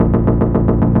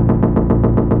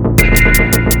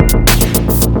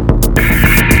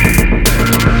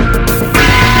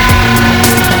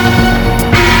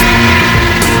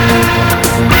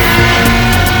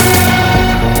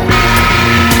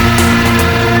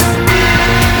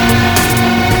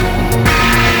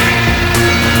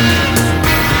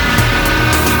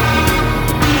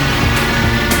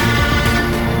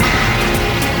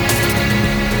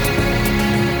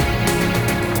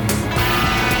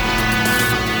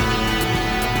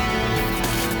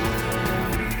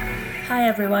Hi,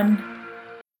 everyone.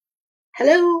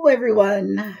 Hello,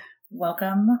 everyone.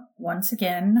 Welcome once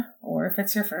again, or if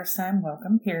it's your first time,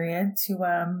 welcome, period,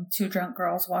 to Two Drunk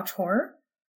Girls Watch Horror.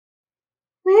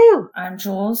 Woo! I'm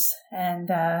Jules, and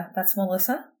that's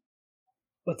Melissa.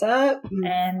 What's up?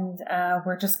 And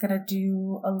we're just going to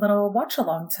do a little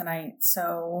watch-along tonight,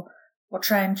 so we'll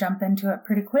try and jump into it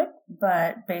pretty quick,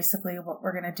 but basically what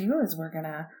we're going to do is we're going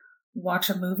to watch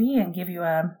a movie and give you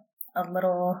a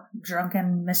little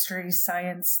drunken mystery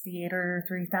science theater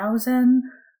 3000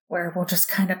 where we'll just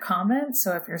kind of comment.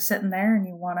 So if you're sitting there and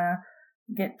you want to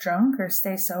get drunk or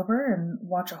stay sober and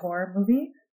watch a horror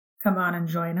movie, come on and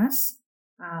join us.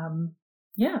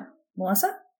 Yeah,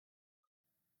 Melissa?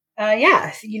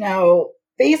 Yeah,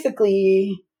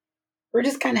 basically, we're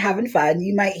just kind of having fun.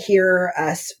 You might hear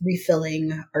us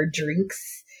refilling our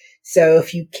drinks. So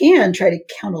if you can, try to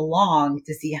count along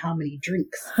to see how many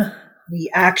drinks we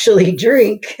actually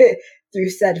drink through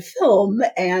said film.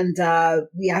 And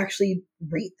we actually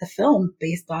rate the film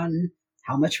based on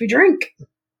how much we drink.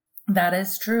 That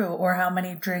is true. Or how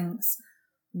many drinks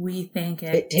we think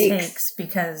it takes,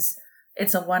 because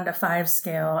it's a 1 to 5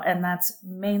 scale. And that's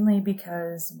mainly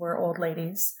because we're old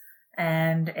ladies.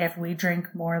 And if we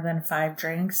drink more than 5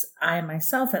 drinks, I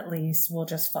myself at least will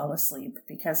just fall asleep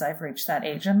because I've reached that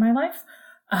age in my life.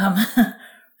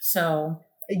 So.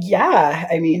 Yeah,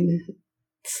 I mean,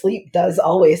 sleep does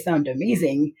always sound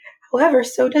amazing. However,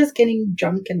 so does getting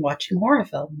drunk and watching horror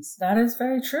films. That is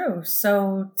very true.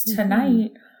 So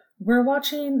tonight we're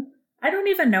watching, I don't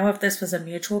even know if this was a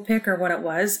mutual pick or what it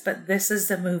was, but this is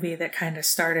the movie that kind of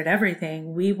started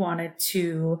everything. We wanted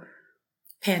to,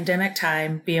 pandemic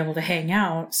time, be able to hang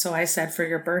out. So I said for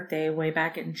your birthday way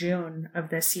back in June of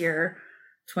this year,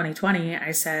 2020,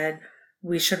 I said,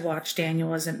 we should watch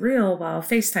Daniel Isn't Real while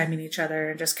FaceTiming each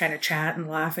other and just kind of chat and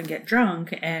laugh and get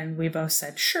drunk. And we both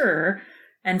said, sure.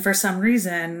 And for some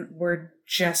reason, we're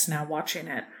just now watching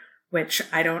it, which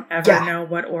I don't ever know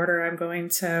what order I'm going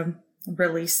to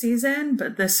release these in,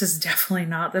 but this is definitely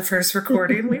not the first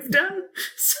recording we've done.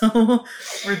 So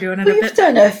we're doing it a bit. We've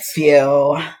done a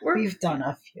few. We've done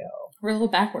a few. We're a little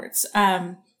backwards.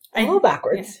 A little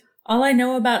backwards. Yeah. All I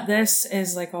know about this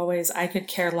is, like always, I could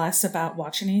care less about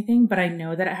watching anything, but I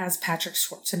know that it has Patrick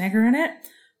Schwarzenegger in it,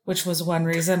 which was one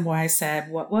reason why I said,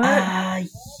 what?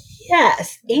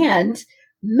 Yes, and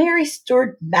Mary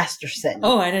Stuart Masterson.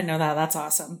 Oh, I didn't know that. That's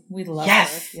awesome. We love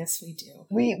her. Yes, we do.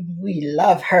 We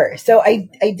love her. So I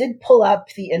did pull up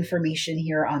the information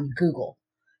here on Google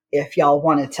if y'all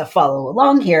wanted to follow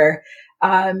along here.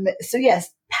 So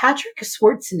yes, Patrick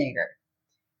Schwarzenegger.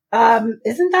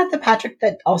 Isn't that the Patrick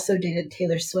that also dated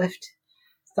Taylor Swift?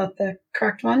 Is that the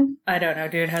correct one? I don't know,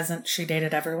 dude. Hasn't she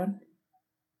dated everyone?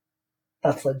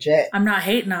 That's legit. I'm not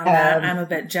hating on that. I'm a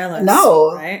bit jealous.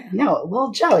 No, right? No, a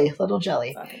little jelly.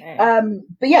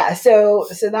 But yeah, so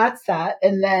that's that.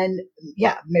 And then,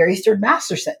 yeah, Mary Stuart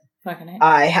Masterson.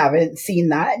 I haven't seen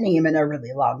that name in a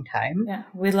really long time. Yeah,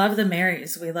 we love the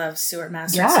Marys. We love Stuart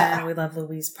Masterson. Yeah. We love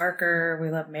Louise Parker. We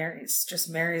love Marys.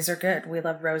 Just Marys are good. We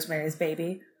love Rosemary's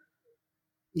Baby.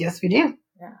 Yes, we do.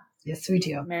 Yeah. Yes, we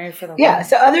do. Married for the Yeah. Lord.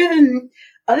 So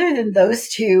other than those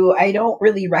two, I don't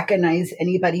really recognize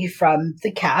anybody from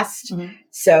the cast. Mm-hmm.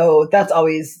 So that's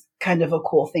always kind of a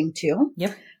cool thing too.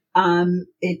 Yep.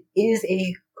 It is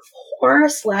a horror /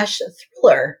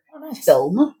 thriller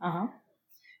film. Uh-huh.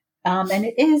 And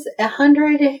it is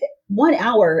 1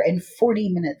 hour and 40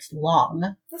 minutes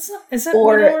long. Is it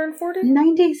 1 hour and 40?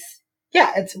 90s.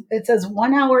 Yeah, it says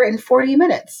 1 hour and 40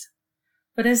 minutes.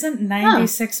 But isn't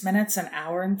 96 minutes an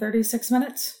hour and 36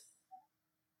 minutes?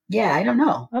 Yeah, I don't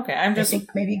know. Okay, I think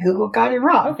maybe Google got it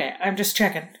wrong. Okay, I'm just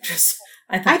checking.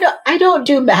 I don't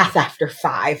do math after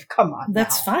 5. Come on.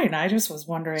 That's fine. I just was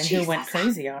wondering who went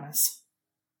crazy on us.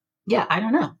 Yeah, I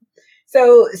don't know.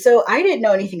 So I didn't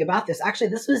know anything about this.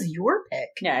 Actually, this was your pick.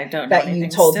 Yeah, I don't know that you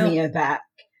told me about.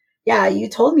 Yeah, you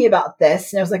told me about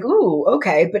this, and I was like, "Ooh,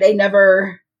 okay," but I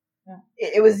never. Yeah.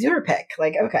 It was your pick,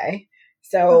 like okay.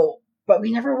 So, but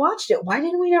we never watched it. Why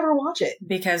didn't we never watch it?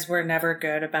 Because we're never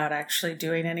good about actually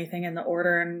doing anything in the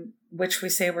order in which we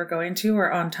say we're going to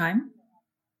or on time.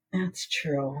 That's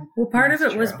true. Well, part of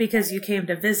it was because you came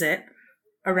to visit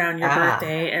around your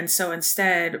birthday, and so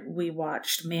instead we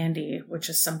watched Mandy, which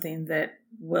is something that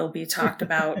will be talked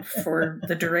about for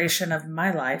the duration of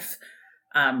my life,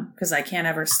 because I can't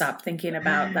ever stop thinking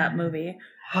about that movie.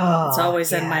 It's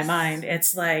always in my mind.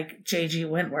 It's like J.G.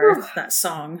 Wentworth, that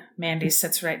song. Mandy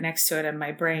sits right next to it in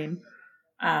my brain.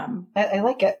 I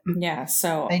like it. Yeah,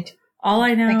 so all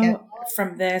I know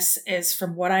from this is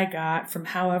from what I got, from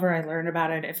however I learned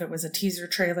about it, if it was a teaser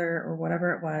trailer or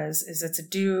whatever it was, is it's a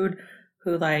dude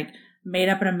who like made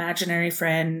up an imaginary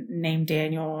friend named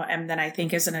Daniel, and then I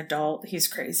think as an adult, he's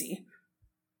crazy.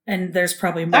 And there's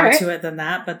probably more to it than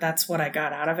that, but that's what I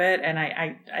got out of it, and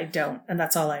I don't, and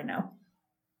that's all I know.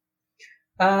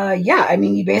 Yeah, I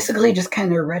mean, you basically just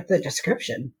kind of read the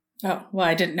description. Oh, well,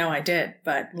 I didn't know I did,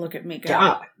 but look at me go.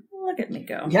 Yeah. Look at me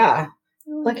go. Yeah.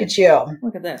 Look at you.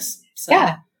 Look at this. So,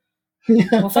 yeah.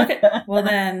 Well, fuck it. Well,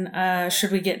 then,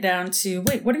 should we get down to,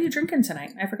 wait, what are you drinking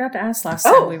tonight? I forgot to ask last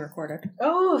time we recorded.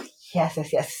 Oh, yes.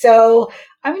 So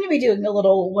I'm going to be doing a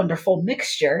little wonderful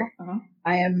mixture. Uh-huh.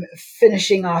 I am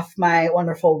finishing off my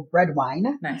wonderful red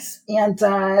wine. Nice. And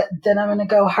then I'm going to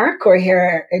go hardcore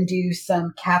here and do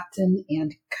some Captain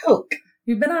and Coke.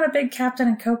 You've been on a big Captain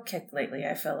and Coke kick lately,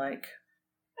 I feel like.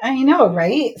 I know,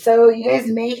 right? So you guys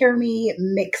may hear me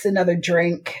mix another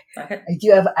drink. Okay. I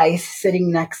do have ice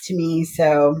sitting next to me,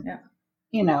 so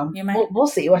you know, we'll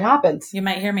see what happens. You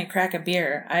might hear me crack a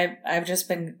beer. I've just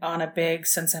been on a big,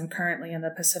 since I'm currently in the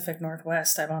Pacific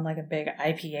Northwest, I'm on like a big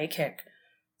IPA kick.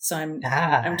 So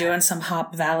I'm doing some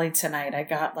Hop Valley tonight. I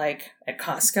got like at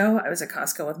Costco. I was at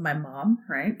Costco with my mom,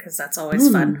 right? Because that's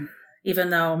always fun.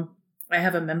 Even though I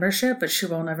have a membership, but she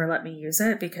won't ever let me use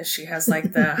it because she has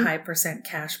like the high %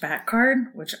 cash back card,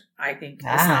 which I think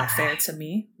is not fair to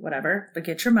me. Whatever, but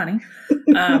get your money.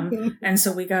 And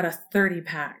so we got a 30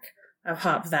 pack of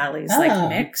Hop Valley's like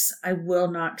mix. I will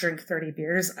not drink 30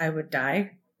 beers. I would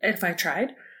die if I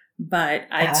tried. But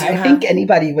I think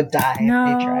anybody would die if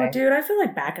they tried. Dude, I feel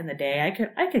like back in the day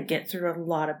I could get through a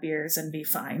lot of beers and be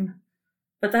fine.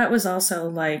 But that was also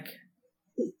like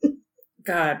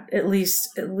God, at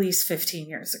least 15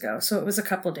 years ago. So it was a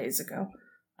couple days ago.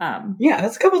 Yeah,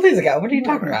 that's a couple days ago. What are you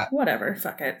talking about? Whatever,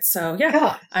 fuck it. So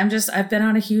yeah, I've been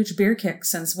on a huge beer kick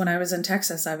since when I was in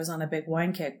Texas. I was on a big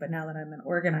wine kick, but now that I'm in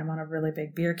Oregon, I'm on a really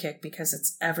big beer kick because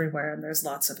it's everywhere and there's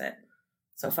lots of it.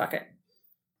 So fuck it.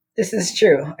 This is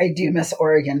true. I do miss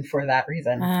Oregon for that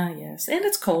reason. Yes. And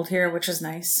it's cold here, which is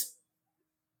nice.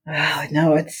 Oh,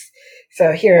 no,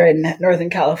 so here in Northern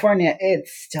California,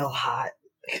 it's still hot.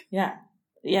 Yeah.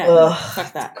 Yeah. Ugh,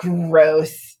 fuck that.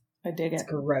 Gross. I dig it. It's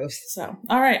gross. So,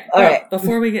 all right.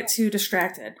 Before we get too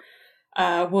distracted,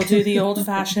 we'll do the old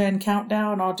fashioned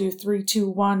countdown. I'll do 3, 2,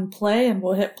 1, play, and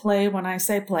we'll hit play when I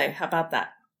say play. How about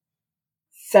that?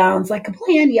 Sounds like a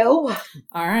plan, yo.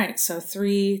 All right. So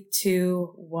 3,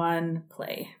 2, 1,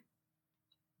 play.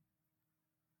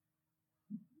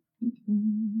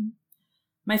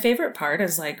 My favorite part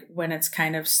is like when it's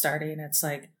kind of starting, it's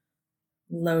like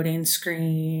loading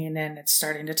screen and it's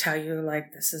starting to tell you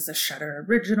like this is a Shudder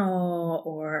original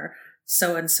or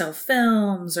so-and-so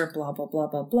films or blah, blah, blah,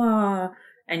 blah, blah.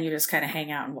 And you just kind of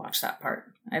hang out and watch that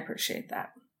part. I appreciate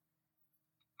that.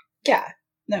 Yeah.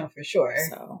 No, for sure.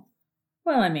 So,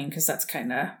 well, I mean, because that's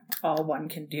kind of all one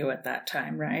can do at that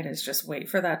time, right? Is just wait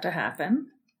for that to happen,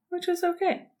 which is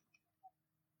okay.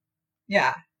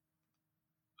 Yeah.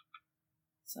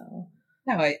 So.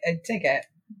 No, I take it.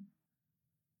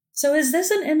 So is this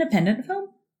an independent film?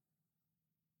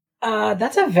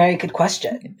 That's a very good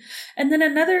question. Okay. And then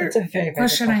another very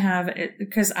question I have,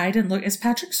 because I didn't look, is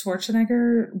Patrick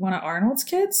Schwarzenegger one of Arnold's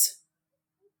kids?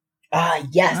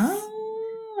 Yes.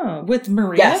 Oh, with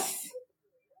Maria?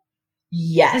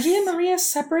 Yes. Are he and Maria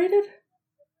separated?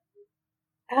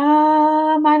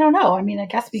 I don't know. I mean, I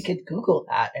guess we could Google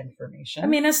that information. I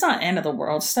mean, it's not end of the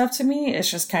world stuff to me. It's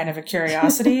just kind of a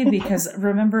curiosity because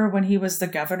remember when he was the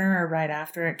governor or right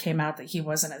after it came out that he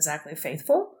wasn't exactly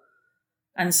faithful?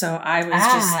 And so I was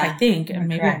I think, and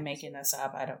maybe I'm making this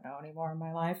up. I don't know anymore in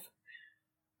my life.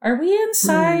 Are we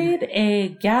inside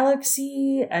a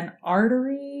galaxy, an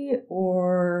artery,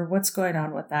 or what's going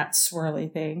on with that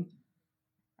swirly thing?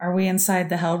 Are we inside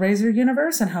the Hellraiser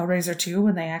universe and Hellraiser 2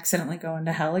 when they accidentally go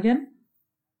into hell again?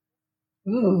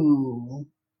 Ooh.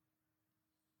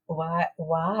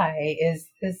 Why is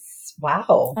this?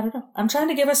 Wow. I don't know. I'm trying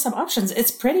to give us some options.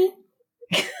 It's pretty.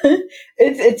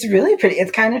 It's really pretty. It's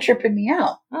kind of tripping me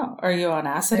out. Oh, are you on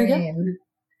acid again?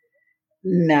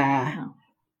 Nah. Oh.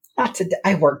 Not today.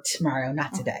 I work tomorrow,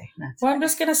 not today. Well, I'm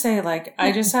just going to say, like,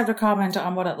 I just have to comment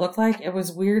on what it looked like. It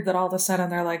was weird that all of a sudden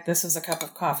they're like, this is a cup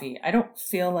of coffee. I don't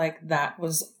feel like that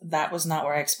was not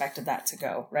where I expected that to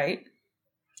go, right?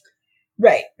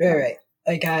 Right.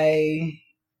 Like,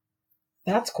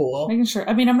 that's cool. Making sure.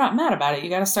 I mean, I'm not mad about it. You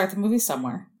got to start the movie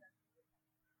somewhere.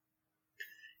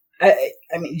 I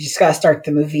mean, you just got to start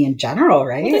the movie in general,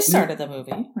 right? Well, they started the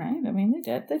movie, right? I mean, they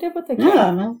did. They did what they could.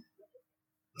 Yeah.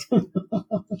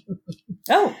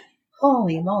 Oh,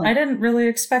 holy moly. I didn't really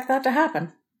expect that to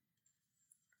happen.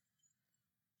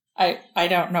 I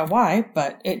don't know why,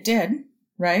 but it did,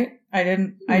 right? I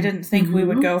didn't think we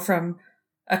would go from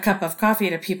a cup of coffee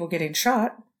to people getting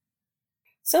shot.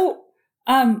 So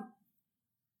So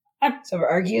we're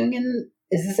arguing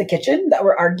is this a kitchen that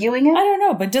we're arguing in? I don't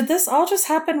know, but did this all just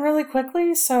happen really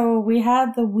quickly? So we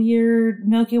had the weird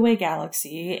Milky Way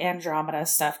galaxy, Andromeda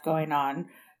stuff going on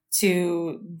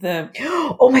to the...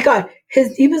 Oh my God,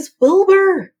 his name is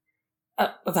Wilbur.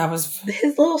 That was...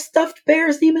 His little stuffed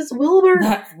bear's name is Wilbur.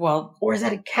 Or is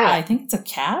that a cat? I think it's a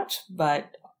cat,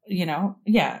 but,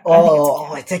 yeah.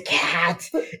 Oh, it's a cat.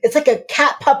 It's like a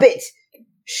cat puppet.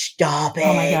 Stop it.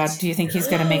 Oh my God, do you think he's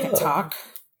going to make it talk?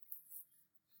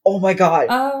 Oh my God.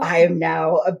 I am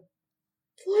now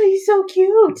he's so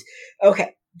cute.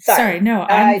 Okay. Sorry. No,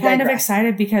 I'm kind of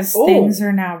excited because things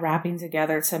are now wrapping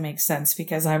together to make sense,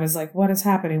 because I was like, what is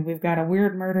happening? We've got a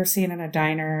weird murder scene in a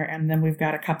diner, and then we've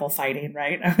got a couple fighting,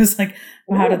 right? I was like,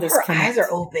 well, how did this connect? Her eyes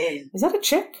are open. Is that a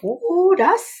chick? Oh,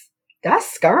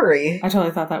 that's scary. I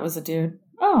totally thought that was a dude.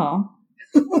 Oh,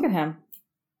 look at him.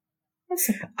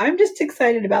 I'm just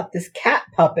excited about this cat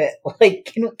puppet.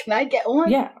 Like, can I get one?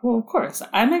 Yeah, well, of course.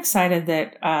 I'm excited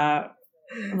that,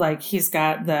 he's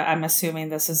got I'm assuming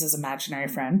this is his imaginary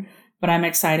friend, but I'm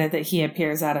excited that he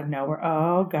appears out of nowhere.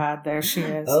 Oh, God, there she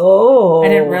is. Oh. I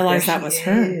didn't realize that was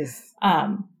her.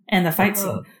 And the fight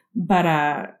scene. But,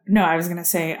 no, I was going to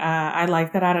say, I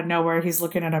like that out of nowhere he's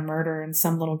looking at a murder and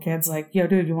some little kid's like, yo,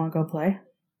 dude, you want to go play?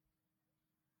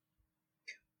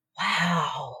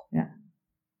 Wow. Yeah.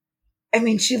 I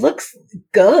mean, she looks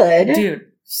good. Dude,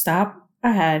 stop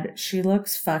ahead. She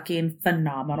looks fucking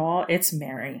phenomenal. It's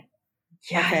Mary.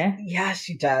 Yeah. Okay? Yeah,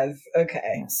 she does.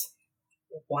 Okay. Yes.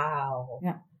 Wow.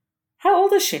 Yeah. How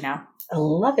old is she now? I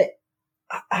love it.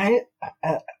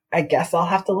 I guess I'll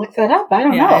have to look that up. I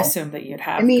don't know. I assume that you'd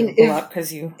have. I mean,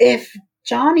 if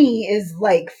Johnny is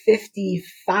like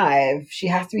 55, she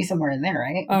has to be somewhere in there,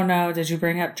 right? Oh no! Did you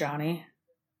bring up Johnny?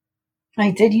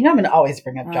 I did. I'm going to always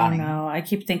bring up Johnny. Oh no! I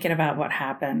keep thinking about what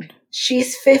happened.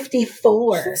 She's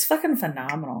 54. She's fucking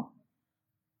phenomenal,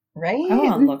 right? I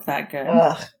don't look that good.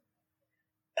 Ugh.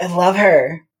 I love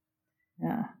her.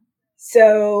 Yeah.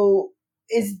 So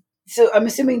I'm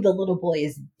assuming the little boy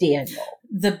is Daniel.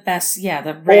 The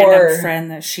random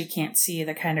friend that she can't see,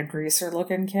 the kind of greaser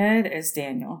looking kid, is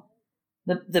Daniel.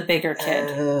 The bigger kid.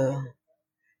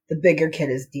 The bigger kid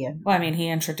is Daniel. Well, I mean, he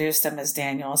introduced him as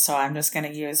Daniel, so I'm just going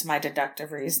to use my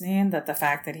deductive reasoning that the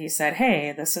fact that he said,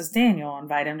 hey, this is Daniel,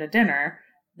 invite him to dinner,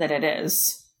 that it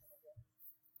is.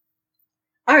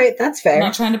 All right, that's fair. I'm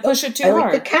not trying to push it too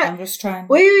hard. The cat. I'm just trying.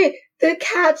 Wait. The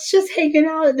cat's just hanging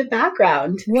out in the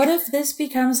background. What if this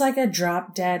becomes like a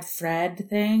Drop Dead Fred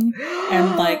thing,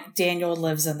 and like Daniel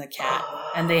lives in the cat,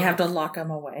 and they have to lock him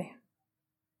away?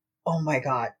 Oh my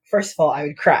God. First of all, I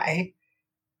would cry.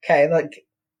 Okay, like,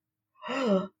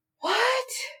 what?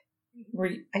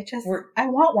 I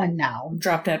want one now.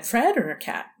 Drop Dead Fred or a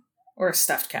cat? Or a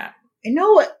stuffed cat? I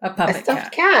know it. A puppet a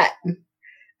stuffed cat.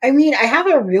 I mean, I have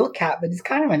a real cat, but it's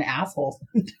kind of an asshole.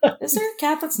 Is there a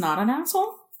cat that's not an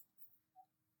asshole?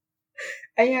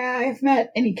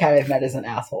 Any cat I've met is an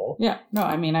asshole. Yeah, no,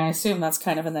 I mean, I assume that's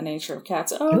kind of in the nature of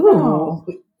cats. Oh, no,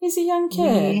 he's a young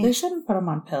kid. They shouldn't put him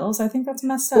on pills. I think that's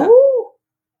messed up. Ooh.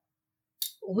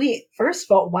 Wait, first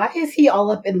of all, why is he all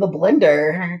up in the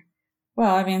blender?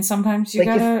 Well, I mean, sometimes you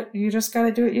just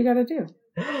gotta do what you gotta do.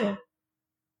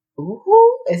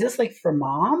 Ooh, is this like for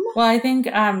mom? Well, I think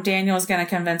Daniel's gonna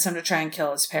convince him to try and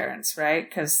kill his parents, right?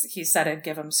 Because he said it'd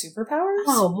give him superpowers.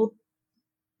 Oh, well,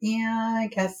 yeah, I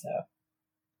guess so.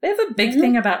 They have a big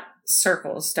thing about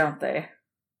circles, don't they?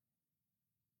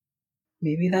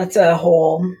 Maybe that's a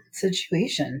whole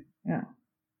situation. Yeah.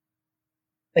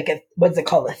 Like what's it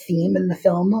called? A theme in the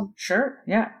film? Sure,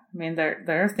 yeah. I mean, there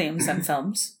are themes in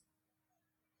films.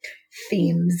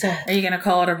 Themes. Are you going to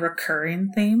call it a recurring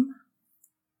theme?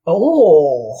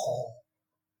 Oh,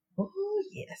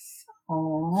 yes.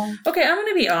 Aww. Okay, I'm going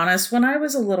to be honest. When I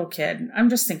was a little kid, I'm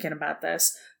just thinking about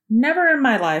this. Never in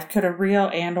my life could a real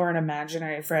and or an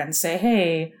imaginary friend say,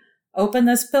 hey, open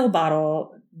this pill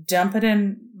bottle, dump it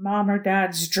in mom or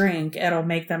dad's drink, it'll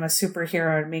make them a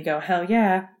superhero, and me go, hell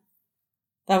yeah.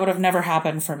 That would have never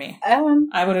happened for me. I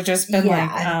would have just been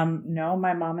no,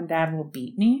 my mom and dad will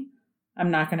beat me.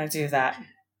 I'm not going to do that.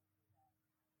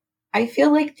 I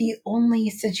feel like the only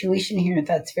situation here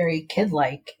that's very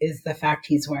kid-like is the fact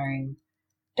he's wearing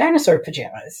dinosaur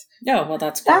pajamas. Oh, well,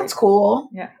 that's great. That's cool.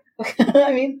 Yeah.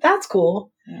 I mean, that's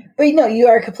cool. Yeah. But no, you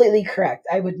are completely correct.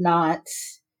 I would not,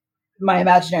 my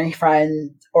imaginary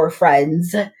friend or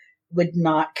friends would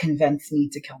not convince me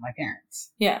to kill my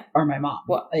parents. Yeah. Or my mom.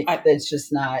 Well, it's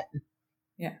just not.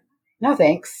 Yeah. No,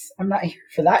 thanks. I'm not here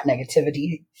for that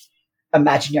negativity.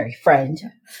 Imaginary friend.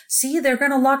 See, they're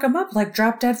going to lock him up like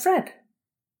Drop Dead Fred.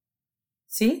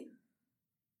 See?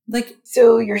 Like,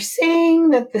 so you're saying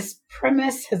that this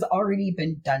premise has already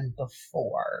been done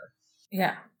before?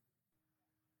 yeah.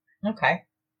 Okay.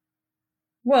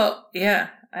 Well, yeah.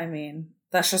 I mean,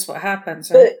 that's just what happens,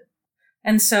 right? But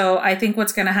And so I think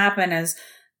what's going to happen is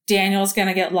Daniel's going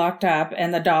to get locked up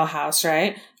in the dollhouse,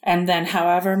 right? And then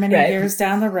however many Right. years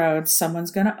down the road,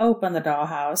 someone's going to open the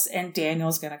dollhouse and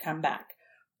Daniel's going to come back.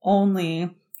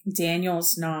 Only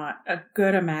Daniel's not a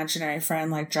good imaginary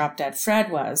friend like Drop Dead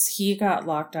Fred was. He got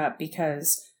locked up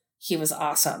because he was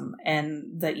awesome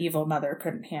and the evil mother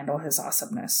couldn't handle his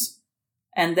awesomeness.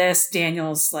 And this,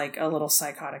 Daniel's like a little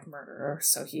psychotic murderer,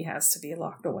 so he has to be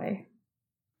locked away.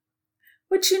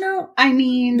 Which, I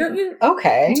mean, don't you?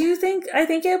 okay. Do you think? I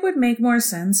think it would make more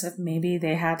sense if maybe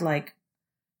they had like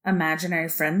imaginary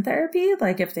friend therapy,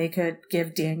 like if they could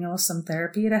give Daniel some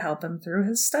therapy to help him through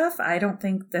his stuff. I don't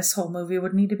think this whole movie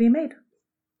would need to be made.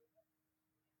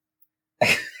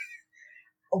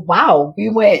 Wow, we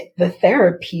went the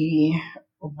therapy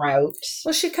route.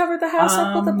 Well, she covered the house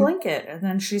up with a blanket, and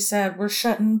then she said, "We're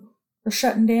shutting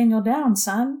Daniel down,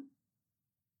 son."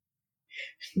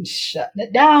 Shutting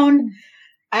it down.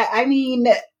 I mean,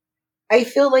 I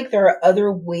feel like there are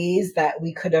other ways that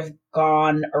we could have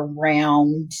gone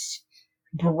around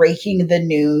breaking the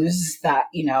news that,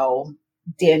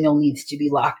 Daniel needs to be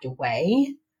locked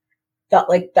away. Felt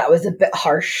like that was a bit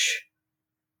harsh.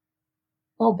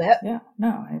 A little bit. Yeah,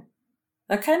 no.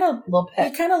 That kind of,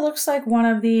 it kind of looks like one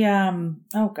of the,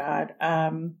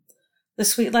 the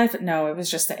Sweet Life. No, it was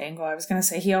just the angle. I was going to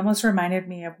say, he almost reminded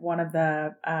me of one of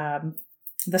the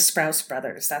Sprouse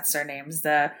brothers. That's their names.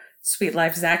 The Sweet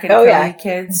Life Zach and Cody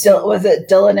kids. Was it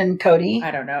Dylan and Cody?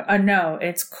 I don't know. No,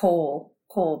 it's Cole,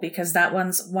 because that one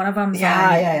of them's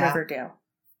on Riverdale.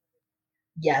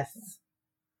 Yes.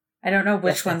 I don't know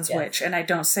which one's which, and I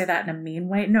don't say that in a mean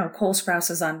way. No, Cole Sprouse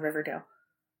is on Riverdale.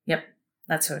 Yep,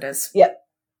 that's who it is. Yep,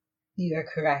 you are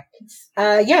correct.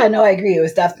 No, I agree. It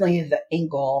was definitely the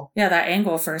angle. Yeah, that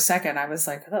angle for a second, I was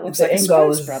like, that looks like a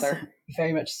Sprouse brother.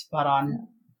 Very much spot on.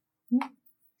 Yeah.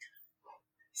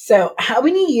 So, how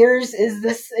many years is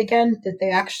this again? Did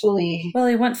they actually? Well,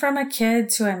 he went from a kid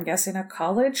to, I'm guessing, a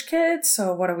college kid.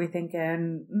 So, what are we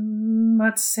thinking?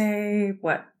 Let's say,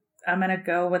 what? I'm going to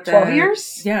go with 12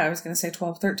 years? Yeah, I was going to say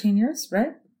 12, 13 years,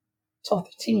 right? 12,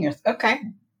 13 years. Okay.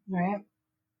 All right.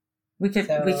 We could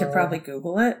probably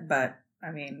Google it, but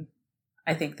I mean,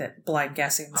 I think that blind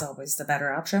guessing is always the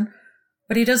better option.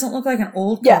 But he doesn't look like an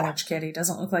old college kid. He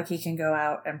doesn't look like he can go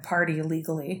out and party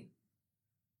legally.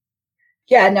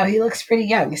 Yeah, no, he looks pretty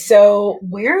young. So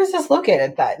where is this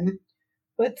located then?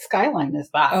 What skyline is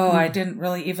that? Oh, I didn't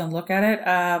really even look at it.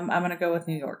 I'm going to go with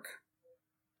New York.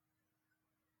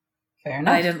 Fair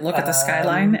enough. I didn't look at the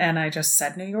skyline, and I just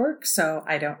said New York, so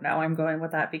I don't know. I'm going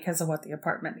with that because of what the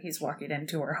apartment he's walking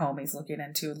into or home he's looking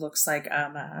into looks like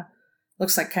kind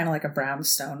of like a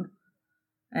brownstone.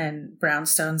 And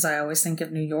brownstones, I always think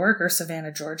of New York or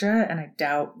Savannah, Georgia, and I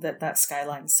doubt that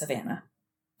skyline's Savannah.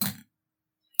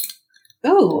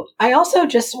 Ooh, I also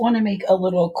just want to make a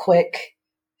little quick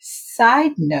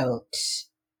side note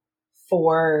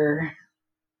for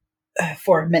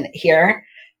a minute here.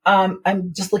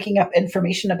 I'm just looking up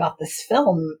information about this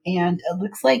film, and it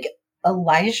looks like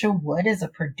Elijah Wood is a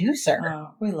producer.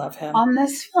 Oh, we love him on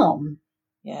this film.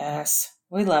 Yes,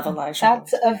 we love Elijah.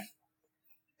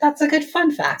 That's a good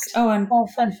fun fact. Oh, and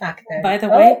fun fact there. By the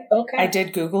way, I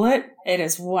did Google it. It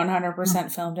is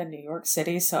 100% filmed in New York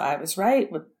City, so I was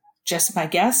right with just my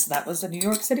guess. That was the New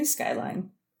York City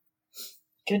skyline.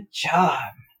 Good job.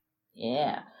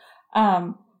 Yeah.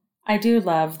 I do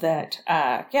love that.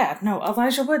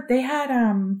 Elijah Wood. They had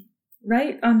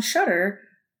right on Shudder.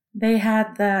 They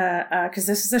had the because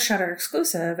this is a Shudder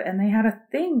exclusive, and they had a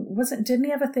thing. Didn't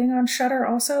he have a thing on Shudder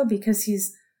also? Because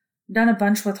he's done a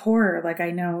bunch with horror. Like,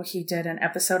 I know he did an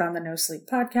episode on the No Sleep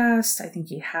podcast. I think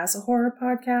he has a horror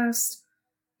podcast.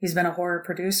 He's been a horror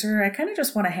producer. I kind of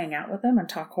just want to hang out with him and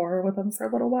talk horror with him for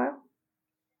a little while.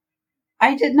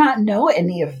 I did not know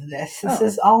any of this. This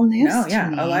is all news to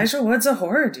me. Elijah Wood's a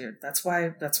horror dude. That's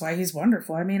why he's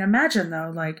wonderful. I mean, imagine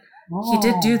though, he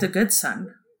did do The Good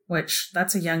Son, which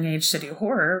that's a young age to do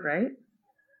horror, right?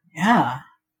 Yeah.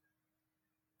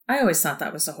 I always thought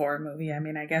that was a horror movie. I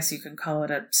mean, I guess you can call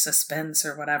it a suspense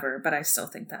or whatever, but I still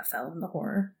think that fell in the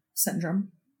horror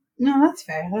syndrome. No, that's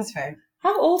fair.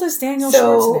 How old is Daniel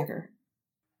Schwarzenegger?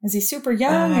 Is he super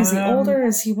young? Is he older?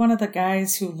 Is he one of the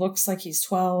guys who looks like he's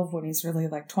 12 when he's really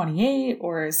like 28?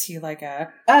 Or is he like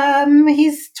a...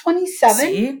 He's 27.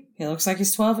 See? He looks like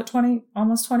he's 12 at 20,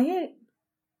 almost 28.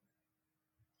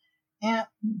 Yeah,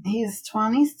 he's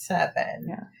 27.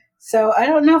 Yeah. So I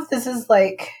don't know if this is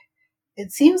like...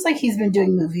 It seems like he's been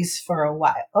doing movies for a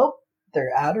while. Oh,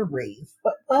 They're at a rave.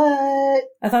 But what?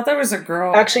 I thought there was a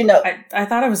girl. Actually, no. I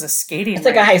thought it was a skating It's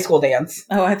rink. like a high school dance.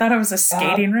 Oh, I thought it was a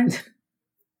skating rink.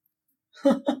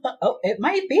 Oh, it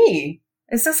might be.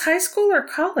 Is this high school or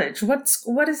college?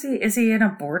 What is he? Is he in a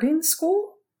boarding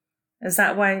school? Is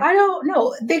that why? I don't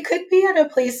know. They could be at a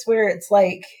place where it's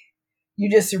like you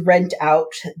just rent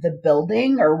out the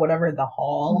building or whatever, the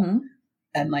hall,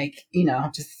 and like,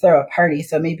 just throw a party.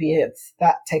 So maybe it's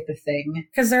that type of thing.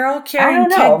 Because they're all carrying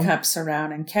keg cups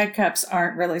around, and keg cups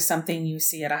aren't really something you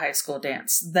see at a high school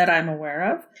dance that I'm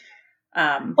aware of.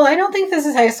 Well, I don't think this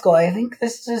is high school. I think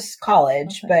this is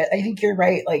college, but I think you're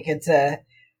right. Like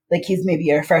he's maybe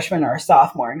a freshman or a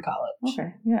sophomore in college.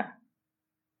 Okay, yeah.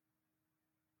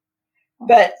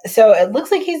 But so it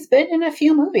looks like he's been in a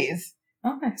few movies.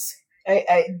 Oh, nice.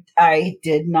 I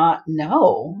did not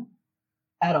know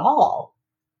at all.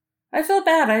 I feel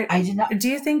bad. I did not. Do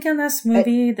you think in this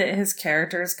movie that his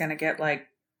character is going to get like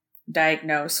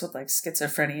diagnosed with like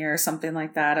schizophrenia or something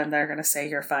like that, and they're going to say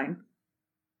you're fine?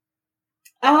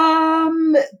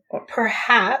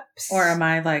 Perhaps. Or am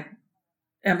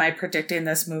I predicting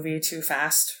this movie too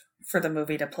fast for the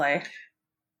movie to play?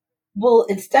 Well,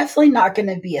 it's definitely not going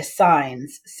to be a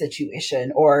Signs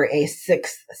situation or a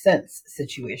Sixth Sense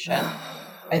situation.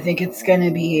 I think it's going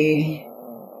to be,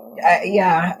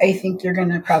 I think you're going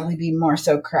to probably be more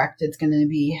so correct. It's going to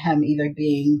be him either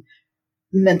being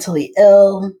mentally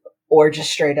ill or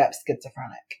just straight up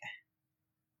schizophrenic.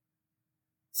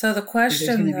 So the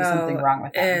question, though, something wrong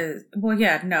with is, well,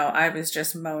 yeah, no, I was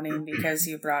just moaning because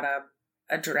you brought up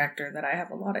a director that I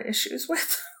have a lot of issues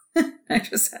with. I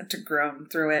just had to groan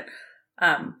through it.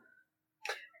 I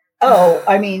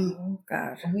mean,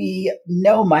 God, we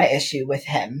know my issue with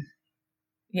him.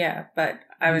 Yeah, but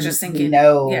I was just thinking.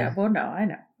 No. Yeah, well, no, I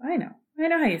know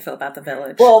how you feel about The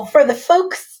Village. Well, for the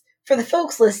folks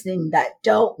listening that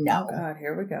don't know, God,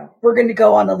 here we go. We're going to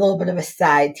go on a little bit of a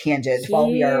side tangent while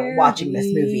we are watching this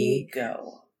movie.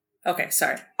 Go. Okay,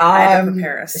 sorry. I had to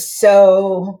prepare us.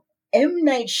 So M.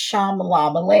 Night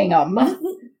Shyamalan,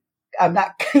 I'm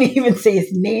not going to even say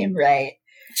his name right.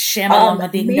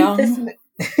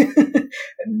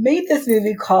 Made this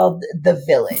movie called The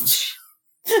Village.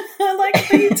 I like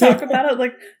how you talk about it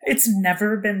like it's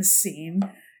never been seen.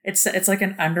 It's like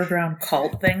an underground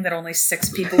cult thing that only 6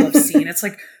 people have seen. It's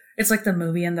like the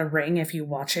movie in The Ring. If you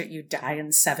watch it, you die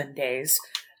in 7 days.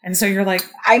 And so you're like,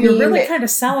 you're really kind of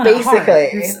selling it hard.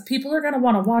 People are going to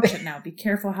want to watch it now. Be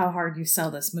careful how hard you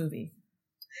sell this movie.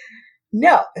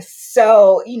 No.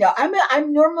 So,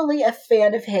 I'm normally a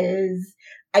fan of his.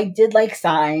 I did like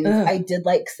Signs. Ugh. I did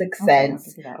like Sixth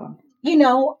Sense.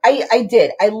 I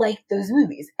did. I liked those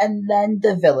movies. And then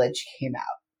The Village came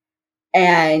out.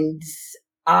 And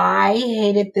I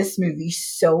hated this movie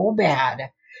so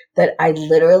bad that I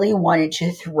literally wanted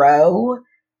to throw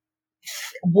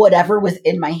whatever was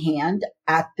in my hand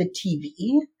at the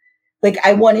TV. Like,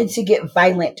 I wanted to get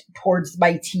violent towards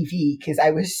my TV because I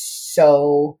was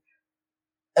so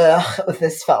with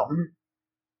this film.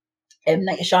 M.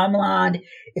 Night Shyamalan,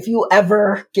 if you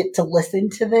ever get to listen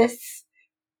to this,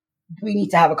 we need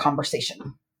to have a conversation.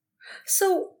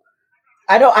 So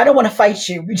I don't want to fight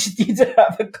you. We just need to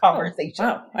have a conversation.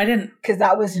 Wow, I didn't, because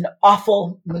that was an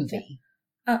awful movie.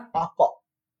 Awful.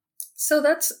 So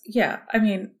that's, yeah. I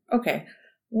mean, okay.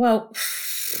 Well,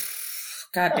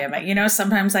 God damn it.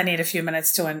 Sometimes I need a few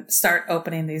minutes to start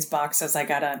opening these boxes I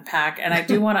got to unpack. And I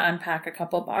do want to unpack a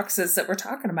couple boxes that we're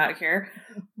talking about here.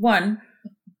 One,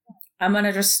 I'm going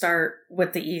to just start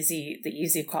with the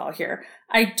easy call here.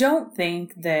 I don't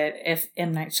think that if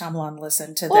M. Night Shyamalan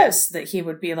listened to this, that he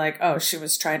would be like, oh, she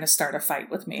was trying to start a fight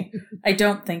with me. I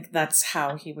don't think that's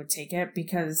how he would take it,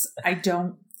 because I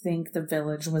don't think The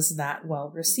Village was that well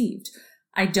received.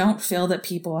 I don't feel that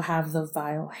people have the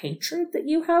vile hatred that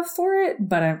you have for it,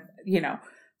 but I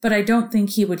don't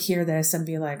think he would hear this and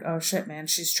be like, oh shit, man,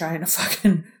 she's trying to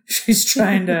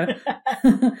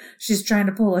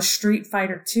pull a Street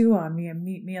Fighter 2 on me and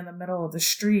meet me in the middle of the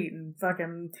street and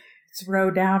fucking throw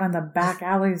down in the back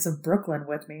alleys of Brooklyn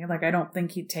with me. Like, I don't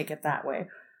think he'd take it that way.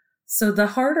 So the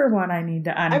harder one I need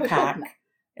to unpack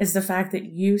is the fact that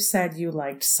you said you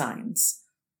liked Signs.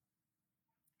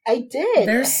 I did.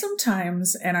 There's some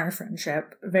times in our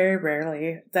friendship, very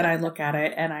rarely, that I look at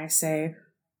it and I say,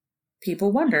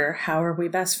 people wonder, how are we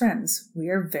best friends? We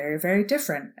are very, very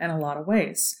different in a lot of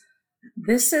ways.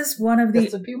 This is one of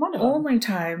the only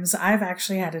times I've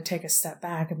actually had to take a step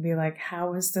back and be like,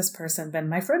 how has this person been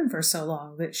my friend for so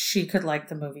long that she could like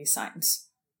the movie Signs?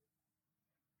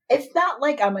 It's not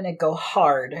like I'm going to go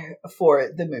hard for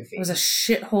the movie. It was a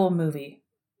shithole movie.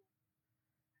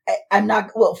 I'm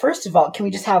not. Well, first of all, can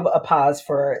we just have a pause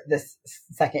for this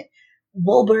second?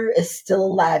 Wilbur is still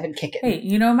alive and kicking. Hey,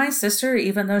 you know my sister,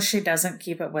 even though she doesn't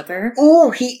keep it with her.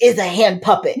 Ooh, he is a hand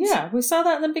puppet. Yeah, we saw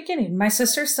that in the beginning. My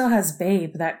sister still has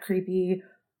Babe, that creepy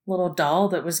little doll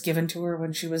that was given to her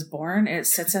when she was born. It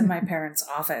sits in my parents'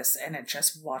 office and it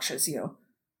just watches you.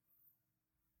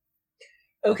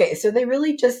 Okay, so they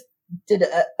really just did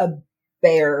a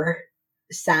bear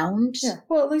sound. Yeah,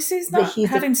 well, at least he's not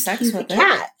having sex with it. He's a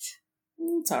cat.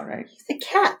 It's all right. He's a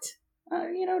cat.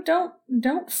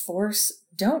 Don't force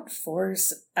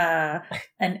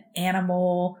an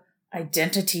animal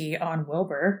identity on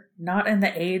Wilbur. Not in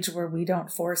the age where we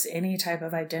don't force any type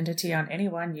of identity on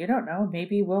anyone. You don't know.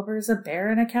 Maybe Wilbur's a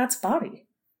bear in a cat's body.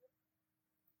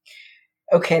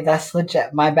 Okay, that's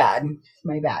legit. My bad. I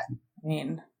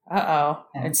mean,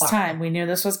 it's time. We knew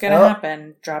this was going to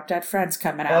happen. Drop Dead Fred's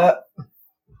coming out.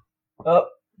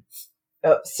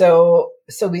 So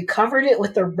we covered it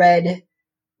with a red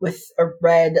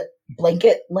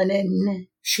blanket linen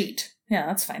sheet. Yeah,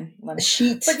 that's fine.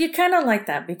 Sheet. But you kind of like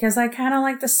that because I kind of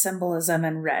like the symbolism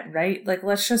in red, right? Like,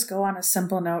 let's just go on a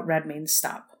simple note. Red means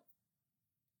stop.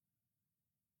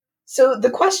 So the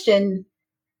question,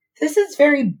 this is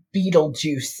very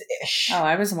Beetlejuice-ish. Oh,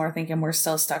 I was more thinking we're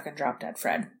still stuck in Drop Dead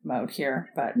Fred mode here,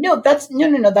 but no, that's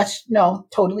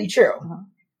totally true. Uh-huh.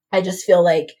 I just feel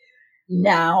like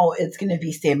now it's going to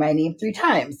be Say My Name 3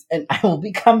 times and I will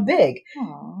become big.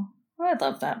 Oh, I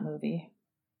love that movie.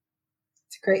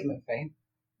 It's a great movie.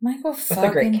 Michael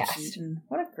fucking Keaton.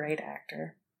 What a great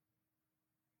actor.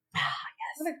 Ah,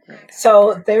 yes. What a great actor.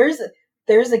 So there's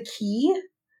a key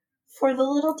for the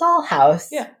little dollhouse.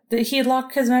 Yeah. He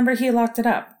locked it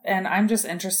up. And I'm just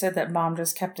interested that Mom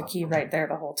just kept a key right there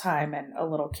the whole time and a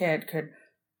little kid could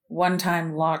one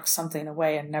time lock something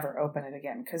away and never open it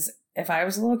again. Because if I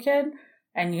was a little kid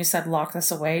and you said, lock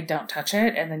this away, don't touch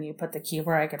it, and then you put the key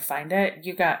where I could find it,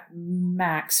 you got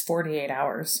max 48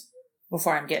 hours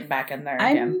before I'm getting back in there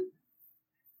again.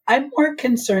 I'm more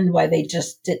concerned why they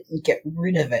just didn't get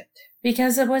rid of it.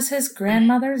 Because it was his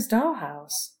grandmother's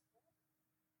dollhouse.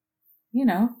 You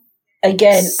know.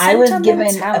 Again, I was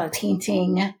given a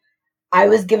painting. I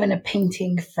was given a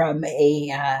painting from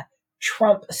a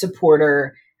Trump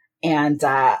supporter, and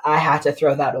I had to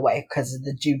throw that away because of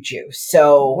the juju.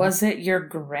 So, was it your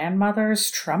grandmother's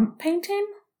Trump painting?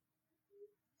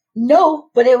 No,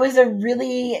 but it was a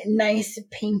really nice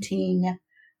painting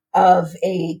of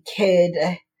a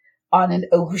kid on an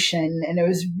ocean, and it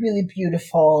was really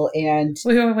beautiful. And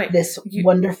wait. This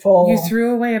wonderful. You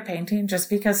threw away a painting just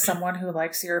because someone who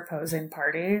likes your opposing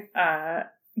party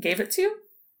gave it to you?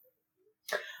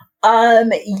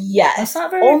 Yes. That's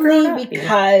not very only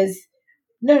because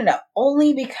no.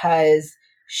 Only because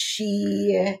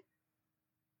she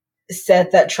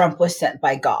said that Trump was sent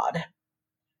by God.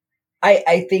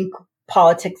 I think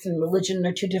politics and religion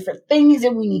are two different things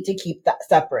and we need to keep that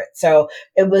separate. So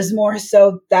it was more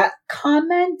so that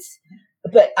comment,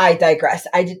 but I digress.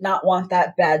 I did not want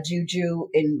that bad juju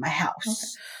in my house.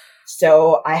 Okay.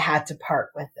 So I had to part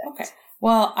with it. Okay.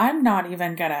 Well, I'm not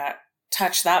even going to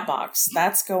touch that box.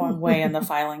 That's going way in the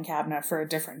filing cabinet for a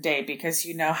different day because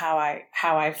you know how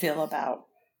I feel about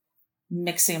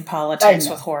mixing politics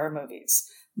with horror movies.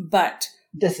 But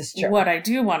this is true. What I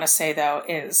do want to say though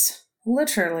is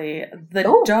literally, the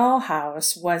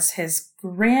dollhouse was his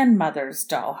grandmother's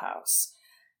dollhouse.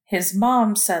 His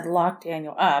mom said lock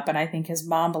Daniel up, and I think his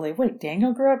mom believed, wait,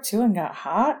 Daniel grew up too and got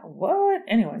hot? What?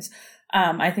 Anyways,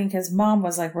 I think his mom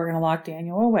was like, we're going to lock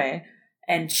Daniel away.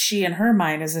 And she, in her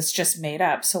mind, is it's just made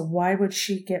up. So why would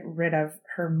she get rid of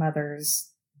her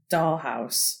mother's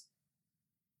dollhouse?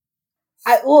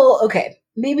 Okay,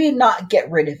 maybe not get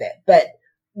rid of it, but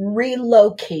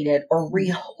relocate it or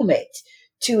rehome it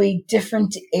to a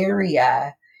different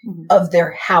area of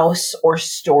their house or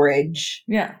storage.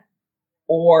 Yeah.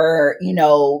 Or,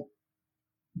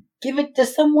 give it to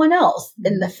someone else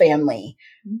in the family.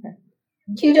 Okay.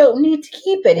 You don't need to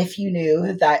keep it if you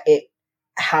knew that it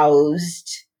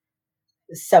housed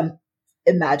some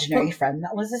imaginary friend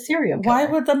that was a serial killer. Why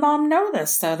would the mom know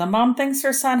this, though? The mom thinks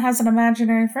her son has an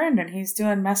imaginary friend and he's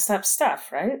doing messed up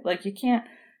stuff, right? Like, you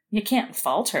can't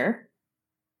fault her.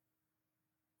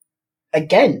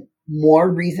 Again, more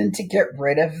reason to get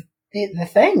rid of the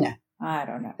thing. I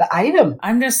don't know. The item.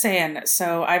 I'm just saying,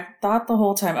 so I thought the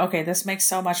whole time, okay, this makes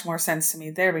so much more sense to me.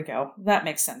 There we go. That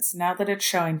makes sense. Now that it's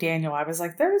showing Daniel, I was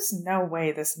like, there's no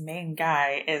way this main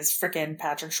guy is freaking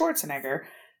Patrick Schwarzenegger.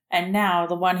 And now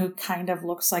the one who kind of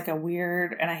looks like a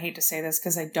weird, and I hate to say this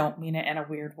because I don't mean it in a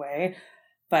weird way,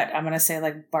 but I'm going to say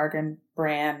like Bargain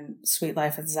Brand, Sweet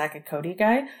Life and Zack and Cody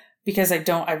guy. Because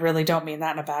I really don't mean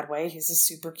that in a bad way. He's a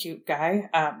super cute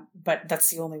guy. But that's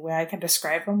the only way I can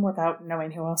describe him without knowing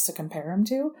who else to compare him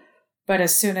to. But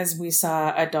as soon as we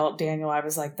saw adult Daniel, I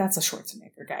was like, that's a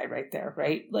Schwarzenegger guy right there,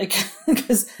 right? Like,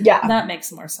 because that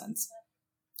makes more sense.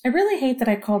 I really hate that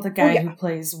I called the guy who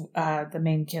plays the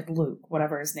main kid, Luke,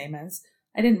 whatever his name is.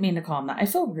 I didn't mean to call him that. I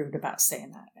feel rude about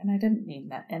saying that, and I didn't mean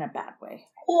that in a bad way.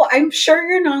 Well, I'm sure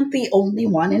you're not the only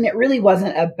one, and it really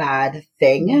wasn't a bad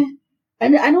thing.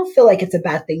 And I don't feel like it's a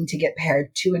bad thing to get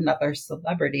paired to another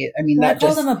celebrity. I mean, I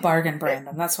called him a bargain,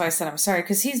 Brandon. That's why I said I'm sorry,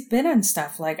 because he's been in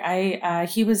stuff. Like,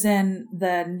 he was in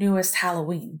the newest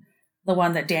Halloween, the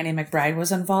one that Danny McBride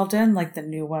was involved in, like the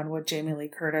new one with Jamie Lee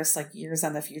Curtis, like years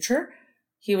in the future.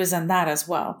 He was in that as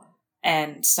well,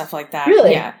 and stuff like that.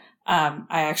 Really? Yeah.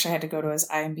 I actually had to go to his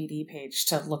IMDb page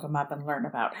to look him up and learn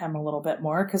about him a little bit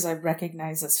more, because I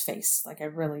recognize his face. Like, I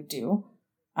really do.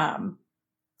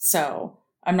 So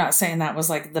I'm not saying that was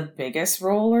like the biggest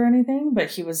role or anything, but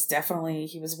he was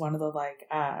one of the, like,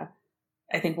 I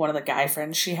think one of the guy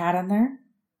friends she had in there.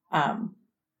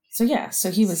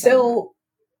 So he was. So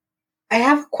I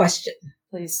have a question.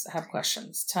 Please have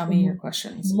questions. Tell me your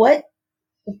questions. What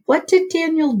did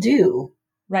Daniel do?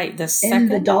 Right, in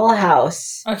the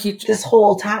dollhouse this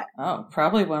whole time? Oh,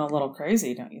 probably went a little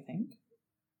crazy, don't you think?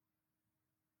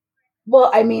 Well,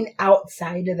 I mean,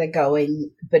 outside of the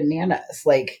going bananas,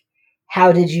 like,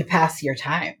 how did you pass your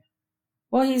time?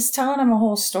 Well, he's telling him a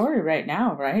whole story right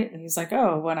now, right? And he's like,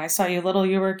 oh, when I saw you little,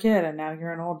 you were a kid, and now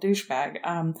you're an old douchebag.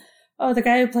 Oh, the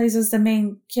guy who plays as the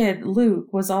main kid,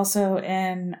 Luke, was also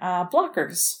in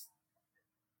Blockers.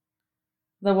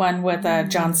 The one with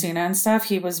John Cena and stuff.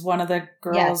 He was one of the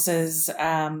girls'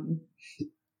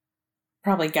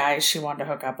 probably guys she wanted to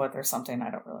hook up with or something.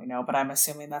 I don't really know, but I'm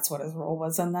assuming that's what his role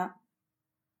was in that.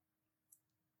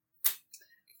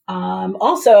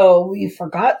 Also, we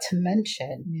forgot to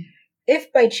mention,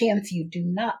 if by chance you do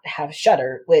not have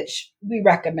Shudder, which we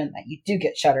recommend that you do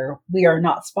get Shudder, we are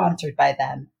not sponsored by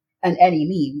them in any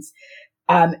means.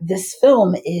 This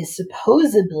film is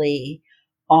supposedly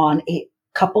on a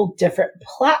couple different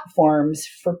platforms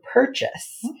for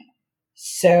purchase.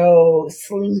 So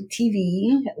Sling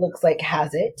TV, it looks like,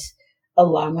 has it,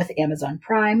 along with Amazon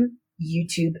Prime,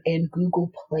 YouTube, and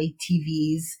Google Play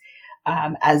TVs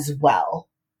as well.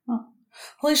 Oh.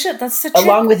 Holy shit, that's the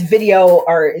along with video,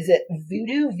 or is it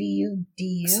Vudu?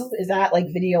 VUDU? Is that like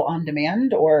video on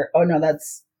demand? Or, oh no,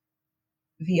 that's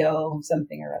VO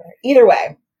something or other. Either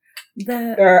way,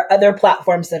 there are other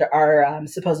platforms that are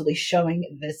supposedly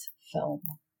showing this film.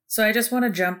 So I just want to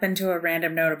jump into a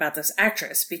random note about this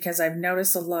actress, because I've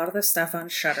noticed a lot of the stuff on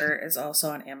Shudder is also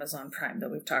on Amazon Prime that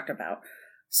we've talked about.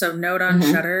 So note on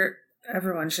Shudder,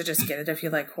 everyone should just get it if you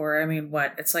like horror. I mean,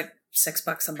 it's like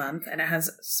 $6 a month, and it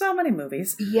has so many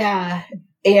movies. Yeah.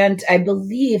 And I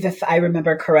believe, if I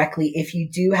remember correctly, if you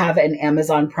do have an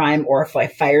Amazon Prime or a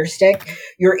Fire Stick,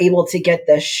 you're able to get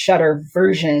the Shudder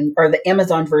version, or the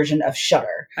Amazon version of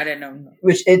Shudder. I didn't know.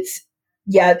 Which it's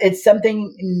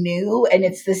something new, and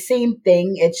it's the same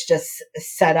thing. It's just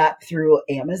set up through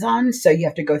Amazon. So you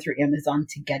have to go through Amazon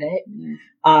to get it.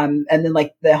 And then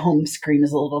like the home screen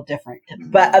is a little different,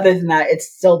 but other than that, it's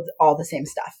still all the same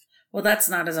stuff. Well, that's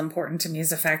not as important to me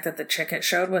as the fact that the chick it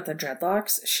showed with the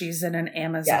dreadlocks, she's in an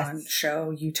Amazon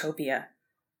show, Utopia,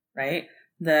 right?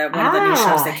 One of the new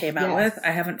shows they came out with.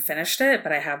 I haven't finished it,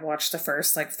 but I have watched the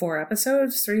first like 4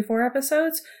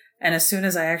 episodes. And as soon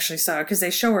as I actually saw it, because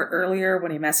they show her earlier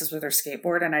when he messes with her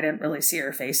skateboard, and I didn't really see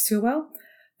her face too well,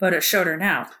 but it showed her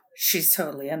now. She's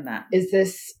totally in that. Is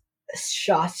this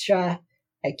Sasha?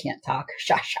 I can't talk.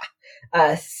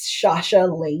 Sasha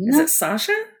Lane? Is it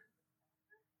Sasha?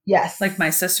 Yes. Like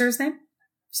my sister's name?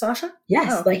 Sasha?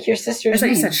 Yes, like your sister's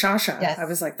name. I thought you said Shasha. Yes. I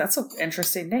was like, that's an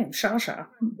interesting name, Shasha.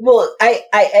 Well,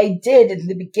 I did in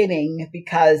the beginning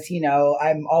because,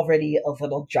 I'm already a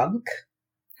little drunk.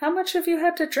 How much have you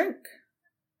had to drink?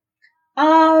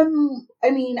 I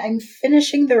mean, I'm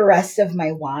finishing the rest of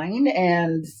my wine,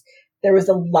 and there was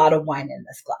a lot of wine in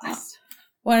this glass.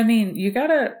 Well, I mean, you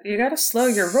gotta slow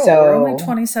your roll. We're only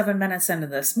 27 minutes into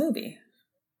this movie.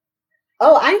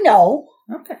 Oh, I know.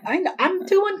 Okay. I know. I'm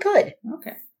doing good.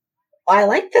 Okay. I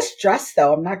like this dress,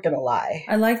 though. I'm not going to lie.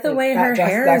 I like the way her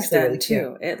hair is done, really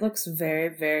too. It looks very,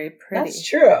 very pretty. That's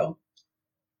true.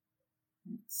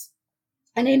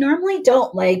 And I normally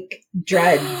don't like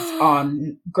dreads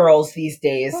on girls these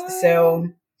days. What? So,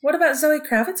 what about Zoe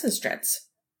Kravitz's dreads?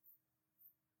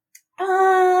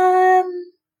 Yeah,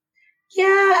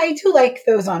 I do like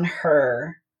those on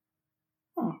her.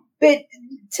 Huh. But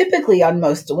typically on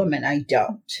most women, I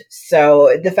don't.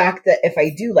 So the fact that if I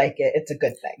do like it, it's a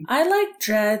good thing. I like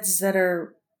dreads that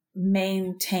are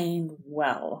maintained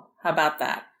well. How about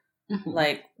that? Mm-hmm.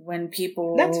 Like when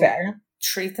people That's fair.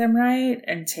 treat them right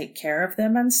and take care of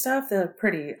them and stuff, they're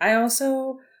pretty. I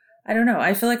also I don't know.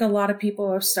 I feel like a lot of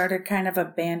people have started kind of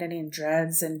abandoning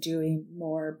dreads and doing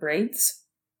more braids.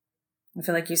 I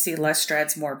feel like you see less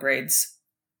dreads, more braids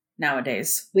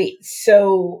nowadays. Wait,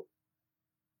 so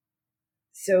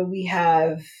we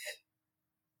have.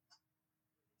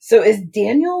 So is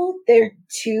Daniel there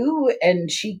too, and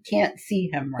she can't see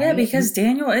him, right? Yeah, because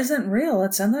Daniel isn't real.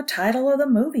 It's in the title of the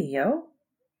movie, yo.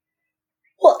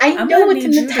 Well, I know it's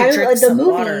in the title of the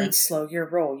movie. Water and slow your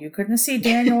roll. You couldn't see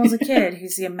Daniel as a kid.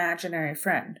 He's the imaginary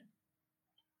friend.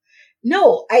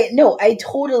 No, I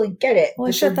totally get it.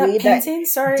 Holy shit, that painting?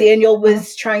 Sorry. Daniel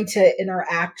was trying to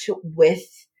interact with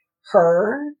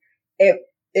her.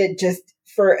 It just,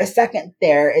 for a second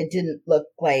there, it didn't look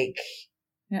like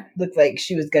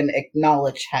she was going to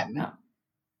acknowledge him. No.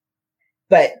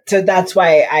 But so that's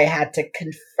why I had to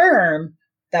confirm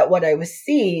that what I was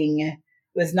seeing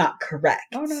was not correct.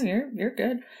 Oh no, you're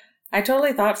good. I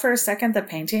totally thought for a second the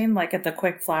painting, like at the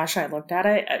quick flash I looked at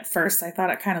it, at first I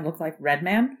thought it kind of looked like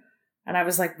Redman. And I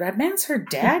was like, Redman's her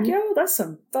dad, yo? That's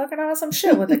some fucking awesome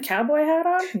shit with a cowboy hat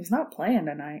on. He's not playing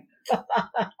tonight.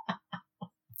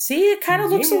 See, it kind of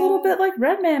looks a little bit like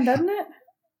Redman, doesn't it?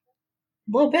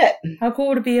 A little bit. How cool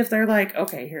would it be if they're like,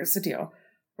 okay, here's the deal.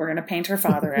 We're going to paint her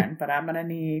father in, but I'm going to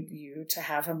need you to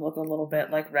have him look a little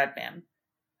bit like Redman.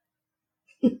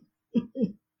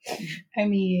 I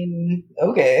mean,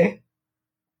 okay.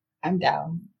 I'm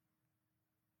down.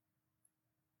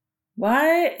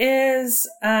 Why is,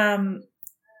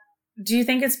 do you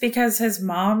think it's because his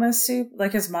mom is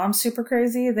his mom's super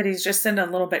crazy that he's just into a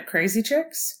little bit crazy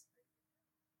chicks?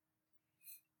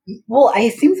 Well,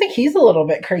 it seems like he's a little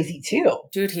bit crazy too.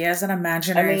 Dude, he has an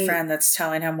imaginary friend that's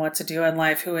telling him what to do in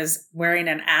life who is wearing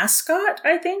an ascot,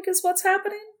 I think is what's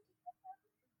happening.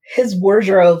 His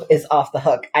wardrobe is off the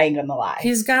hook. I ain't gonna lie.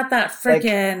 He's got that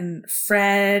freaking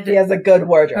Fred. He has a good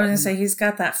wardrobe. I was gonna say, he's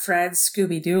got that Fred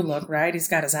Scooby-Doo look, right? He's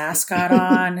got his ascot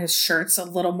on. His shirt's a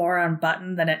little more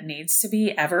unbuttoned than it needs to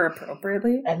be, ever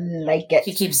appropriately. I like it.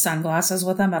 He keeps sunglasses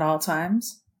with him at all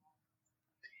times.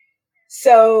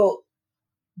 So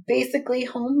basically,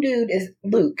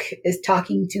 Luke is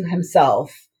talking to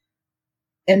himself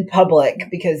in public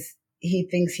because he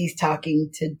thinks he's talking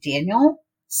to Daniel.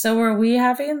 So are we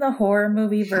having the horror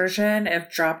movie version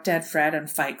if Drop Dead Fred and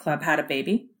Fight Club had a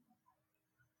baby?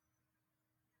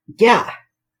 Yeah.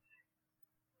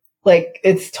 Like,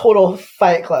 it's total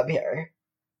Fight Club here.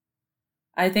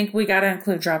 I think we gotta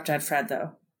include Drop Dead Fred,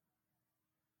 though.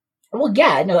 Well,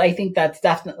 yeah, no, I think that's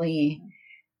definitely...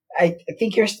 I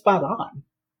think you're spot on.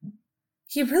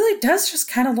 He really does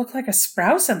just kind of look like a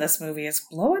Sprouse in this movie. It's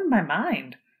blowing my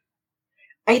mind.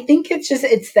 I think it's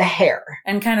the hair.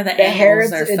 And kind of the angles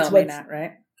they're filming at,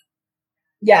 right?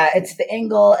 Yeah, it's the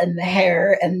angle and the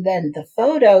hair. And then the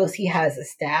photos, he has a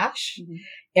stash. Mm-hmm.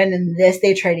 And in this,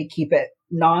 they try to keep it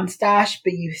non-stash,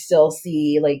 but you still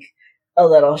see like a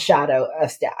little shadow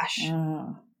of stash.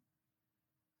 Oh.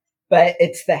 But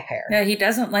it's the hair. Yeah, he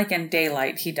doesn't like in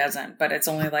daylight. He doesn't, but it's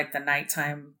only like the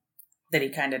nighttime that he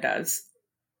kind of does.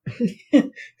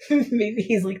 Maybe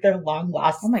he's like their long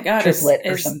lost triplet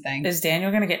or something. Is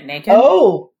Daniel going to get naked?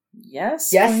 Oh,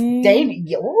 yes. Yes,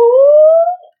 Daniel.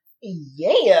 Ooh,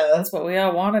 yeah. That's what we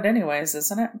all wanted anyways,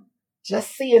 isn't it?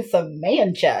 Just seeing some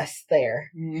man chest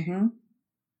there. Mm-hmm.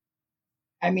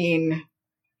 I mean,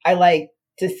 I like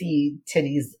to see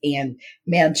titties and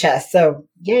man chest. So,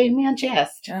 yay, man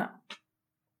chest. Yeah.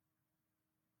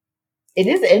 It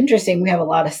is interesting. We have a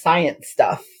lot of science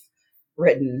stuff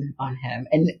written on him,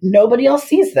 and nobody else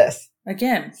sees this.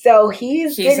 Again, so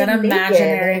he's an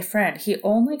imaginary naked. Friend. He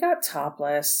only got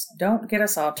topless. Don't get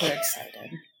us all too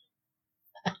excited.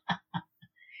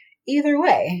 Either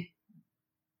way.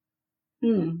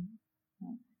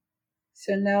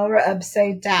 So now we're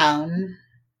upside down.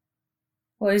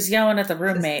 Well, he's yelling at the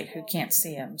roommate who can't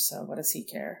see him, so what does he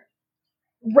care?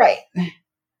 Right.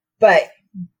 But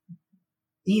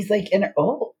he's like,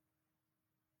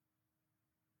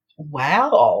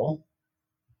 wow.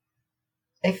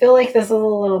 I feel like this is a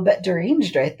little bit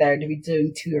deranged right there to be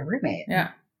doing to a roommate. Yeah.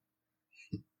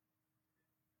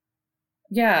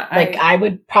 Yeah. I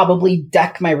would probably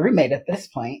deck my roommate at this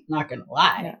point, not going to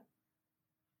lie. Yeah.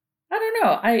 I don't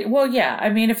know. I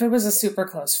mean, if it was a super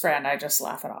close friend, I'd just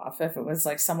laugh it off. If it was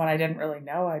like someone I didn't really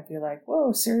know, I'd be like,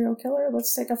 whoa, serial killer,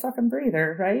 let's take a fucking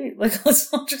breather, right? Like, let's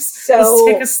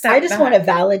take a step I just want to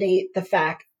validate the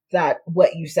fact that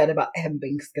what you said about him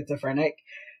being schizophrenic,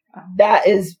 that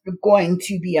is going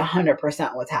to be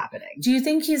 100% what's happening. Do you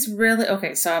think he's really...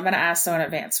 Okay, so I'm going to ask though in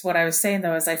advance. What I was saying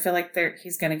though is I feel like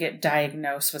he's going to get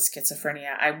diagnosed with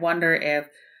schizophrenia. I wonder if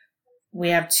we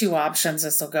have two options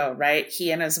this will go, right?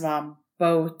 He and his mom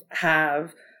both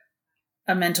have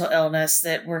a mental illness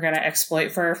that we're going to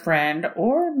exploit for a friend,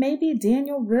 or maybe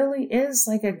Daniel really is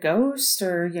like a ghost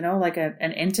or, you know, like an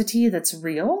entity that's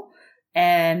real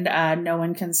and no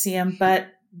one can see him but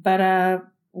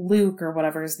Luke or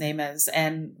whatever his name is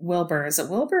and Wilbur. Is it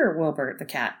Wilbur or Wilbert, the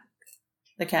cat?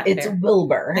 The cat It's bear.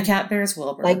 Wilbur. The cat bear's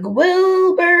Wilbur. Like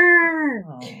Wilbur.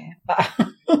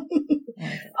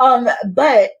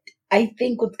 But I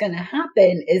think what's going to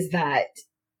happen is that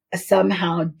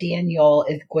somehow Daniel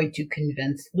is going to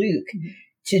convince Luke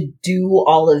to do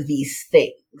all of these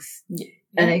things. Yeah.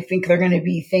 And I think they're going to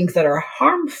be things that are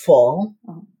harmful.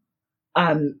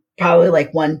 Probably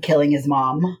like one, killing his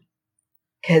mom.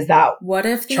 Because that what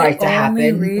if the tried to only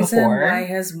happen reason before. Why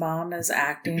his mom is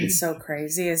acting so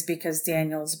crazy is because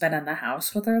Daniel's been in the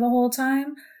house with her the whole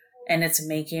time and it's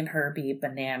making her be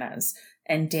bananas.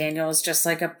 And Daniel's just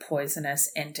like a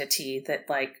poisonous entity that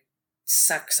like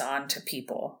sucks on to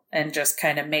people and just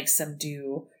kind of makes them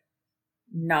do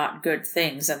not good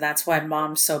things. And that's why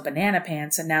mom's so banana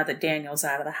pants. And now that Daniel's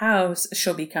out of the house,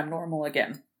 she'll become normal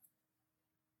again.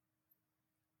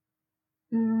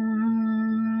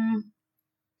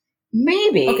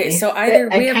 Maybe. Okay, so either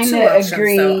we have two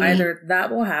options though. Either that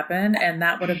will happen and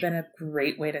that would have been a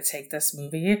great way to take this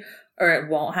movie, or it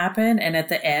won't happen. And at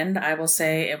the end, I will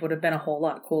say it would have been a whole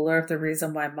lot cooler if the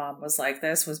reason why mom was like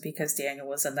this was because Daniel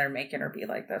was in there making her be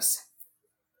like this.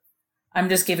 I'm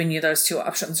just giving you those two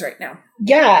options right now.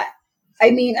 Yeah.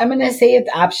 I mean, I'm going to say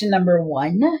it's option number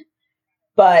one,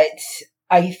 but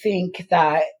I think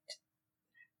that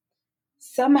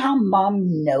somehow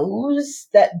mom knows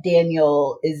that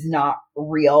Daniel is not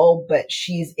real, but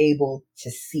she's able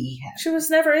to see him. She was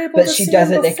never able to see him before. But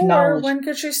she doesn't acknowledge. When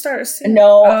could she start seeing him?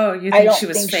 No, oh, you think I don't she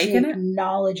was think faking she it?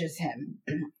 Acknowledges him.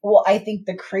 Well, I think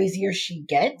the crazier she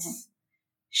gets,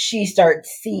 she starts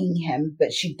seeing him,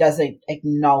 but she doesn't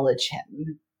acknowledge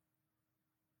him.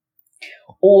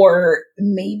 Or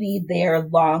maybe they're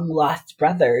long lost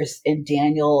brothers and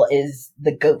Daniel is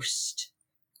the ghost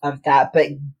of that, but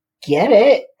get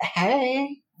it?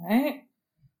 Hey. Right.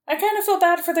 I kind of feel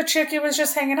bad for the chick he was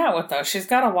just hanging out with, though. She's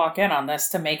got to walk in on this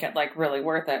to make it, like, really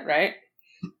worth it, right?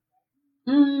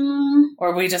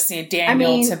 Or we just need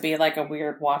Daniel to be, like, a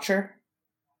weird watcher?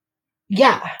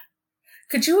 Yeah.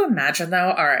 Could you imagine, though?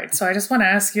 All right, so I just want to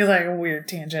ask you, like, a weird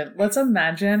tangent. Let's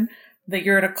imagine that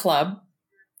you're at a club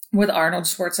with Arnold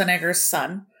Schwarzenegger's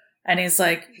son. And he's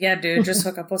like, yeah, dude, just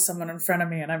hook up with someone in front of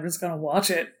me and I'm just going to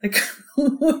watch it. Like,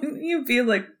 wouldn't you be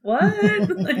like, what?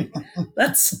 Like,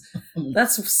 that's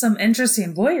some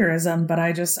interesting voyeurism, but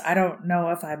I don't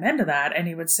know if I'm into that. And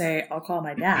he would say, I'll call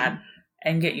my dad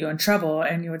and get you in trouble.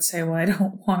 And you would say, well, I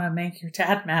don't want to make your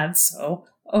dad mad. So,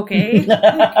 okay. Isn't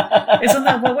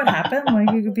that what would happen?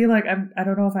 Like, you could be like, I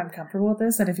don't know if I'm comfortable with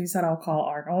this. And if he said, I'll call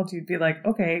Arnold, you'd be like,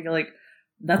 okay, you're like,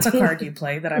 that's a card you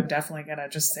play that I'm definitely going to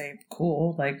just say,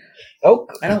 cool. Like, I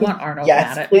don't want Arnold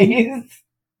mad at me.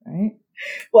 Right?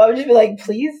 Well, I would just be like,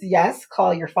 please, yes,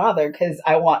 call your father because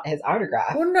I want his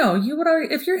autograph. Well, no, you would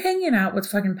already, if you're hanging out with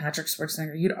fucking Patrick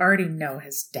Schwarzenegger, you'd already know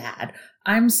his dad.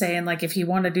 I'm saying, like, if he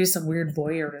wanted to do some weird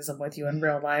voyeurism with you in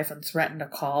real life and threaten to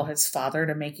call his father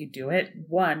to make you do it,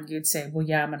 one, you'd say, well,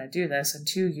 yeah, I'm going to do this. And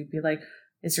two, you'd be like,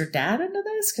 is your dad into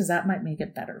this? Because that might make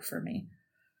it better for me.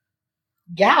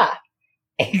 Yeah.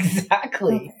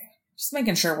 Exactly. Okay. Just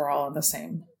making sure we're all in the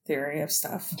same theory of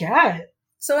stuff. Yeah.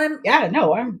 So I'm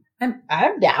down.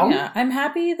 Yeah, I'm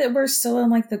happy that we're still in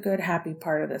like the good, happy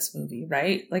part of this movie,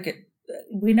 right? Like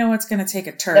we know it's going to take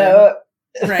a turn,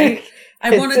 right?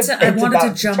 I wanted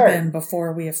to jump in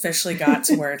before we officially got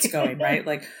to where it's going, right?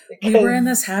 Like we were in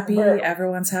this happy,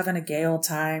 everyone's having a gay old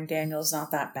time. Daniel's not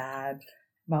that bad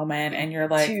moment, and you're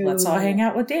like, let's all hang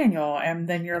out with Daniel, and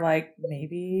then you're like,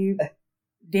 maybe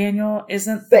Daniel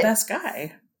isn't the best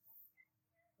guy.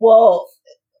 Well,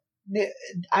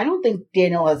 I don't think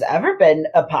Daniel has ever been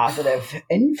a positive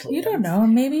influence. You don't know,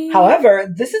 maybe. However,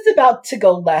 this is about to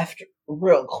go left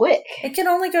real quick. It can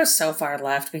only go so far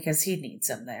left because he needs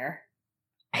him there.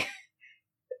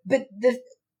 But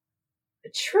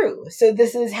true. So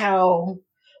this is how,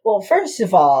 well, first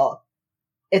of all,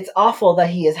 it's awful that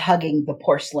he is hugging the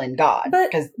porcelain god.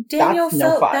 But Daniel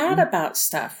felt bad about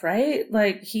stuff, right?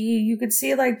 Like you could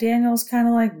see like Daniel's kind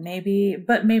of like maybe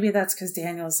that's because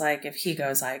Daniel's like, if he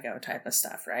goes, I go type of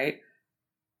stuff, right?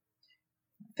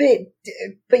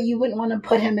 But you wouldn't want to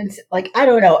put him in, like, I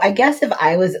don't know. I guess if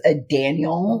I was a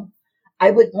Daniel,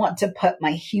 I would want to put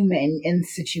my human in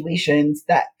situations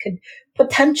that could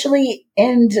potentially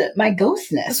end my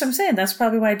ghostness. That's what I'm saying. That's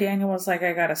probably why Daniel was like,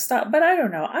 I gotta stop. But I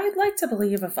don't know. I'd like to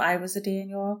believe if I was a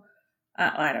Daniel,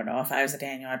 I don't know. If I was a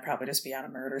Daniel, I'd probably just be on a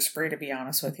murder spree, to be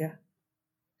honest with you.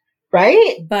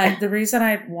 Right? But the reason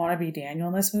I want to be Daniel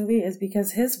in this movie is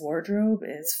because his wardrobe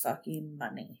is fucking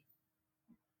money.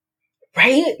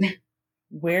 Right?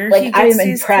 Where like, he I gets am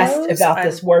these impressed clothes, about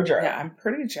this wardrobe. Yeah, I'm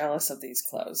pretty jealous of these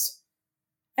clothes.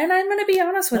 And I'm going to be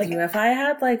honest with you. If I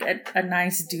had like a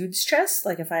nice dude's chest,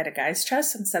 like if I had a guy's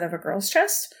chest instead of a girl's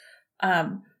chest,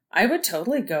 I would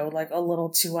totally go like a little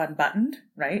too unbuttoned,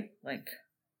 right? Like,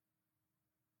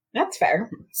 that's fair.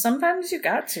 Sometimes you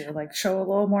got to like show a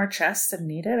little more chest and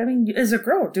need it. I mean, as a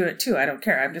girl, do it too. I don't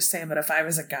care. I'm just saying that if I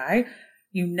was a guy,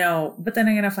 but then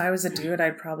again, if I was a dude,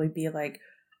 I'd probably be like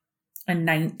a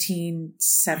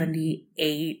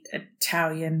 1978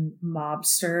 Italian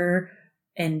mobster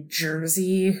in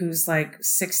Jersey who's like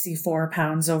 64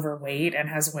 pounds overweight and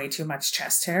has way too much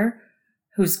chest hair,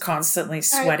 who's constantly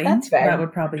sweating. Right, that's fair. That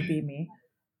would probably be me.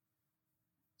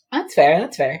 That's fair.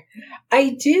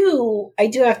 I do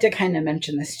have to kind of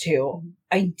mention this too.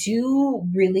 I do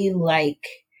really like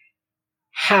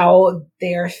how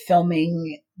they're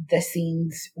filming the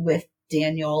scenes with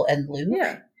Daniel and Luke.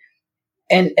 Yeah.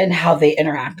 And how they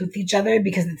interact with each other,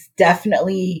 because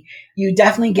you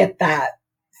definitely get that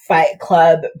Fight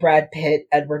Club, Brad Pitt,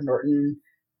 Edward Norton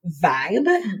vibe,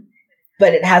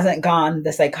 but it hasn't gone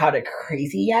the psychotic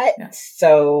crazy yet. Yeah.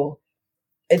 So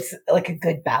it's like a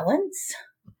good balance.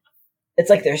 It's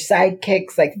like they're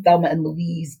sidekicks, like Thelma and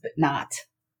Louise, but not.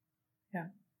 Yeah.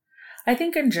 I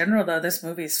think in general, though, this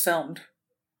movie's filmed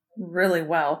really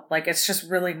well. Like, it's just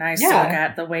really nice to look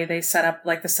at the way they set up,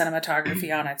 like, the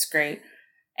cinematography on it's great.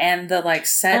 And the, like,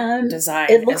 set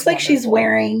design. It looks like she's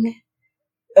wearing...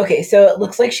 Okay, so it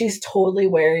looks like she's totally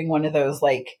wearing one of those,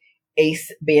 like,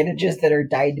 Ace bandages that are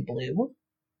dyed blue.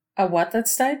 A what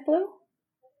that's dyed blue?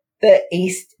 The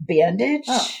Ace bandage?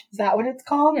 Oh. Is that what it's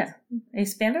called? Yeah.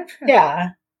 Ace bandage? Yeah.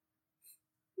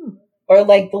 Or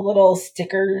like the little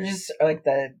stickers, or like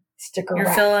the sticker You're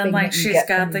wrap feeling like she's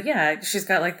got she's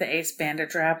got like the Ace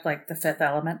bandage wrap, like the Fifth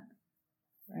Element.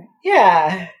 Right?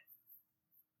 Yeah.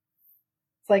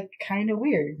 It's like kind of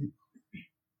weird.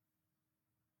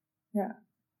 Yeah.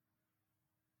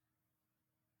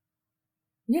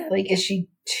 Yeah. Like, is she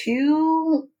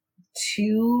too...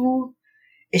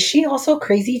 Is she also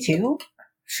crazy too?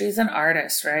 She's an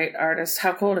artist, right? Artist.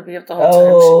 How cool to be up the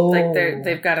whole time. Like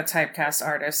they've got a typecast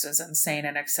artist as insane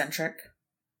and eccentric.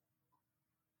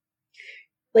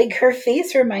 Like, her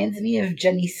face reminds me of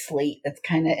Jenny Slate. That's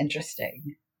kind of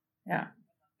interesting. Yeah.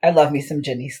 I love me some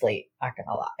Jenny Slate, not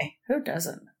gonna lie. Who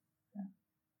doesn't? Yeah.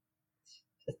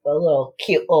 Just a little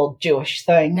cute little Jewish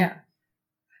thing. Yeah.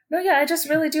 No, yeah, I just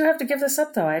really do have to give this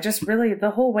up, though.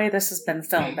 The whole way this has been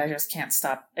filmed, I just can't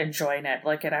stop enjoying it.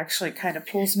 Like, it actually kind of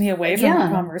pulls me away from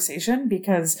the conversation,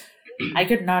 because I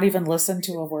could not even listen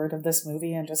to a word of this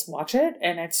movie and just watch it.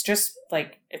 And it's just,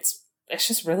 like, it's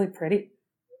just really pretty.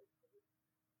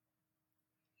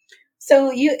 So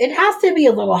it has to be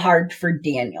a little hard for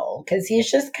Daniel, because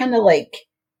he's just kind of, like,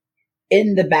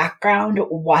 in the background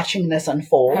watching this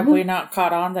unfold. Have we not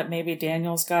caught on that maybe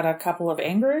Daniel's got a couple of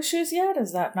anger issues yet?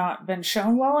 Has that not been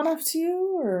shown well enough to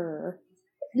you, or?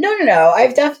 No.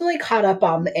 I've definitely caught up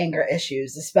on the anger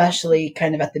issues, especially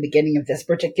kind of at the beginning of this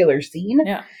particular scene.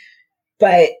 Yeah.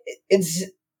 But it's...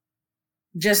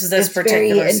 Just this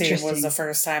particular scene was the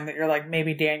first time that you're like,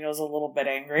 maybe Daniel's a little bit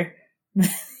angry.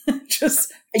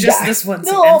 just this one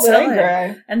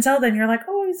scene. Until then, you're like,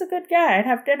 oh, he's a good guy. I'd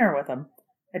have dinner with him.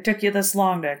 It took you this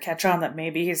long to catch on that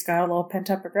maybe he's got a little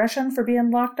pent-up aggression for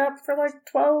being locked up for like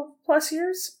 12 plus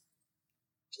years?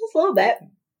 Just a little bit.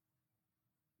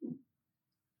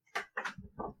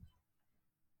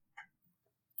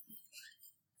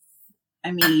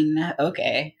 I mean,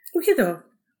 okay. Okay, though.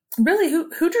 Really,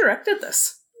 who directed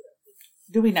this?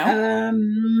 Do we know?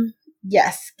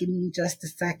 Yes. Give me just a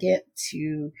second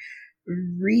to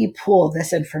re-pull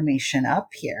this information up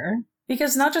here.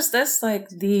 Because not just this, like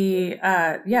the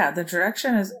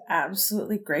direction is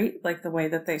absolutely great, like the way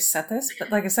that they set this. But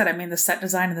like I said, I mean, the set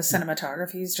design and the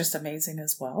cinematography is just amazing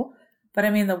as well. But I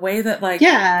mean, the way that like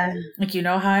you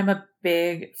know how I'm a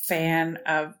big fan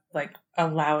of like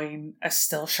allowing a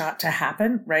still shot to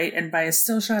happen, right? And by a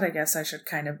still shot, I guess I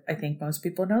think most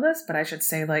people know this, but I should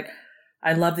say like,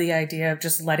 I love the idea of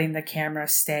just letting the camera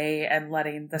stay and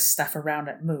letting the stuff around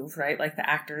it move, right? Like the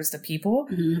actors, the people,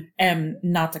 and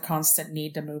not the constant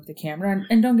need to move the camera.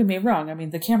 And don't get me wrong. I mean,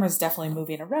 the camera's definitely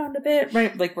moving around a bit,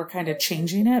 right? Like we're kind of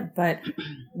changing it. But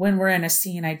when we're in a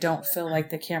scene, I don't feel like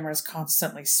the camera's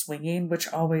constantly swinging, which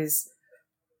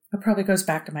it probably goes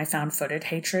back to my found footage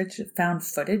hatred.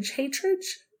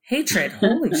 Hatred.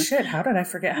 Holy shit. How did I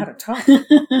forget how to talk?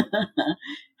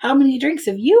 How many drinks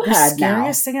have you The had now?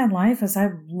 scariest thing in life is I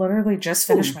literally just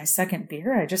finished my second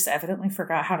beer. I just evidently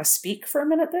forgot how to speak for a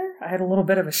minute there. I had a little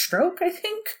bit of a stroke, I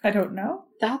think. I don't know.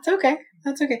 That's okay.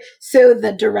 That's okay. So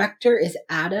the director is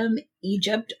Adam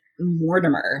Egypt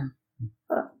Mortimer.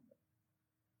 Huh.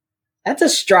 That's a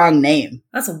strong name.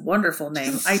 That's a wonderful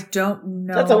name. I don't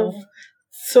know. That's a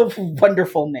so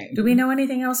wonderful name. Do we know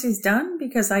anything else he's done?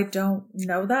 Because I don't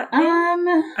know that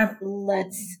name.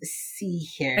 Let's see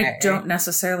here. I don't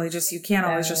necessarily you can't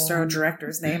always just throw a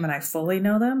director's name and I fully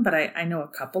know them, but I know a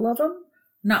couple of them.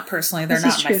 Not personally, they're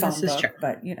not in my phone book,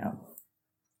 but you know.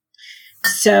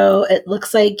 So it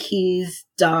looks like he's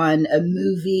done a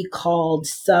movie called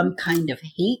Some Kind of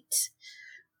Hate,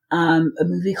 a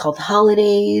movie called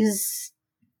Holidays.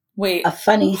 Wait, a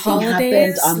funny thing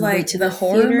happened on the way to the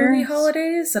horror theater. Movie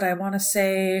Holidays that I want to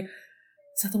say,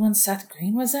 is that the one Seth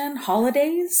Green was in?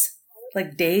 Holidays?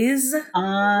 Like Days?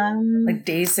 Like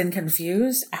Dazed and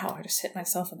Confused? Ow, I just hit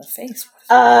myself in the face.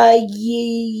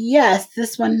 Yes,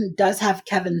 this one does have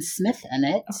Kevin Smith in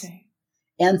it. Okay.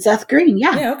 And Seth Green,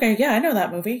 yeah. Yeah, okay, yeah, I know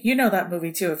that movie. You know that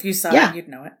movie too. If you saw it, you'd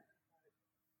know it.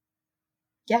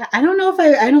 Yeah, I don't know if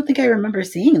I don't think I remember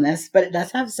seeing this, but it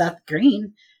does have Seth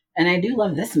Green. And I do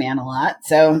love this man a lot.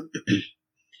 So,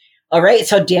 all right.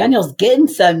 So Daniel's getting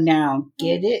some now.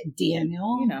 Get it,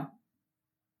 Daniel? You know.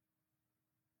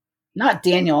 Not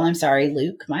Daniel. I'm sorry,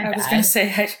 Luke. My bad. I was going to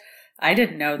say, I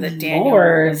didn't know that Daniel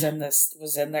was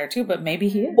in there too, but maybe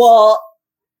he is. Well,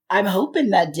 I'm hoping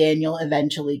that Daniel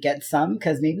eventually gets some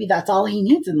because maybe that's all he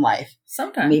needs in life.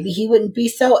 Sometimes. Maybe he wouldn't be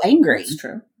so angry. That's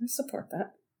true. I support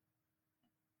that.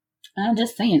 I'm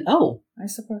just saying. Oh. I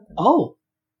support that. Oh.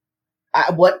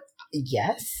 What?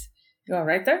 Yes. You all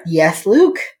right there? Yes,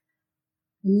 Luke.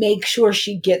 Make sure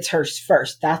she gets hers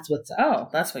first. That's what's up. Oh,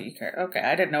 that's what you care. Okay,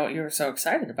 I didn't know what you were so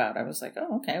excited about. I was like,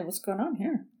 oh, okay, what's going on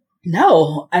here?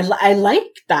 No, I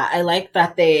like that. I like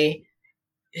that they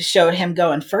showed him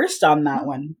going first on that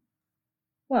one.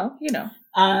 Well, you know.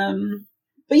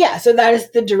 But yeah, so that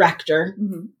is the director.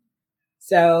 Mm-hmm.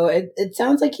 So it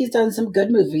sounds like he's done some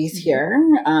good movies here.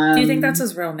 Do you think that's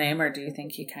his real name, or do you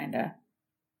think he kind of...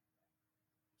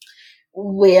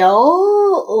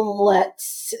 Well,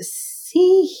 let's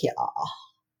see here.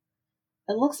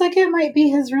 It looks like it might be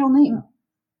his real name.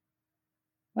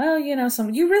 Well, you know,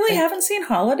 you really haven't seen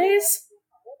Holidays?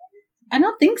 I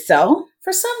don't think so.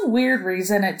 For some weird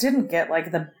reason, it didn't get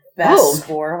like the best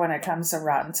score when it comes to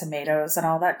Rotten Tomatoes and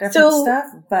all that different stuff.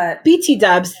 But BT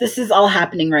dubs, this is all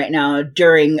happening right now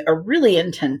during a really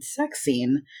intense sex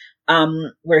scene,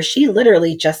 where she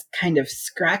literally just kind of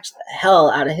scratched the hell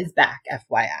out of his back,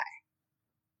 FYI.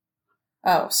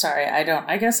 Oh, sorry.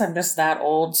 I guess I'm just that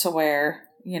old to where,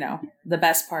 you know, the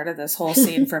best part of this whole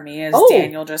scene for me is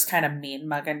Daniel just kind of mean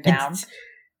mugging down.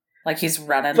 Like he's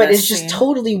running but this is just scene.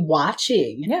 Totally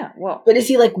watching. Yeah, well. But is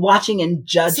he like watching and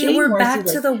judging? See, we're back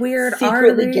to the weird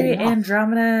artery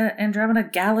Andromeda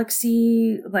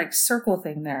galaxy like circle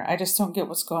thing there. I just don't get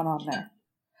what's going on there.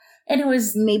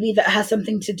 Anyways, maybe that has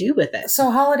something to do with it.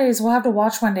 So Holidays, we'll have to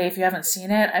watch one day if you haven't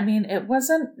seen it. I mean, it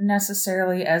wasn't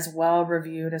necessarily as well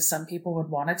reviewed as some people would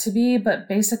want it to be, but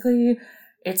basically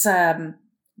it's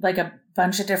like a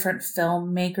bunch of different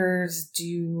filmmakers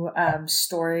do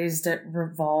stories that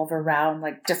revolve around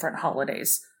like different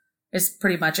holidays. It's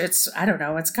pretty much I don't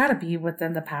know, it's got to be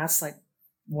within the past like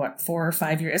 4 or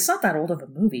 5 years. It's not that old of a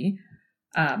movie.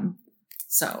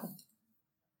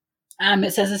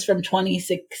 It says it's from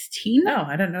 2016. Oh,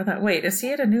 I didn't know that. Wait, is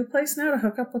he at a new place now to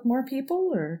hook up with more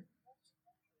people, or?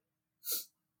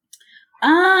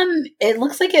 It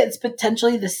looks like it's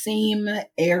potentially the same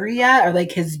area or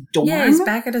like his dorm. Yeah, he's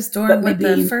back at his dorm with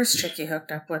the first chick he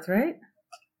hooked up with, right?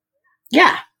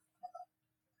 Yeah.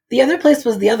 The other place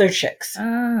was the other chicks.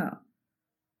 Oh.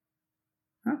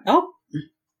 Okay. Oh.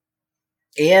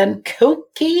 And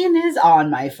cocaine is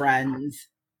on, my friends.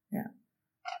 Yeah.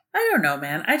 I don't know,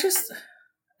 man.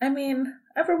 I mean,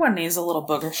 everyone needs a little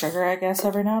booger sugar, I guess,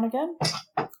 every now and again.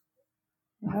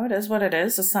 You know, it is what it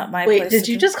is. It's not my place. Wait, did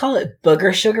you just call it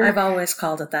booger sugar? I've always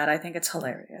called it that. I think it's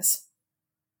hilarious.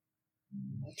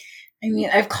 I mean,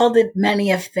 I've called it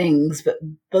many of things, but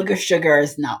booger sugar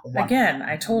is not one. Again,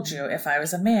 I told you, if I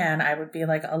was a man, I would be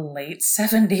like a late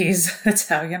 70s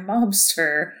Italian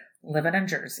mobster living in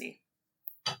Jersey.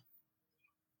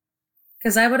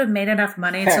 Because I would have made enough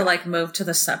money to like move to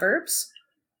the suburbs.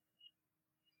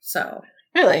 So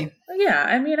really, yeah.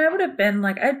 I mean, I would have been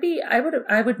like, I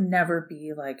would never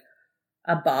be like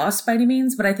a boss by any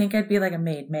means, but I think I'd be like a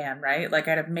made man, right? Like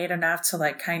I'd have made enough to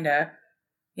like kind of,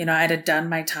 I'd have done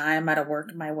my time. I'd have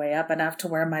worked my way up enough to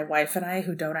where my wife and I,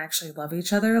 who don't actually love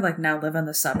each other, like now live in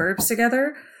the suburbs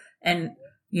together. And,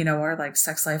 our like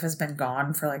sex life has been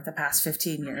gone for like the past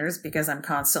 15 years because I'm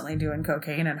constantly doing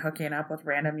cocaine and hooking up with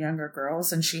random younger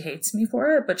girls. And she hates me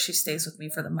for it, but she stays with me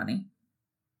for the money.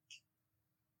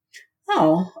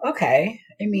 Oh, okay.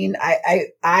 I mean,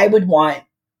 I would want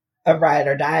a ride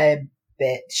or die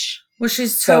bitch. Well,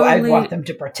 she's so I want them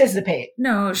to participate.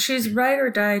 No, she's ride or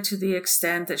die to the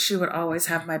extent that she would always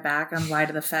have my back and lie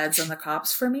to the feds and the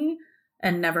cops for me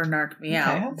and never narc me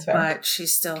out. But she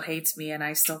still hates me and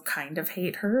I still kind of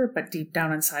hate her. But deep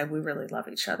down inside, we really love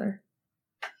each other.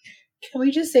 Can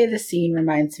we just say the scene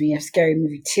reminds me of Scary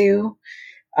Movie 2?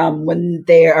 When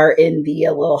they are in the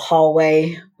little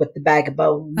hallway with the bag of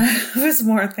bones. I was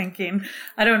more thinking,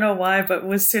 I don't know why, but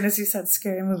as soon as you said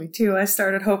Scary Movie 2, I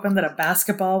started hoping that a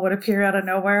basketball would appear out of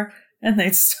nowhere and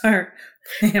they'd start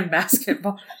playing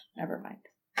basketball. Never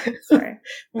mind. Sorry.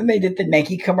 When they did the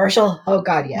Nike commercial? Oh,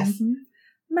 God, yes. Mm-hmm.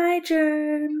 My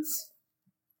germs.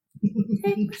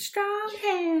 Take my strong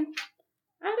hand.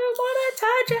 I don't want to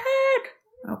touch your head.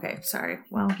 Okay, sorry.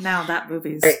 Well, now that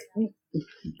movie's... Right.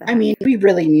 I mean, we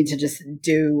really need to just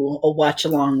do a watch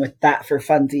along with that for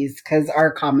funsies because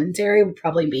our commentary would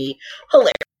probably be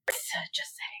hilarious.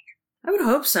 Just saying. I would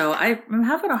hope so. I'm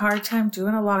having a hard time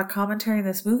doing a lot of commentary in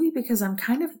this movie because I'm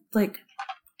kind of like,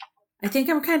 I think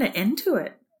I'm kind of into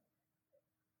it.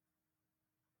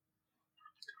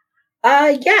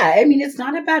 Yeah. I mean, it's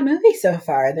not a bad movie so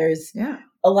far. There's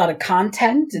a lot of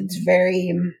content. It's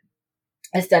very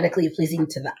aesthetically pleasing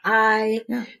to the eye.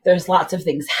 Yeah. There's lots of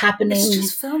things happening. It's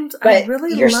just filmed. I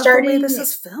really love the way this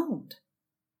is filmed.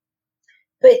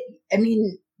 But, I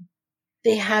mean,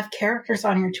 they have characters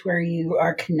on here to where you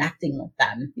are connecting with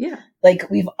them. Yeah.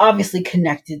 Like, we've obviously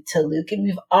connected to Luke and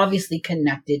we've obviously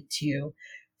connected to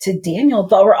Daniel,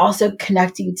 but we're also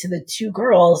connecting to the two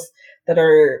girls that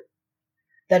are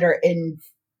in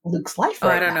Luke's life right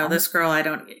now. I don't know. This girl, I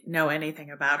don't know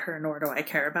anything about her, nor do I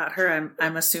care about her.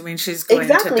 I'm assuming she's going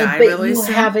to die really soon.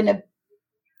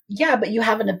 But you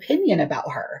have an opinion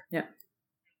about her. Yeah.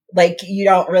 Like, you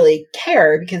don't really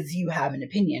care because you have an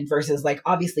opinion versus, like,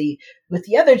 obviously with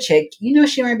the other chick,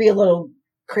 she might be a little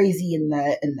crazy in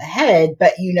the head,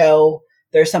 but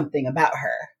there's something about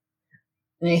her.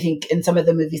 And I think in some of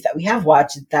the movies that we have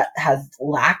watched, that has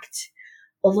lacked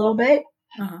a little bit.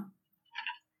 Uh-huh.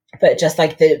 But just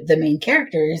like the main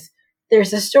characters,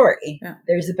 there's a story. Yeah.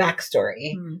 There's a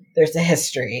backstory. Mm. There's a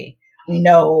history. We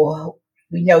know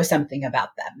something about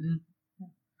them.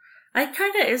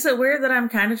 Is it weird that I'm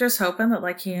kind of just hoping that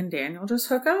like he and Daniel just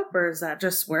hook up, or is that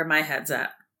just where my head's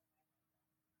at?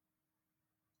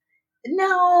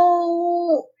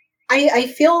 No, I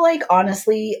feel like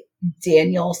honestly,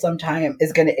 Daniel sometime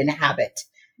is going to inhabit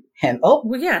him. Oh,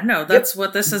 well, yeah, no, that's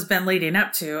what this has been leading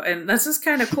up to. And this is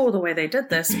kind of cool the way they did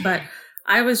this, but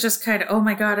I was just kind of, oh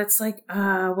my God, it's like,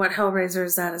 what Hellraiser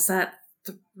is that? Is that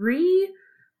 3?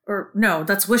 Or no,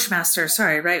 that's Wishmaster.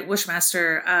 Sorry, right?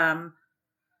 Wishmaster,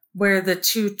 where the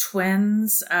two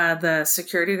twins, the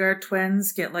security guard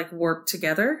twins get like warped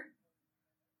together.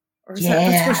 Or is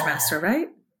that's Wishmaster, right?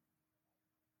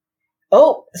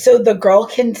 Oh, so the girl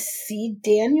can see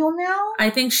Daniel now? I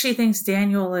think she thinks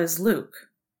Daniel is Luke.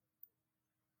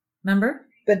 Remember?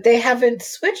 But they haven't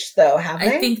switched, though, have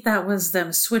they? I think that was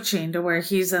them switching to where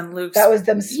he's in Luke's... That was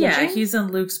them switching? Yeah, he's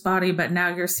in Luke's body, but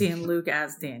now you're seeing Luke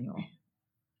as Daniel.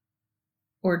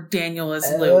 Or Daniel as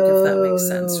Luke, if that makes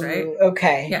sense, right?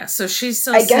 Okay. Yeah, so she's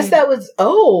still I guess that was...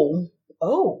 Oh.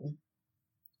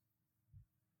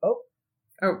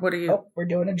 Or what are you... Oh, we're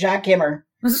doing a jackhammer.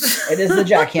 It is the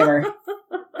jackhammer.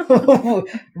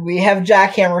 We have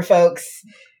jackhammer, folks.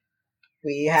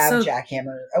 We have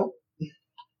jackhammer. Oh.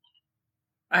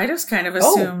 I just kind of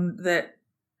assumed that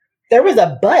there was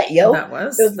a butt, yo. That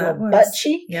was a butt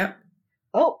cheek. Yep.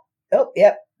 Oh,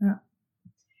 yep. Yeah.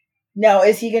 Now,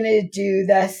 is he going to do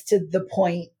this to the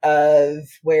point of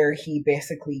where he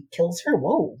basically kills her?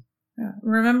 Whoa. Yeah.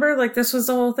 Remember, like this was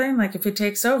the whole thing. Like if he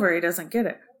takes over, he doesn't get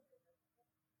it.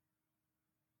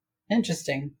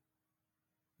 Interesting.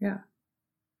 Yeah.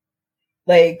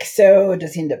 Like, so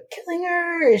does he end up killing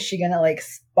her? Is she going to like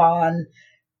spawn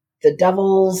the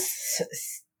devil's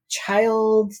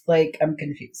child? Like, I'm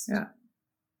confused. Yeah.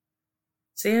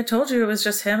 See, I told you it was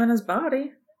just him and his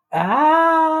body.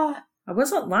 I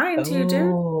wasn't lying to you,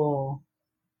 dude.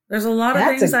 There's a lot of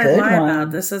things I lie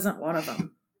about. This isn't one of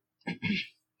them.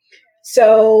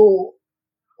 So,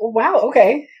 wow,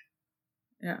 okay.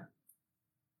 Yeah.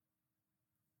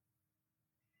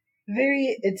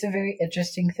 It's a very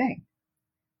interesting thing.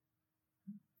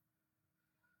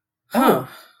 Huh.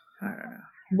 I don't know.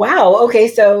 Wow. Okay,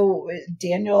 so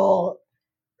Daniel,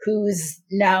 who's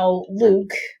now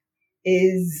Luke,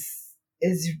 is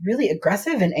really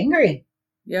aggressive and angry.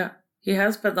 Yeah, he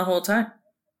has been the whole time.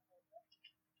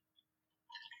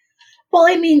 Well,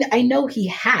 I mean, I know he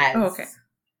has. Oh, okay.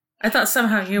 I thought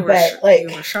somehow you were But, like,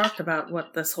 you were shocked about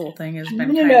what this whole thing has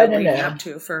been No, kind no, of no, leading no. up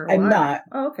to for a I'm while. not.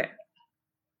 Oh, okay.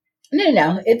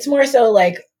 No. It's more so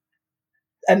like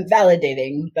I'm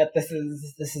validating that this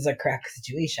is a correct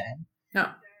situation. No.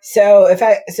 So if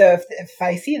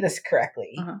I see this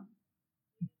correctly, Uh-huh.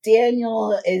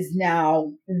 Daniel is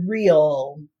now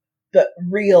real, but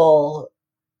real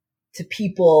to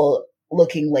people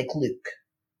looking like Luke.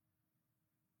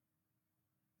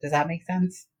 Does that make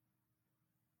sense?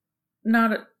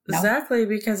 Not exactly,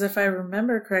 because if I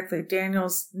remember correctly,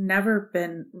 Daniel's never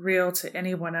been real to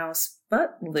anyone else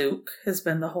but Luke, has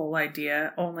been the whole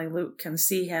idea. Only Luke can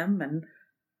see him and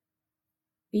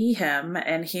be him,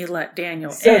 and he let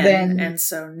Daniel in. And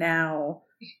so now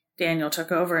Daniel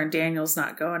took over, and Daniel's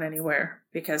not going anywhere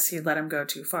because he let him go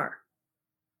too far.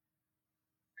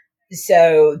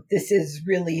 So this is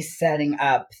really setting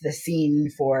up the scene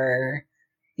for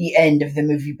the end of the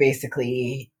movie,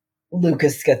 basically. Luke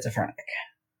is schizophrenic.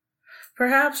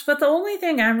 Perhaps, but the only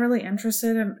thing I'm really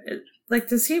interested in, like,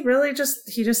 does he really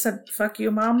he just said, fuck you,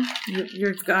 Mom,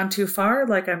 you've gone too far,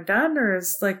 like, I'm done? Or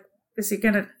is he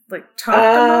gonna, like, talk to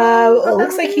Mom? It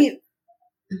looks like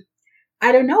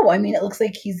I don't know. I mean, it looks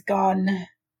like he's gone.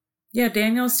 Yeah,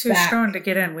 Daniel's too strong to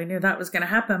get in. We knew that was going to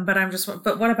happen, but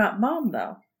but what about Mom,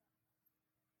 though?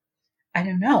 I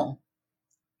don't know.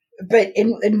 But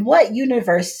in what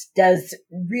universe does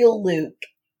real Luke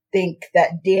think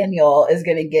that Daniel is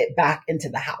going to get back into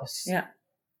the house? Yeah.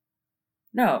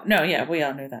 No, yeah, we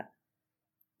all knew that.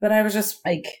 But I was just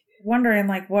wondering,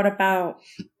 like, what about,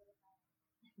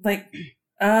 like,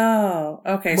 oh,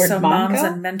 okay, so Mom's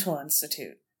a mental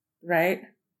institute, right?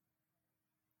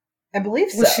 I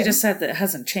believe so. Well, she just said that it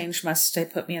hasn't changed much. They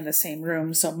put me in the same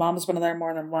room, so Mom's been there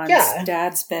more than once. Yeah.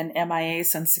 Dad's been MIA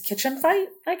since the kitchen fight,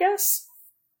 I guess.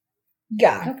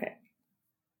 Yeah.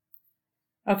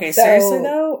 Okay, so, seriously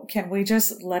though,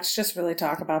 let's just really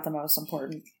talk about the most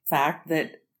important fact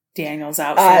that Daniel's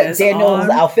outfit is Daniel's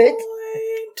on outfit?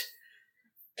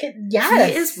 Point.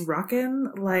 Yes. He is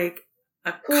rocking like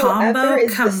a combo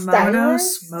kimono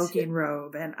smoking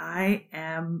robe, and I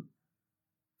am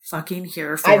fucking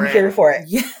here for it. I'm here for it.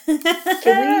 Yes.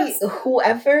 Can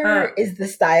whoever is the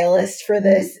stylist for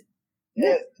this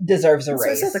deserves a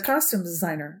raise. So I said, the costume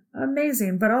designer,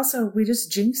 amazing, but also we just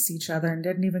jinxed each other and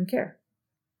didn't even care.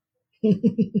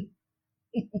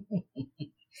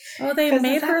 Oh, they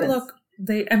made her look.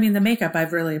 The makeup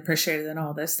I've really appreciated in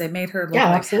all this. They made her look like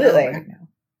absolutely hell right now.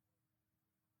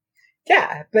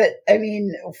 Yeah, but I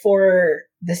mean, for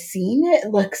the scene, it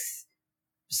looks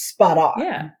spot on.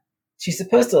 Yeah, she's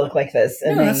supposed to look like this.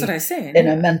 That's what I say. In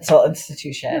a mental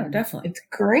institution. No, definitely, it's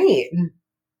great.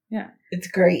 Yeah, it's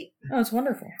great. Oh, it's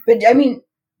wonderful. But I mean,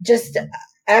 just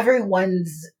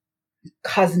everyone's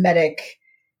cosmetic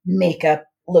makeup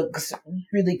looks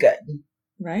really good.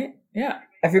 Right? Yeah.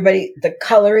 Everybody, the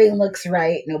coloring looks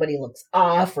right. Nobody looks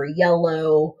off or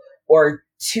yellow or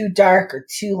too dark or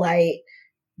too light.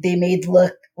 They made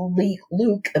Luke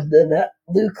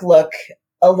look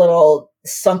a little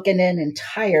sunken in and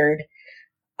tired.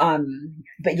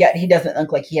 But yet he doesn't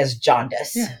look like he has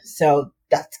jaundice. Yeah. So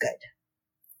that's good.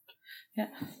 Yeah.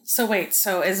 So wait,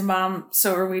 so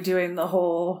are we doing the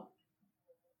whole,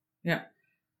 yeah.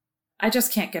 I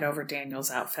just can't get over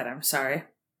Daniel's outfit. I'm sorry.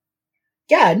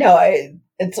 Yeah, no,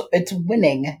 it's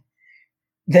winning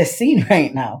this scene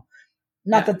right now.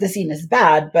 Not that the scene is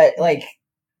bad, but like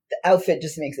the outfit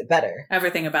just makes it better.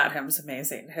 Everything about him is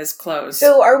amazing. His clothes.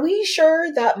 So are we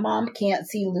sure that Mom can't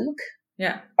see Luke?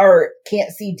 Yeah. Or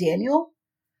can't see Daniel?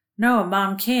 No,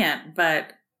 Mom can't,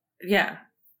 but yeah.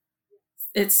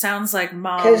 It sounds like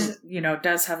Mom,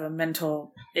 does have a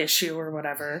mental issue or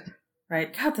whatever.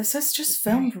 Right? God, this is just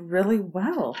filmed really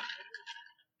well.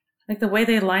 Like the way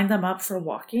they line them up for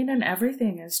walking and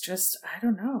everything is just, I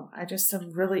don't know. I just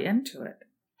am really into it.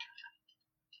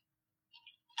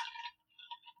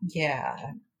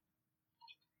 Yeah.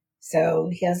 So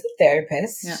he has a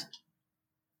therapist. Yeah.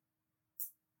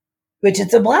 Which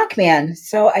it's a black man,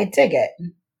 so I dig it.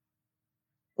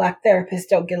 Black therapists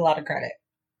don't get a lot of credit.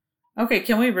 Okay,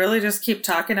 can we really just keep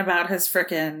talking about his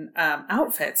frickin'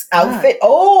 outfits? God.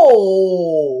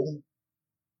 Oh!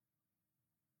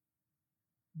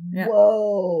 Yeah.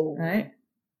 Whoa. Right?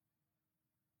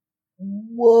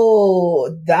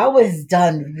 Whoa. That was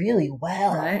done really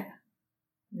well. Right?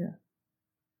 Yeah.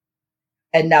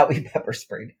 And now we pepper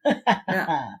sprayed.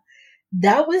 Yeah.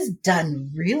 That was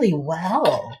done really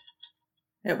well.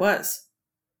 It was.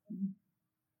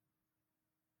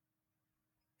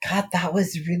 God, that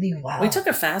was really well. We took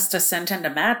a fast descent into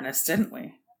madness, didn't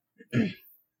we?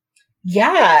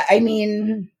 Yeah, I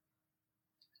mean,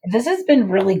 this has been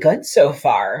really good so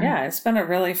far. Yeah, it's been a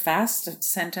really fast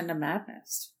descent into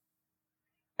madness.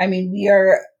 I mean, we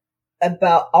are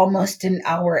about almost an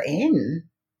hour in.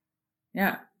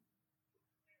 Yeah.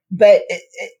 But,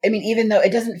 I mean, even though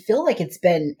it doesn't feel like it's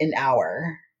been an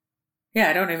hour. Yeah,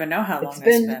 I don't even know how long it's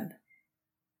been.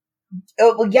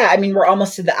 Oh, well, yeah, I mean, we're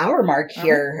almost to the hour mark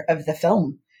here of the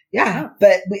film. Yeah,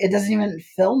 but it doesn't even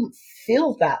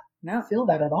feel that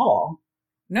at all.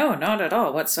 No, not at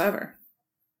all whatsoever.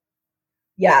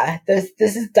 Yeah, this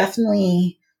is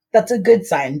definitely, that's a good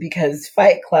sign, because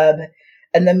Fight Club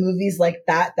and the movies like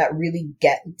that really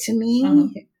get to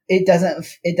me, it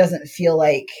doesn't feel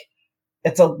like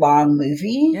it's a long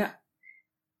movie. Yeah.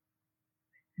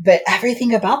 But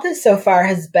everything about this so far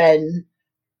has been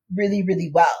really, really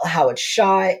well. How it's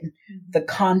shot, the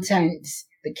content,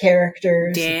 the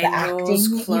characters, Daniel's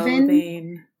the acting, clothing.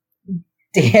 even.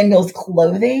 Daniel's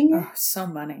clothing. Oh, so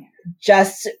money.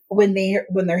 Just when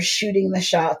they're shooting the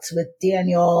shots with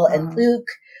Daniel and Luke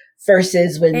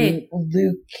versus when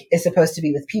Luke is supposed to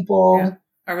be with people. Yeah.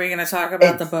 Are we going to talk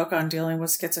about the book on dealing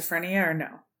with schizophrenia or no?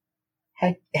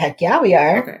 Heck yeah, we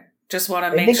are. Okay. Just want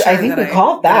to make sure I think we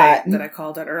called that. That I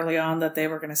called it early on that they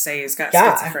were going to say he's got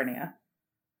schizophrenia.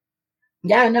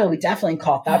 Yeah, no, we definitely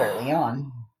caught that early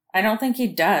on. I don't think he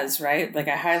does, right? Like,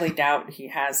 I highly doubt he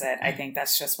has it. I think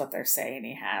that's just what they're saying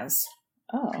he has.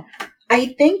 Oh.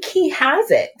 I think he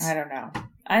has it. I don't know.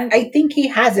 I think he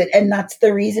has it, and that's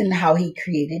the reason how he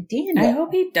created Daniel. I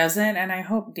hope he doesn't, and I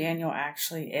hope Daniel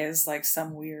actually is, like,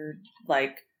 some weird,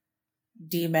 like,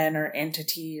 demon or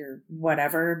entity or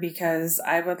whatever, because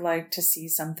I would like to see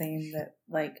something that,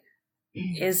 like,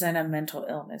 isn't a mental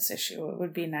illness issue. It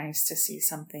would be nice to see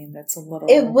something that's a little...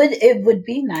 It would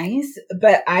be nice,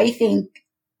 but I think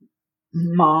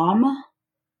Mom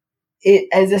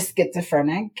is a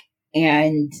schizophrenic,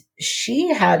 and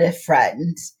she had a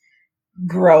friend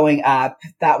growing up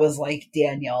that was like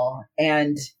Daniel,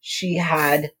 and she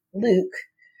had Luke,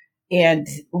 and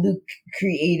Luke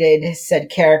created said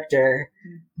character,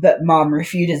 but Mom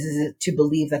refuses to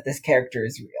believe that this character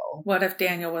is real. What if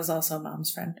Daniel was also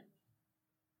Mom's friend?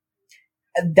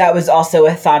 That was also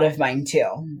a thought of mine too.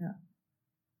 Yeah.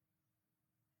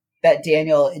 That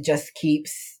Daniel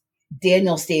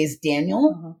stays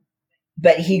Daniel,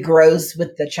 but he grows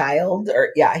with the child,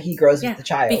 with the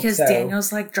child. Because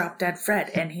Daniel's like Drop Dead Fred,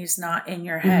 and he's not in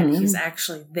your head. He's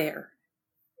actually there.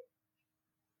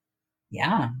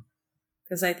 Yeah.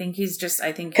 Because I think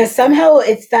because somehow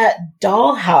it's that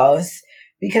dollhouse.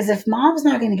 Because if Mom's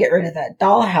not going to get rid of that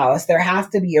dollhouse, there has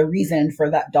to be a reason for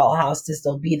that dollhouse to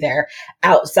still be there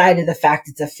outside of the fact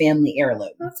it's a family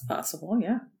heirloom. That's possible,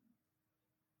 yeah.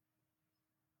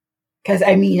 Because,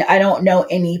 I mean, I don't know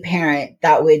any parent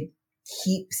that would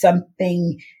keep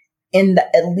something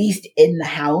at least in the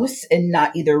house and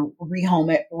not either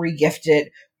rehome it, regift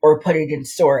it, or put it in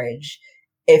storage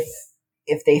if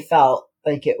they felt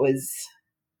like it was,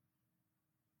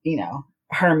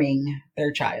 harming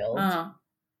their child.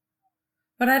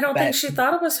 But I don't think she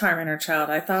thought it was harming her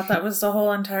child. I thought that was the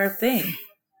whole entire thing,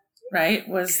 right?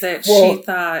 Was that she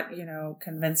thought,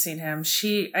 convincing him.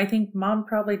 I think Mom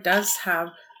probably does have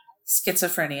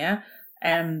schizophrenia,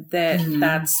 and that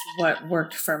that's what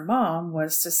worked for Mom,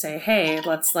 was to say, hey,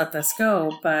 let's let this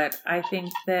go. But I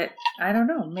think that, I don't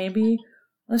know, maybe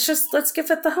let's give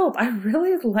it the hope. I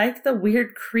really like the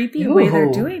weird, creepy way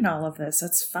they're doing all of this.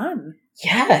 It's fun.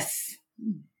 Yes.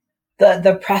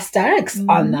 The prosthetics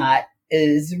on that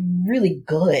is really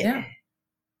good. Yeah.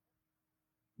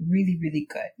 Really, really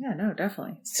good. Yeah, no,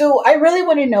 definitely. So I really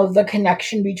want to know the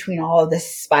connection between all of this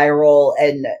spiral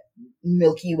and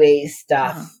Milky Way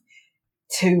stuff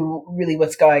to really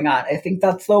what's going on. I think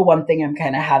that's the one thing I'm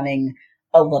kind of having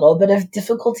a little bit of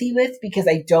difficulty with, because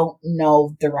I don't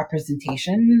know the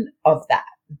representation of that.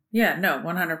 Yeah, no,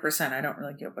 100%. I don't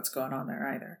really get what's going on there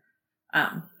either.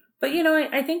 But,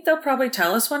 I think they'll probably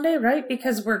tell us one day, right?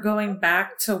 Because we're going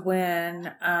back to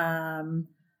when,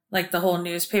 like, the whole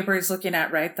newspaper he's looking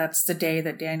at, right? That's the day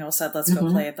that Daniel said, let's go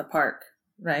play at the park,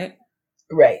 right?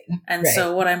 Right. And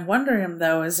so what I'm wondering,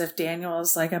 though, is if Daniel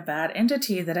is like a bad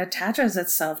entity that attaches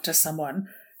itself to someone,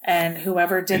 and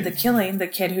whoever did the killing, the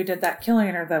kid who did that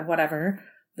killing or the whatever,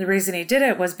 the reason he did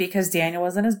it was because Daniel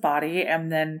was in his body,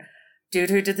 and then dude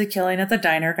who did the killing at the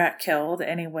diner got killed,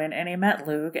 and he went and he met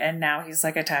Luke, and now he's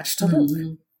like attached to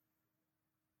Luke.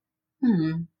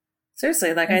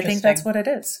 Seriously, like, I think that's what it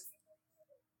is.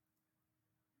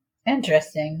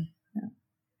 Interesting. Yeah.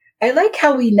 I like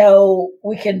how we know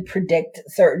we can predict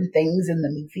certain things in the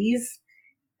movies.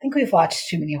 I think we've watched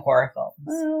too many horror films.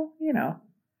 Well, you know,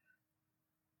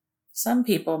 some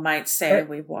people might say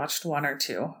we've watched one or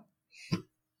two.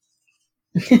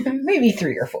 Maybe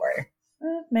 3 or 4.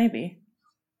 Maybe.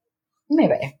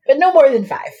 But no more than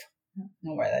 5.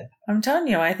 No more than 5. I'm telling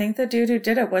you, I think the dude who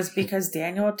did it was because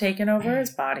Daniel had taken over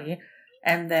his body,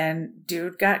 and then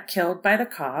dude got killed by the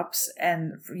cops,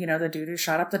 and you know, the dude who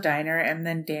shot up the diner, and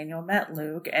then Daniel met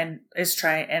Luke and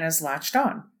is latched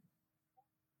on.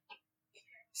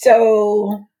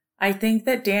 So I think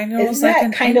that Daniel is that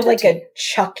like kind of like a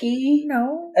Chucky?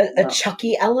 No, a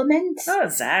Chucky element. Not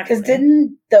exactly. Because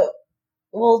didn't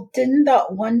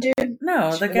that one dude?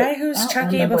 No, the guy who's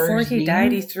Chucky before he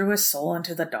died, he threw his soul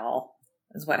into the doll.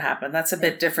 Is what happened. That's a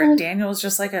bit different. Daniel's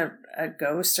just like a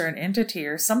ghost or an entity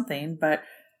or something. But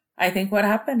I think what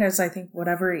happened is, I think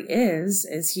whatever he is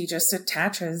he just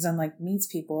attaches and like meets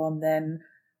people, and then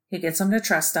he gets them to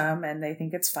trust him, and they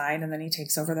think it's fine, and then he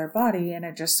takes over their body. And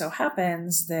it just so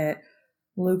happens that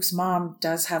Luke's mom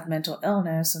does have mental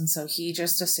illness, and so he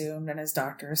just assumed, and his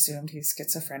doctor assumed, he's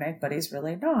schizophrenic, but he's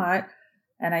really not.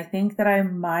 And I think that I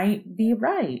might be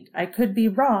right. I could be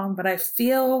wrong, but I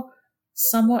feel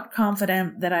somewhat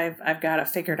confident that I've got it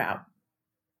figured out.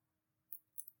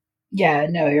 Yeah,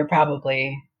 no, you're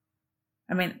probably...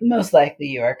 I mean, most likely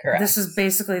you are correct. This is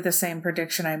basically the same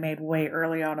prediction I made way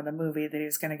early on in the movie, that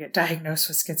he's going to get diagnosed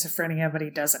with schizophrenia, but he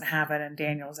doesn't have it, and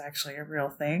Daniel's actually a real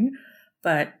thing.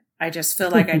 But I just feel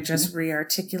like I just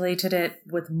re-articulated it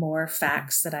with more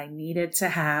facts that I needed to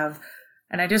have.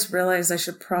 And I just realized I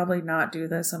should probably not do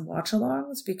this on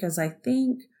watch-alongs, because I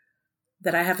think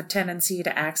that I have a tendency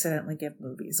to accidentally give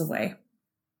movies away.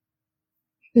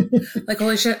 Like,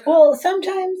 holy shit. Well,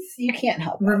 sometimes you can't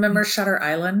help it. Remember Shutter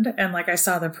Island? And like, I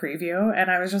saw the preview and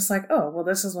I was just like, oh, well,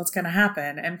 this is what's going to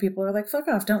happen. And people were like, fuck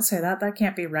off, don't say that. That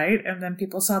can't be right. And then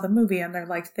people saw the movie and they're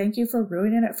like, thank you for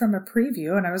ruining it from a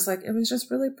preview. And I was like, it was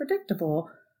just really predictable.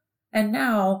 And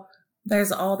now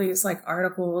there's all these like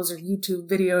articles or YouTube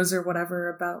videos or whatever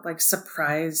about like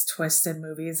surprise twists in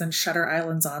movies, and Shutter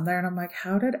Island's on there. And I'm like,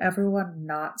 how did everyone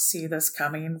not see this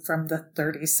coming from the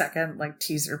 30-second like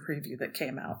teaser preview that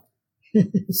came out?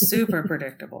 Super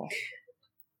predictable.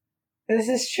 This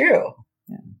is true.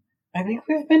 Yeah. I think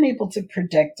we've been able to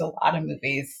predict a lot of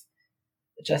movies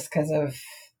just because of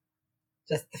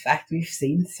just the fact we've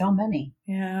seen so many.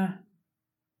 Yeah.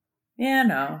 Yeah,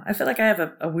 no. I feel like I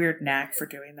have a weird knack for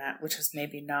doing that, which is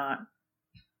maybe not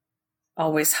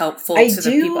always helpful to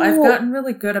the people. I've gotten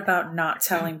really good about not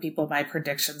telling people my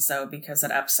predictions, though, because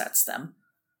it upsets them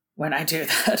when I do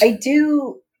that. I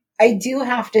do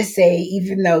have to say,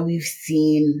 even though we've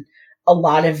seen a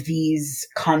lot of these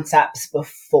concepts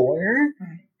before,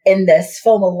 in this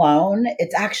film alone,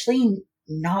 it's actually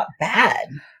not bad.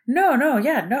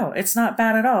 No, it's not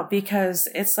bad at all, because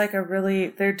it's like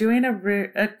they're doing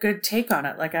a good take on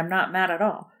it. Like, I'm not mad at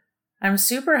all. I'm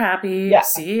super happy. Yeah.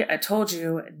 See, I told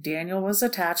you, Daniel was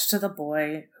attached to the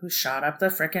boy who shot up the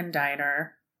frickin'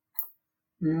 diner.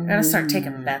 I gotta start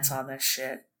taking bets on this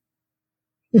shit.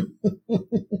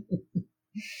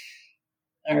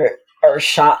 or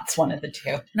shots, one of the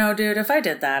two. No, dude, if I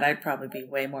did that, I'd probably be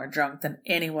way more drunk than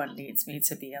anyone needs me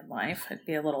to be in life. It'd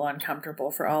be a little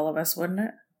uncomfortable for all of us, wouldn't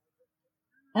it?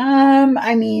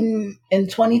 I mean, in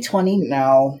 2020,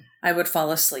 no. I would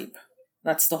fall asleep.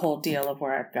 That's the whole deal of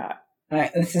where I've got. All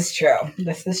right, this is true.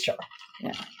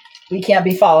 Yeah. We can't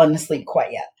be falling asleep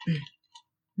quite yet.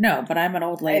 No, but I'm an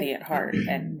old lady at heart,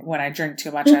 and when I drink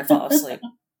too much, I fall asleep.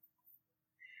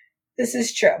 This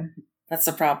is true. That's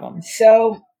the problem.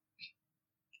 So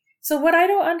what I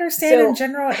don't understand in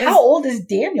general is... How old is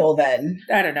Daniel then?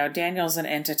 I don't know. Daniel's an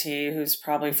entity who's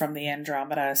probably from the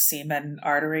Andromeda Seaman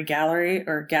Artery Gallery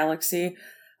or Galaxy.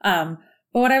 But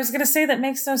what I was going to say that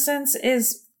makes no sense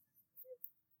is...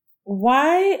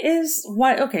 Why?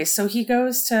 Okay, so he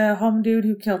goes to Home Dude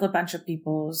who killed a bunch of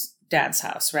people's dad's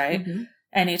house, right? Mm-hmm.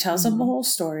 And he tells him the whole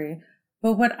story.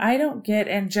 But what I don't get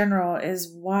in general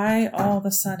is why all of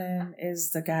a sudden is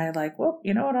the guy like, well,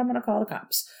 you know what? I'm going to call the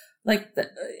cops.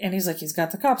 And he's like, he's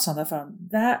got the cops on the phone.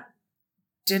 That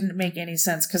didn't make any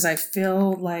sense, because I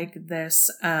feel like this,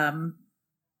 the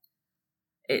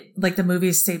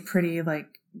movie stayed pretty like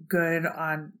good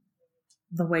on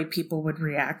the way people would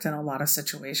react in a lot of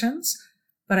situations.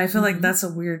 But I feel like that's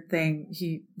a weird thing.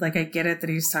 I get it that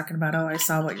he's talking about, oh, I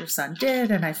saw what your son did,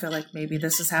 and I feel like maybe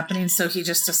this is happening. So he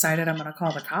just decided, I'm going to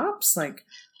call the cops.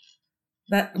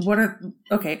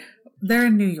 Okay, they're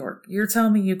in New York. You're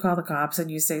telling me you call the cops and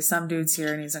you say some dude's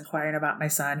here and he's inquiring about my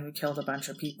son who killed a bunch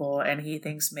of people, and he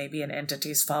thinks maybe an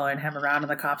entity's following him around, and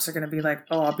the cops are going to be like,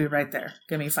 oh, I'll be right there.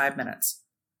 Give me 5 minutes.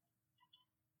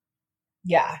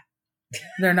 Yeah.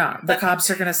 They're not. The cops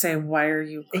are going to say, why are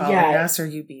you calling us? Are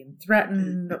you being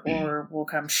threatened? Or we'll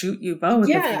come shoot you both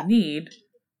if you need,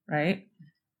 right?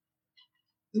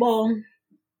 Well,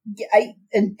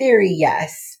 in theory,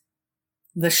 yes.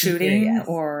 The shooting theory, yes.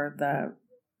 Or the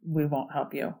we won't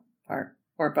help you part?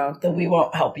 Or both? The we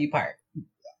won't help you part.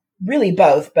 Really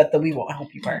both, but the we won't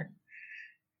help you part.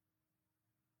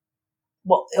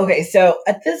 Well, okay, so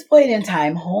at this point in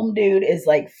time, Home Dude is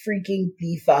like freaking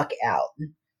the fuck out.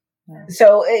 Yeah.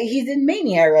 So he's in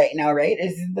mania right now, right?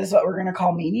 Is this what we're going to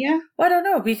call mania? Well, I don't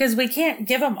know, because we can't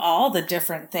give him all the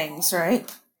different things, right?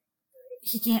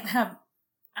 He can't have...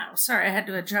 Oh, sorry, I had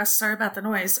to adjust. Sorry about the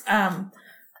noise.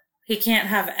 He can't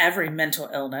have every mental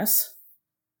illness.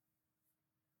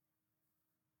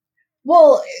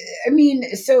 Well, I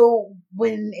mean, so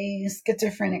when a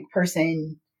schizophrenic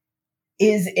person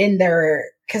is in their...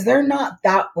 Because they're not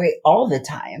that way all the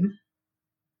time.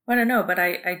 I don't know, but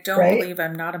I don't believe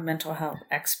I'm not a mental health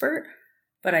expert,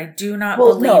 but I do not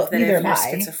believe that if you're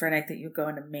schizophrenic that you go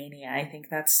into mania. I think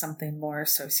that's something more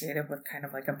associated with kind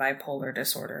of like a bipolar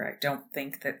disorder. I don't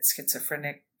think that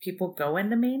schizophrenic people go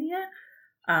into mania.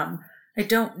 I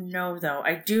don't know, though.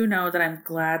 I do know that I'm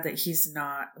glad that he's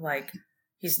not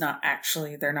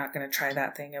actually, they're not going to try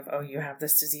that thing of, oh, you have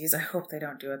this disease. I hope they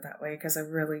don't do it that way, because I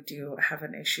really do have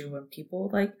an issue when people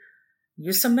like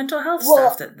use some mental health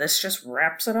stuff that this just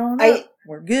wraps it all up.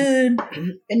 We're good.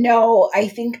 No, I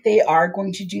think they are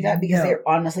going to do that because they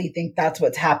honestly think that's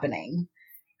what's happening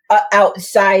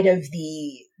outside of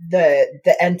the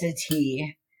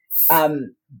entity.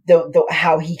 The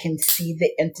how he can see the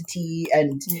entity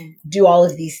and do all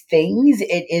of these things.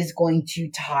 It is going to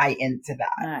tie into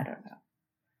that. I don't know.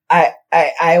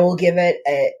 I will give it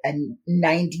a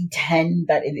 90-10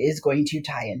 that it is going to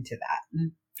tie into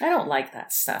that. I don't like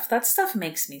that stuff. That stuff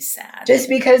makes me sad. Just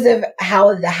because of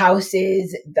how the house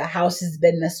is. The house has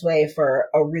been this way for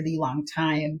a really long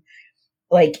time.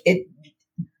 Like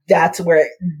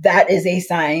that is a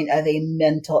sign of a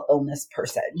mental illness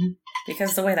person.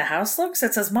 Because the way the house looks,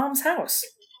 it's his mom's house.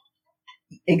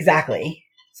 Exactly.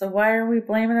 So why are we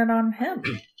blaming it on him?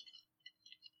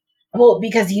 Well,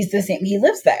 because he's the same. He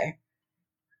lives there.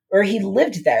 Or he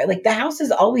lived there. Like, the house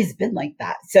has always been like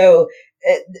that. So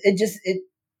I just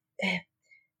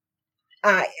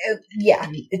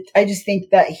think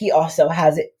that he also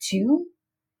has it too.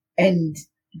 And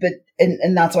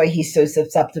that's why he's so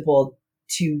susceptible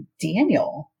to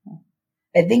Daniel.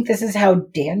 I think this is how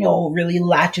Daniel really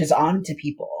latches on to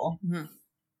people. Mm-hmm.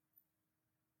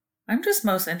 I'm just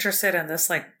most interested in this,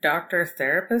 like, doctor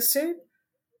therapist dude.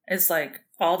 It's like,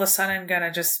 all of a sudden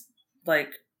gonna just, like,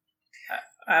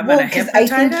 I'm gonna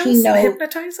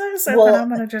hypnotize us, and then I'm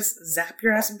gonna just zap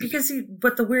your ass.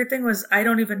 But the weird thing was, I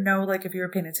don't even know, like, if you were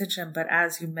paying attention, but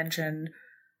as you mentioned,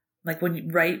 like,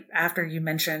 right after you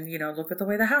mentioned, look at the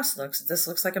way the house looks. This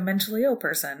looks like a mentally ill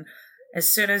person. As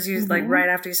soon as you, like, right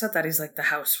after you said that, he's like, the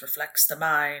house reflects the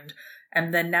mind.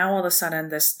 And then now all of a sudden,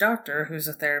 this doctor, who's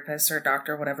a therapist or a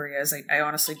doctor, whatever he is, I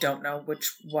honestly don't know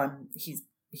which one he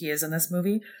is in this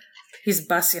movie. He's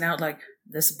busting out, like,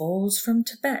 this bowl's from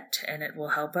Tibet, and it will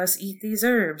help us eat these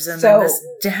herbs. And then this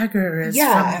dagger is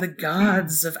from the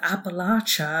gods of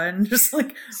Appalachia. And just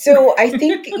like... So I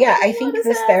think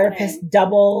this therapist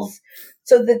doubles...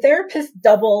 So the therapist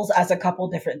doubles as a couple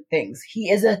different things. He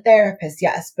is a therapist,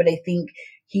 yes, but I think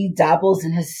he dabbles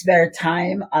in his spare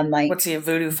time on, like... What's he, a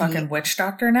voodoo fucking witch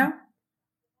doctor now?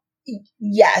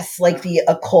 Yes, like the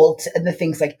occult and the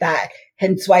things like that.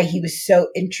 Hence why he was so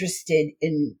interested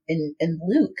in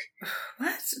Luke.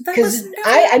 What? Because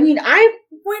I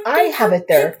have a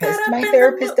therapist. My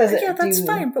therapist doesn't. Yeah, that's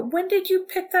fine. But when did you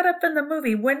pick that up in the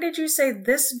movie? When did you say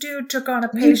this dude took on a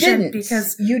patient?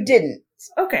 Because you didn't.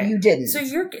 Okay, you didn't. So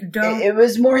It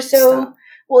was more so. Stop.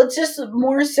 Well, it's just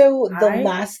more so the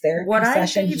last therapy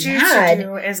session he had. What I need you to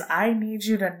do is I need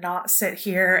you to not sit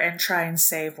here and try and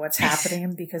save what's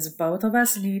happening, because both of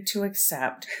us need to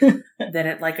accept that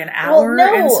at like an hour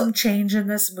and some change in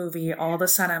this movie, all of a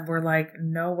sudden we're like,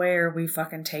 no way are we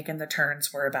fucking taking the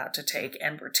turns we're about to take.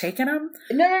 And we're taking them.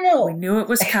 No. We knew it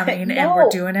was coming and we're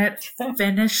doing it.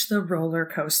 Finish the roller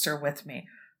coaster with me.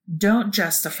 Don't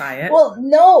justify it. Well,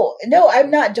 no,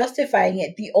 I'm not justifying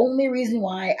it. The only reason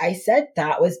why I said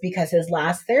that was because his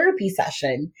last therapy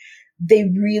session, they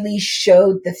really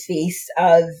showed the face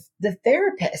of the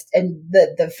therapist, and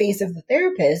the face of the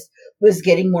therapist was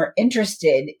getting more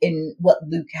interested in what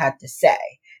Luke had to say.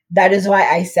 That is why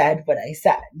I said what I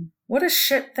said. What a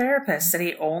shit therapist that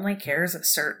he only cares at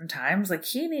certain times. Like,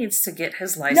 he needs to get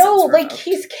his license revoked. Like,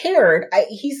 he's cared.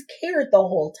 He's cared the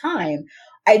whole time.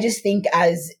 I just think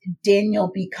as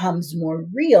Daniel becomes more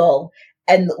real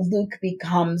and Luke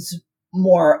becomes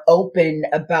more open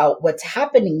about what's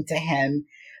happening to him,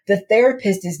 the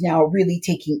therapist is now really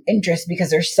taking interest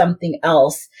because there's something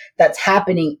else that's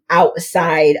happening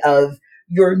outside of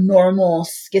your normal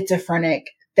schizophrenic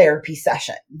therapy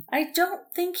session. I don't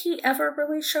think he ever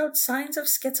really showed signs of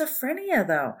schizophrenia,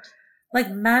 though.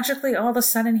 Like, magically, all of a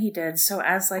sudden he did. So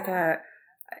as like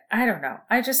I don't know.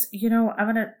 I just,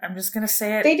 I'm just gonna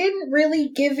say it. They didn't really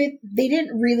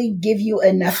give you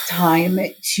enough time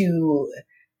to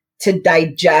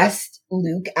digest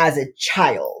Luke as a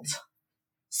child.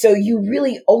 So you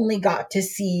really only got to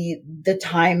see the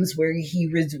times where he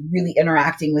was really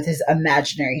interacting with his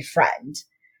imaginary friend,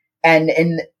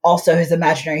 and also his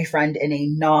imaginary friend in a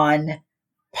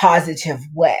non-positive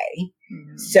way.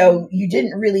 Mm-hmm. So you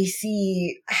didn't really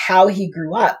see how he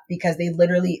grew up, because they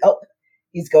literally,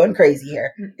 he's going crazy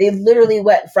here. Mm-hmm. They literally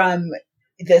went from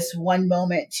this one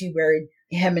moment to where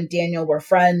him and Daniel were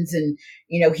friends and,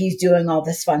 he's doing all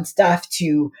this fun stuff,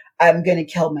 to I'm going to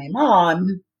kill my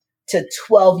mom, to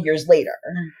 12 years later.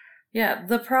 Yeah,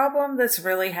 the problem that's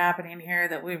really happening here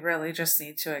that we really just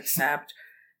need to accept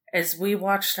is we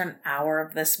watched an hour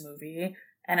of this movie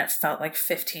and it felt like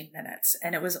 15 minutes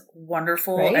and it was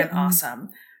wonderful and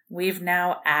awesome. We've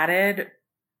now added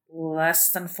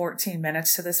less than 14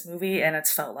 minutes to this movie and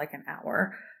it's felt like an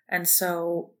hour. And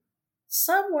so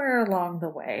somewhere along the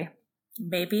way,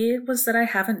 maybe it was that I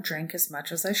haven't drank as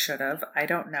much as I should have. I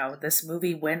don't know. This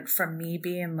movie went from me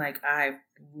being like, I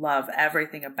love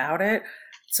everything about it,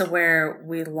 to where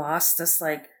we lost this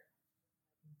like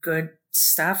good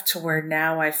stuff, to where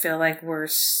now I feel like we're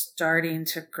starting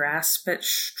to grasp at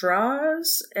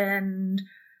straws, and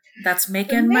that's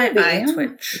making my eye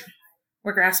twitch.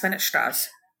 We're grasping at straws.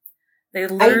 They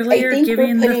literally are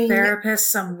giving the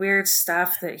therapist some weird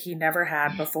stuff that he never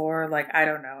had before. Like, I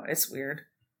don't know. It's weird.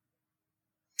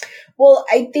 Well,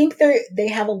 I think they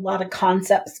have a lot of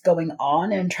concepts going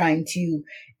on and trying to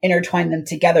intertwine them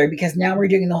together, because now we're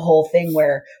doing the whole thing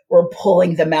where we're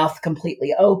pulling the mouth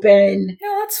completely open.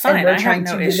 No, that's fine. And we're trying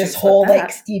to do this whole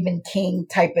like Stephen King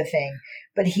type of thing.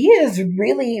 But he is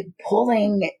really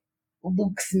pulling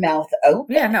Luke's mouth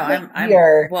open. Yeah, no, I'm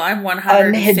 150%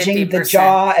 unhinging the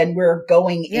jaw, and we're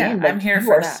going in. Like, I'm here you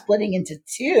for are that. Splitting into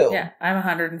two. Yeah, I'm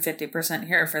 150%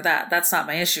 here for that. That's not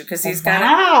my issue, because he's got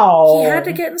he had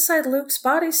to get inside Luke's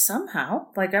body somehow.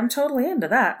 Like, I'm totally into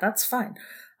that. That's fine.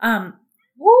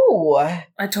 Ooh,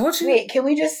 I told you. Wait, can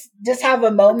we just have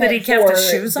a moment that he kept his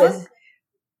shoes on?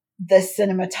 The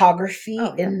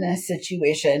cinematography in this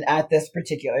situation at this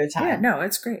particular time. Yeah, no,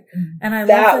 it's great. And I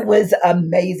that love that was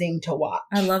amazing to watch.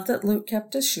 I love that Luke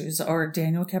kept his shoes, or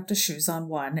Daniel kept his shoes on,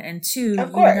 one. And two,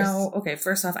 of course. Okay,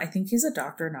 first off, I think he's a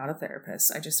doctor, not a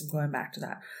therapist. I just am going back to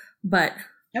that. But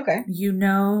okay,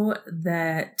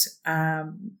 that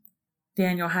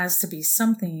Daniel has to be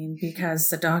something, because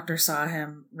the doctor saw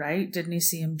him, right? Didn't he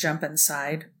see him jump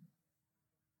inside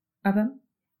of him?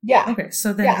 Yeah. Okay,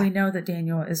 so then we know that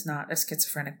Daniel is not a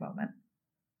schizophrenic moment.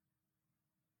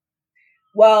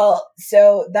 Well,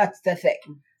 so that's the thing.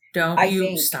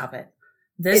 Stop it.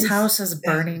 This house is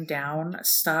burning down.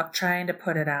 Stop trying to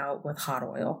put it out with hot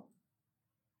oil.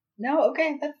 No,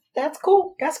 okay, that's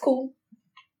cool. That's cool.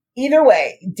 Either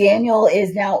way, Daniel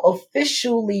is now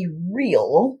officially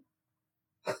real.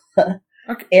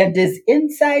 Okay. And is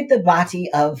inside the body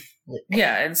of Luke.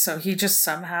 Yeah, and so he just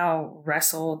somehow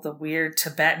wrestled the weird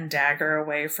Tibetan dagger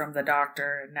away from the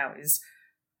doctor, and now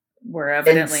we're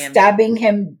evidently stabbing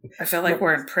him. I feel like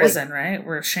we're in prison, right?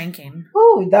 We're shanking.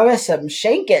 Oh, that was some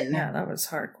shanking. Yeah, that was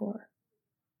hardcore.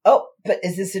 Oh, but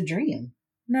is this a dream?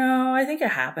 No, I think it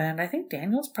happened. I think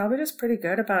Daniel's probably just pretty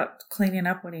good about cleaning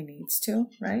up when he needs to,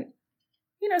 right?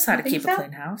 He knows how to keep a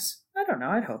clean house. I don't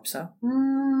know. I'd hope so.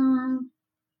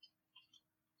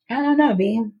 I don't know,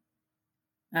 B.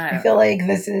 I feel like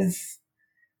this is,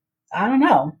 I don't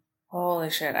know. Holy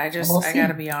shit. I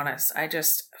gotta be honest.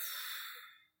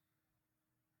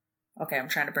 Okay, I'm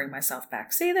trying to bring myself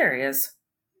back. See, there he is.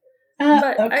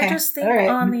 But okay. I just think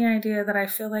on the idea that I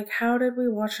feel like, how did we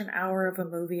watch an hour of a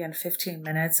movie in 15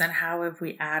 minutes, and how have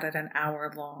we added an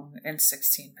hour long in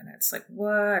 16 minutes? Like,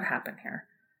 what happened here?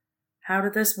 How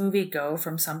did this movie go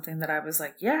from something that I was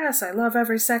like, yes, I love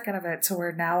every second of it, to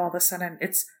where now all of a sudden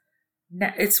it's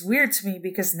weird to me,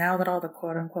 because now that all the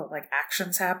quote unquote like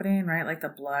action's happening, right? Like the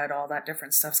blood, all that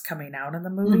different stuff's coming out in the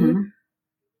movie.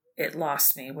 It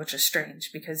lost me, which is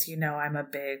strange, because I'm a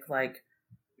big like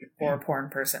horror porn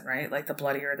person, right? Like the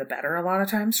bloodier the better a lot of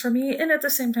times for me. And at the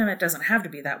same time, it doesn't have to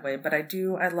be that way, but I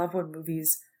love when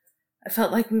movies, I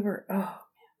felt like we were,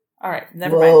 all right,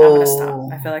 never mind. I'm going to stop.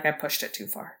 I feel like I pushed it too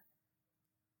far.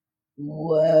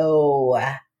 Whoa.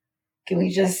 can we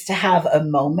just have a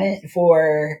moment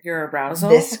for Your arousal?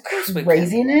 this Of course we can.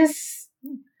 craziness?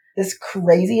 This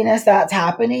craziness that's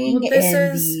happening Well, this in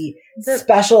is the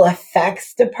special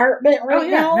effects department right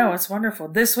now. No, it's wonderful.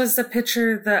 This was the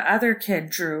picture the other kid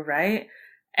drew, right?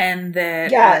 And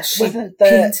that Yeah, she wasn't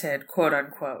painted, quote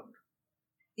unquote.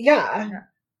 Yeah. Yeah.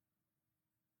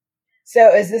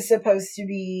 So is this supposed to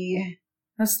be...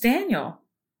 That's Daniel.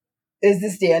 Is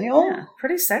this Daniel? Yeah,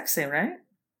 pretty sexy, right?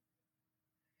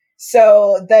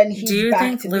 So then he's Do you back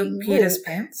think to Luke being peed Luke. his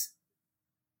pants?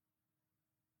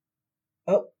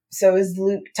 Oh, so is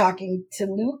Luke talking to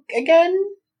Luke again?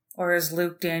 Or is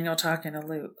Luke Daniel talking to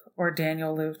Luke? Or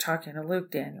Daniel Luke talking to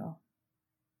Luke Daniel?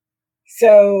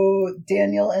 So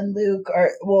Daniel and Luke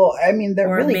are... Well, I mean,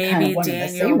 they're really kind of one and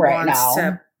the same right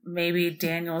now. Maybe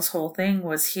Daniel's whole thing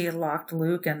was he locked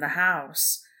Luke in the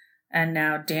house. And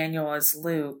now Daniel is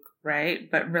Luke, right?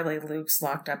 But really Luke's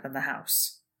locked up in the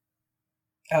house.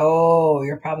 Oh,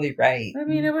 you're probably right. I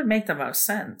mean, it would make the most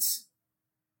sense.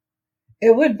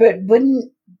 It would, but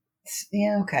wouldn't...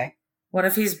 Yeah, okay. What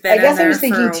if he's been I guess in I was there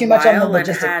thinking for a too much on the while and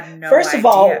logistics. had no First of idea?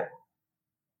 all,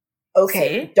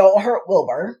 okay, See? don't hurt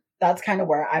Wilbur. That's kind of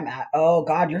where I'm at. Oh,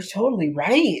 God, you're totally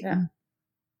right. Yeah.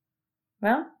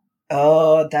 Well,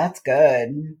 oh, that's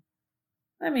good.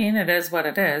 I mean, it is what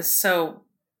it is. So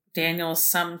Daniel's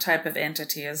some type of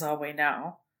entity is all we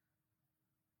know.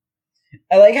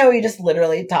 I like how he just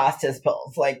literally tossed his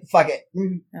pills. Like, fuck it.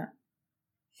 Yeah.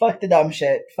 Fuck the dumb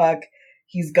shit. Fuck.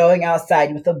 He's going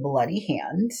outside with a bloody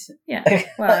hand. Yeah.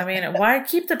 Well, I mean, why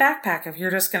keep the backpack if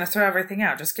you're just going to throw everything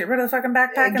out? Just get rid of the fucking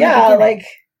backpack in the beginning. Like...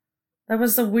 That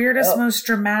was the weirdest, most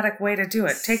dramatic way to do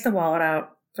it. Take the wallet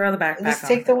out. Throw the backpack on. Just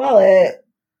take the wallet.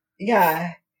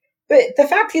 Yeah. But the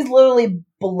fact he's literally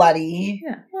bloody.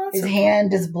 Yeah. Well, his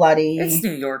hand is bloody. It's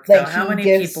New York, though. How many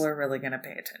people are really going to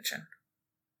pay attention?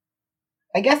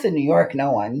 I guess in New York,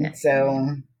 no one. Yeah.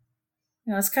 So...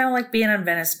 You know, it's kind of like being on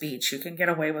Venice Beach. You can get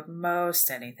away with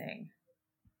most anything.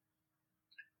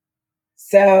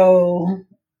 So...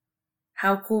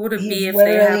 How cool would it be if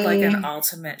they had like an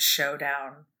ultimate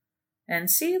showdown? And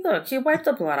see, look, he wiped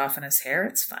the blood off in his hair.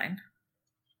 It's fine.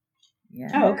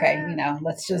 Yeah. Oh, okay. You know,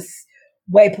 let's just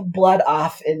wipe blood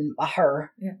off in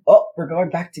her. Yeah. Oh, we're going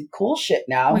back to cool shit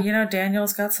now. Well, you know,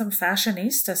 Daniel's got some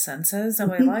fashionista senses,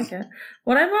 and we like it.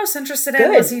 What I'm most interested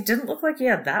in was he didn't look like he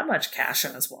had that much cash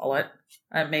in his wallet.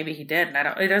 Maybe he did, and I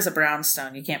don't. It is a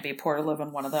brownstone. You can't be poor to live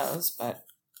in one of those, but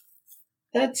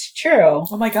that's true.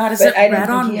 Oh my God, is it red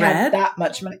on red? That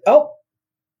much money? Oh,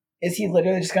 is he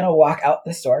literally just going to walk out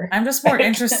the store? I'm just more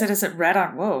interested. Is it red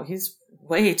on? Whoa, he's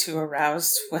way too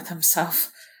aroused with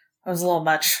himself. That was a little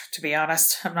much, to be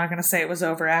honest. I'm not going to say it was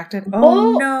overacted.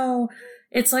 Oh no.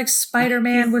 It's like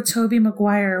Spider-Man with Tobey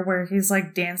Maguire, where he's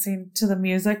like dancing to the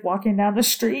music, walking down the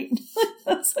street.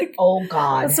 That's like, oh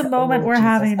God, that's a moment we're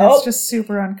having. That's just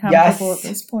super uncomfortable at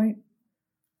this point.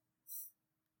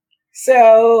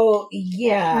 So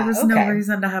yeah, there was no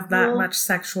reason to have that much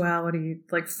sexuality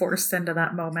like forced into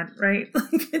that moment, right?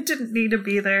 Like it didn't need to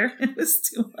be there. It was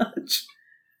too much.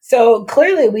 So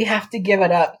clearly, we have to give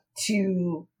it up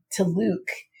to Luke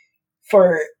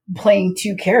for playing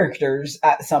two characters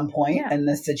at some point in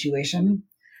this situation.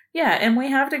 Yeah, and we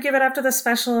have to give it up to the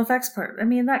special effects part. I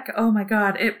mean, that, oh my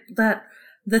God,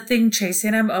 the thing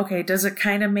chasing him, okay, does it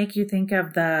kind of make you think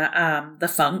of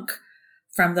the funk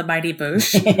from the Mighty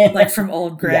Boosh? Like from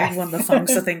Old Greg when the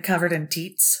funk's a thing covered in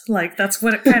teats? Like, that's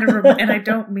what it kind of, and I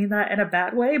don't mean that in a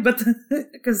bad way, but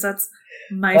because that's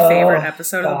my favorite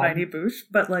episode of the Mighty Boosh,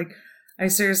 but like, I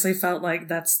seriously felt like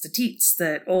that's the teats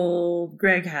that old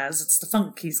Greg has. It's the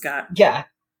funk he's got. Yeah.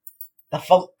 The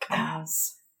funk.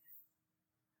 Yes.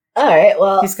 All right,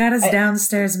 well. He's got his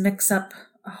downstairs mix-up.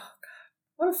 Oh,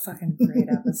 God. What a fucking great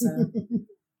episode.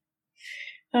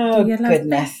 Oh,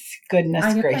 goodness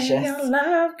gracious. Your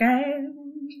love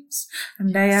games?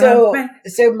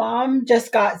 So Mom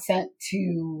just got sent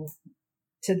to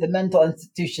the mental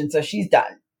institution, so she's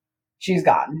done. She's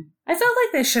gone. I felt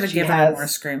like they should have given her more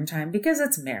screen time because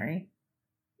it's Mary.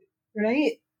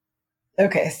 Right?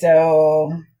 Okay,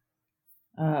 so...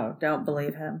 Oh, don't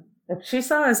believe him. If she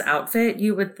saw his outfit,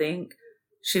 you would think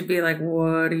she'd be like,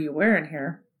 what are you wearing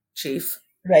here, Chief?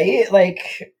 Right? Like,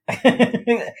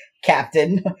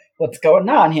 Captain, what's going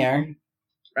on here?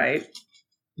 Right?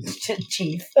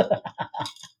 Chief.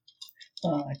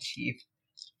 Oh, Chief.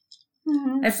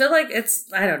 I feel like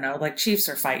it's, I don't know, like Chiefs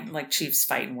are fighting, like Chiefs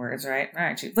fighting words, right? All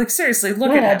right, Chief. Like, seriously,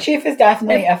 look at him. Chief is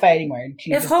definitely a fighting word.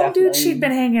 If home dude she'd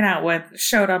been hanging out with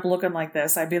showed up looking like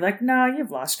this, I'd be like, no,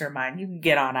 you've lost your mind. You can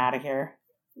get on out of here.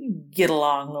 You get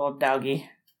along, little doggy.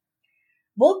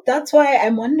 Well, that's why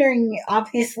I'm wondering,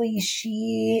 obviously,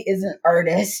 she is an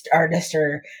artist or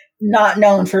not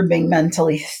known for being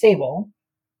mentally stable.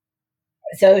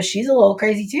 So she's a little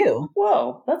crazy too.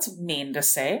 Whoa, that's mean to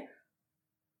say.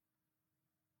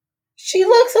 She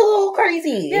looks a little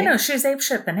crazy. Yeah, no, she's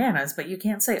apeshit bananas, but you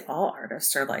can't say all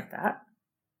artists are like that.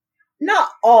 Not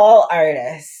all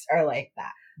artists are like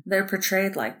that. They're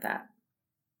portrayed like that.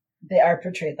 They are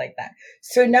portrayed like that.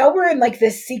 So now we're in like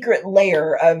this secret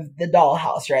layer of the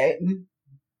dollhouse, right?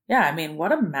 Yeah, I mean,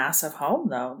 what a massive home,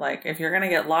 though. Like, if you're going to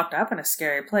get locked up in a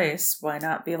scary place, why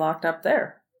not be locked up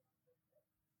there?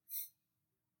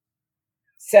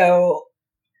 So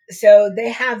they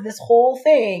have this whole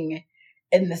thing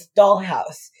in this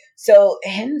dollhouse. So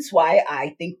hence why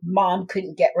I think Mom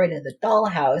couldn't get rid of the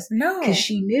dollhouse. No. Because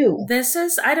she knew.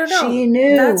 I don't know. She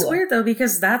knew. That's weird, though,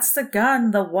 because that's the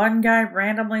gun the one guy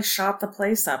randomly shot the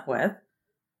place up with.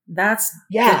 That's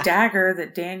the dagger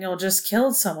that Daniel just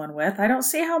killed someone with. I don't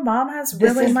see how Mom has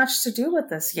really much to do with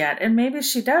this yet. And maybe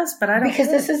she does, but I don't Because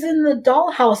this is in the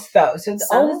dollhouse, though. So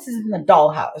all this is in the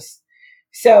dollhouse.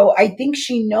 So I think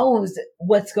she knows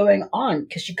what's going on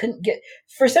because she couldn't get...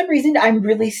 For some reason, I'm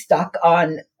really stuck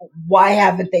on why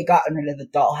haven't they gotten rid of the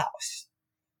dollhouse?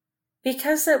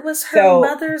 Because it was her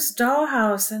mother's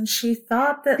dollhouse, and she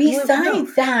thought that... There's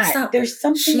something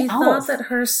else. She thought that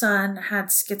her son had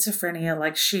schizophrenia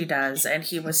like she does, and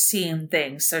he was seeing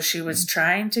things. So she was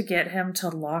trying to get him to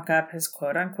lock up his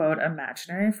quote-unquote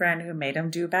imaginary friend who made him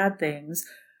do bad things.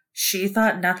 She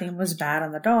thought nothing was bad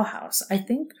in the dollhouse. I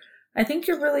think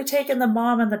you're really taking the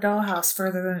mom and the dollhouse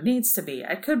further than it needs to be.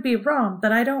 I could be wrong,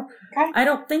 but I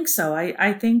don't think so.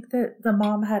 I think that the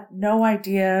mom had no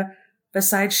idea.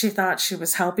 Besides, she thought she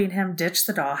was helping him ditch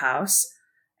the dollhouse,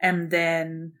 and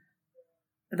then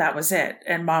that was it.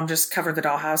 And Mom just covered the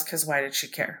dollhouse because why did she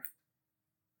care?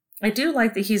 I do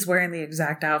like that he's wearing the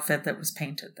exact outfit that was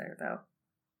painted there, though.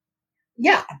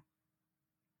 Yeah.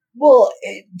 Well,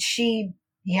 I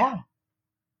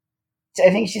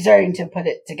think she's starting to put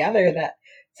it together that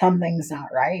something's not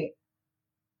right.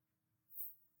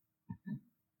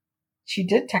 She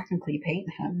did technically paint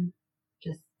him.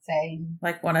 Just saying.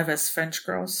 Like one of his French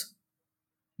girls.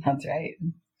 That's right.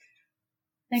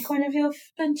 Like one of your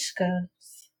French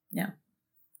girls. Yeah.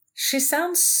 She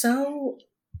sounds so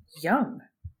young.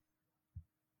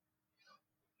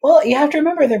 Well, you have to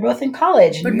remember they're both in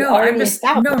college. But no, not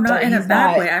in a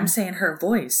bad way. I'm saying her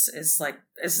voice is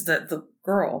the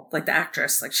girl, like the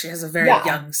actress. Like she has a very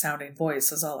young sounding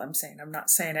voice is all I'm saying. I'm not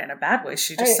saying it in a bad way.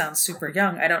 She just sounds super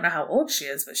young. I don't know how old she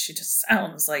is, but she just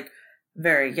sounds like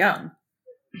very young.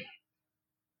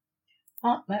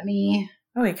 Oh,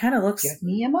 he kind of looks... Give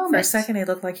me a moment. For a second, he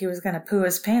looked like he was going to poo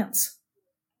his pants.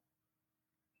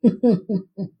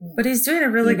 But he's doing a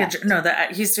really good job. No,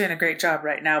 he's doing a great job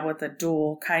right now with the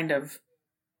dual kind of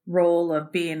role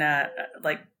of being a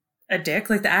dick.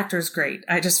 Like the actor's great.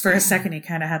 I just, for a second, he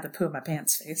kind of had the poo in my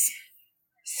pants face.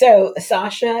 So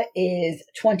Sasha is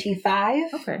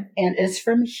 25. Okay. And is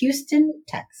from Houston,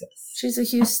 Texas. She's a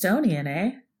Houstonian,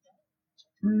 eh?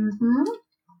 Mm-hmm.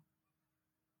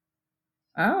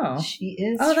 Oh. She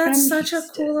is. Oh, that's such a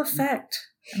cool effect.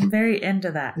 I'm very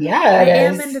into that. Yeah, I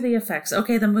am into the effects.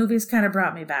 Okay, the movies kind of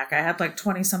brought me back. I had like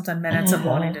 20-something minutes of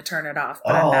wanting to turn it off,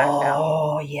 but I'm back now.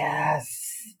 Oh, yes.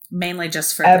 Mainly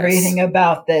just for everything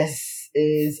about this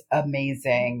is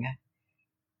amazing.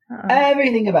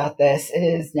 Everything about this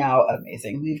is now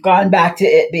amazing. We've gone back to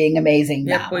it being amazing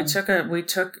now. We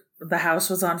took the house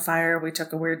was on fire. We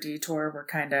took a weird detour. We're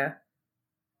kind of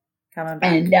coming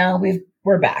back. And now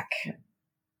we're back.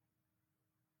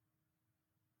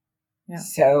 Yeah.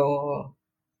 So,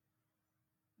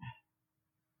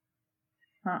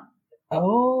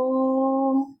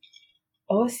 oh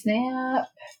snap.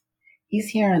 He's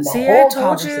hearing the whole conversation. I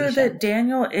told you that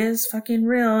Daniel is fucking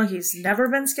real. He's never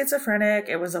been schizophrenic.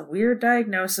 It was a weird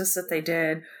diagnosis that they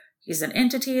did. He's an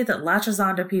entity that latches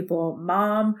onto people.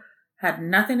 Mom had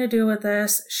nothing to do with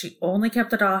this. She only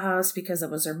kept the dollhouse because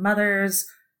it was her mother's,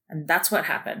 and that's what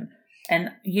happened.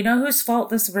 And you know whose fault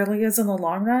this really is in the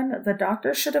long run? The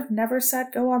doctor should have never said,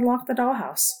 go unlock the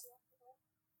dollhouse.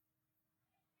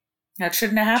 That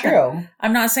shouldn't have happened. True.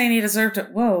 I'm not saying he deserved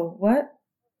it. Whoa, what?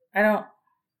 I don't...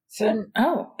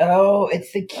 Oh,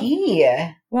 it's the key.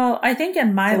 Well, I think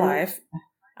in my life,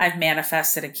 I've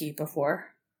manifested a key before.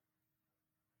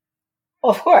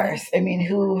 Of course. I mean,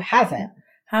 who hasn't?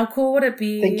 How cool would it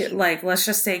be? Like, let's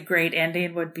just say great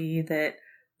ending would be that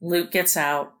Luke gets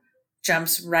out,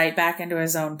 jumps right back into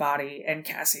his own body, and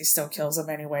Cassie still kills him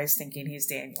anyways, thinking he's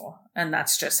Daniel. And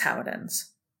that's just how it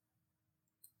ends.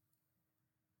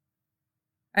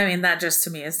 I mean, that just to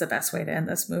me is the best way to end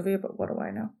this movie, but what do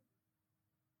I know?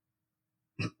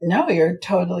 No, you're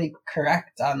totally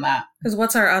correct on that. Because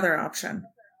what's our other option?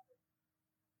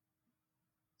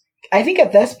 I think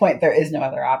at this point there is no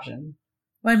other option.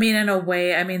 Well, I mean, in a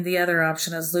way, I mean, the other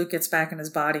option is Luke gets back in his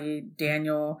body,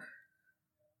 Daniel.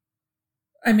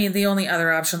 I mean, the only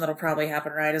other option that'll probably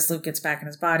happen, right, is Luke gets back in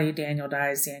his body, Daniel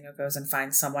dies, Daniel goes and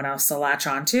finds someone else to latch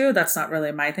onto. That's not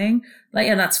really my thing. Like,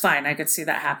 and that's fine. I could see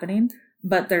that happening.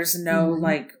 But there's no,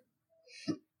 like,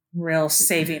 real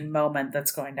saving moment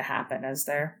that's going to happen, is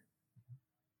there?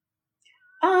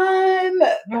 Probably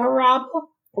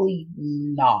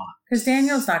not. Because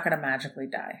Daniel's not going to magically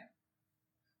die.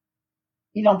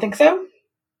 You don't think so?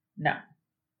 No.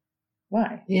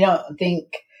 Why? You don't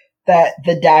think that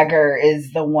the dagger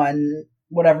is the one,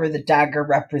 whatever the dagger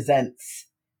represents?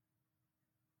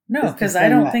 No, because I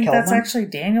don't think that's actually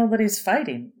Daniel that he's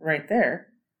fighting right there.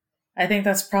 I think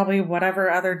that's probably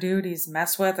whatever other dude he's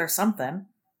messed with or something.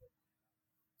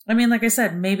 I mean, like I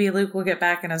said, maybe Luke will get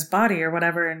back in his body or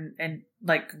whatever, and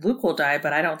like Luke will die,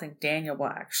 but I don't think Daniel will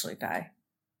actually die.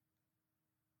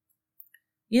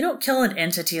 You don't kill an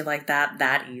entity like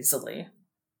that easily.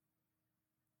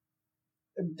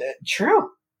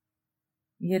 True.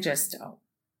 You just don't.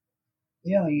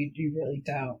 Yeah, you really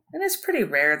don't. And it's pretty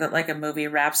rare that like a movie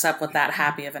wraps up with that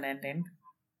happy of an ending.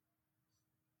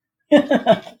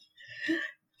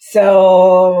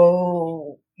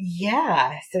 So,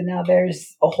 yeah. So now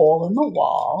there's a hole in the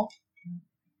wall.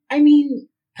 I mean,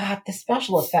 God, the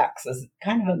special effects is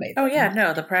kind of amazing. Oh yeah,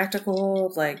 no, the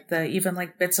practical, like the even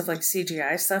like bits of like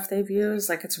CGI stuff they've used,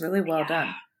 like it's really well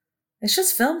done. It's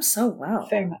just filmed so well.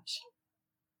 Very much.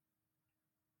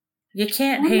 You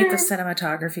can't hate the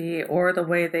cinematography or the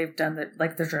way they've done it.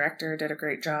 Like the director did a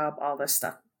great job. All this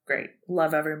stuff, great.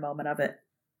 Love every moment of it.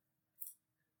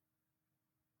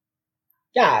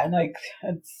 Yeah, and like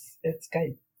it's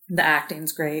good. The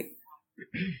acting's great.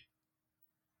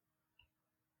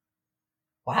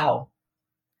 Wow.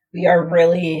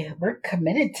 We're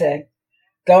committed to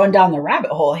going down the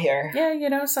rabbit hole here. Yeah, you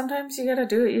know, sometimes you gotta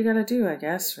do what you gotta do, I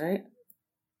guess, right?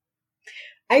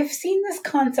 I've seen this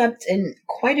concept in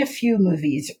quite a few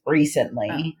movies recently.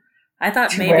 Oh. I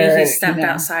thought maybe he stepped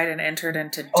outside and entered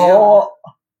into Dune. Oh,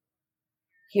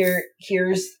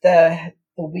 here's the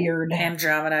weird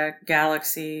Andromeda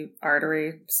Galaxy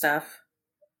artery stuff.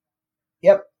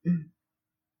 Yep.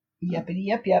 Yep.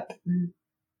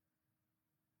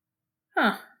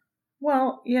 Huh.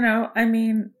 Well, you know, I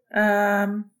mean,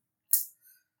 So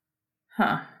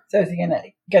is he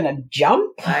gonna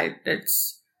jump?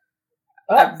 It's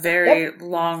a very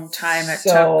long time it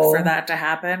took for that to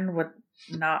happen with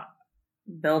not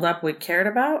build up we cared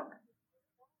about.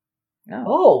 No.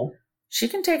 Oh. She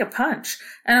can take a punch.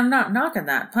 And I'm not knocking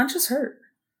that. Punches hurt.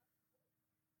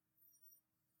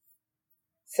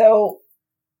 So,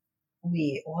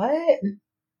 wait, what?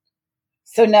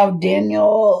 So now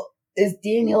Daniel is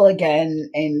Daniel again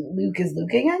and Luke is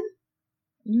Luke again?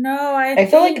 No, I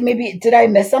feel like maybe, did I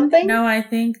miss something? No, I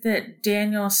think that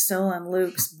Daniel's still in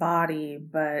Luke's body,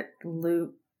 but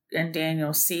Luke and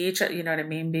Daniel see each other, you know what I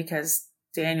mean? Because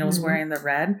Daniel's wearing the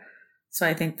red. So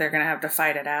I think they're going to have to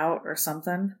fight it out or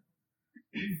something.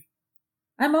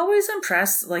 I'm always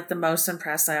impressed, like the most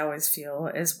impressed I always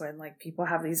feel is when like people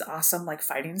have these awesome like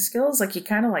fighting skills. Like he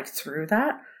kind of like threw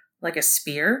that like a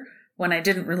spear when I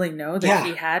didn't really know that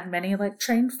he had many like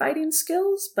trained fighting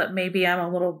skills, but maybe I'm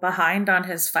a little behind on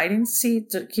his fighting. See,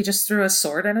 he just threw a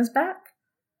sword in his back.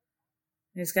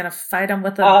 He's going to fight him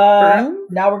with a broom?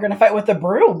 Now we're going to fight with the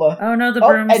broom. Oh no, the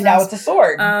broom's and now it's a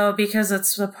sword. Oh, because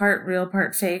it's a part real,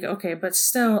 part fake. Okay, but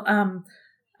still,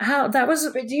 how that was.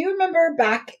 But do you remember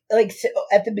back, like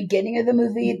at the beginning of the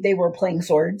movie, they were playing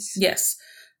swords? Yes,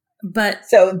 but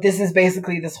so this is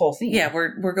basically this whole scene. Yeah,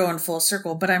 we're going full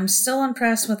circle. But I'm still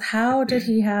impressed with how did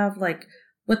he have like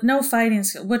with no fighting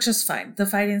skill, which is fine. The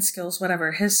fighting skills,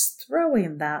 whatever. His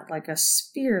throwing that like a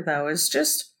spear though is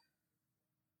just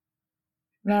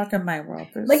rocking my world.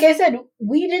 Like I said,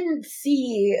 we didn't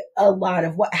see a lot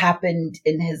of what happened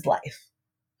in his life.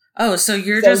 Oh, so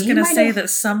you're just going to say that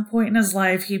some point in his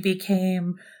life he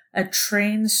became a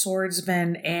trained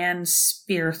swordsman and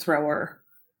spear thrower.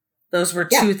 Those were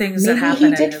two things that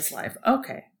happened in his life.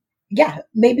 Okay. Yeah,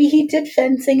 maybe he did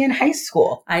fencing in high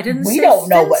school. I didn't We don't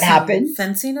know what happened.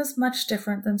 Fencing is much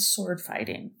different than sword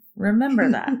fighting. Remember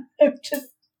that.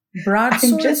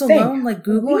 Broadswords alone, like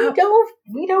Google.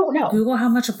 We don't know. Google how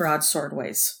much a broadsword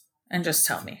weighs and just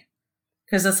tell me.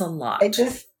 Because it's a lot.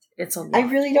 It's a lot. I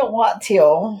really don't want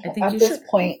to at this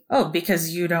point. Oh,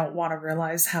 because you don't want to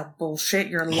realize how bullshit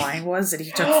your line was that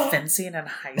he took fencing in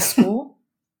high school?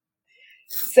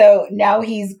 So now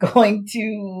he's going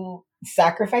to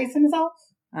sacrifice himself?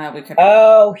 We could.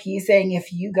 Oh, he's saying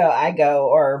if you go, I go,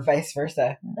 or vice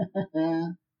versa.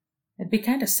 It'd be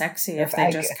kind of sexy if they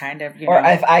just kind of, or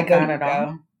if I go, you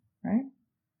go. right?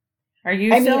 Are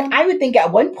you? mean, I would think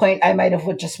at one point I might have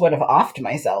would have offed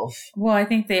myself. Well, I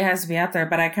think they has to be out there,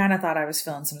 but I kind of thought I was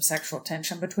feeling some sexual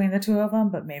tension between the two of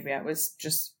them, but maybe I was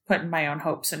just putting my own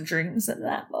hopes and dreams at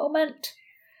that moment.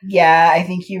 Yeah, I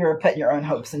think you were putting your own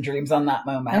hopes and dreams on that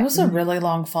moment. That was a really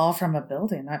long fall from a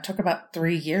building. That took about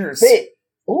 3 years.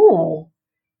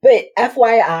 But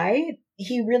FYI,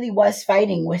 he really was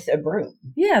fighting with a broom.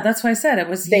 Yeah, that's why I said it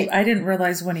was. I didn't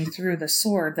realize when he threw the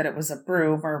sword that it was a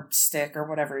broom or stick or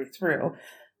whatever he threw.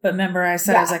 But remember, I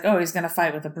said I was like, "Oh, he's going to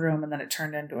fight with a broom," and then it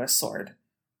turned into a sword.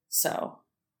 So,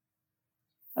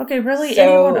 okay, really,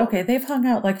 anyone? Okay, they've hung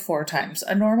out like 4 times.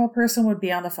 A normal person would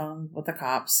be on the phone with the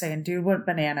cops saying, "Dude went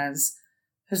bananas,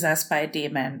 possessed by a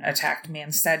demon, attacked me."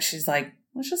 Instead, she's like,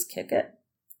 "Let's just kick it.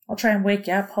 I'll try and wake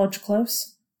you up, hold you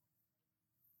close."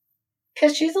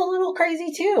 Because she's a little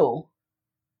crazy too.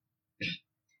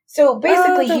 So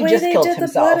basically, he just killed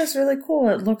himself. The blood is really cool.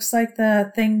 It looks like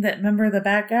the thing that, remember the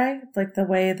bad guy? Like the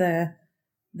way that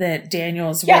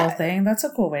Daniel's real thing. That's a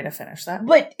cool way to finish that.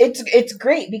 But it's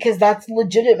great because that's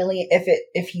legitimately,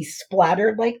 if he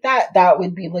splattered like that, that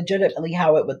would be legitimately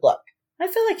how it would look. I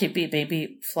feel like it'd be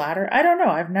maybe flatter. I don't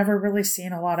know. I've never really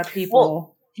seen a lot of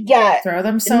people throw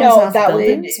themselves off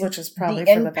buildings, which is probably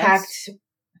for the best.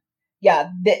 Yeah,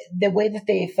 the way that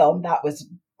they filmed that was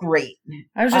great.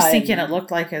 I was just thinking it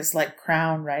looked like his like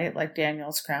crown, right? Like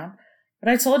Daniel's crown. But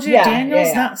I told you,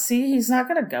 Daniel's not, he's not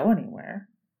going to go anywhere.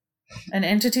 An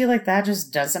entity like that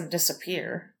just doesn't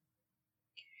disappear.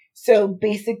 So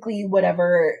basically,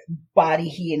 whatever body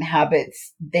he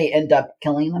inhabits, they end up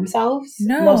killing themselves?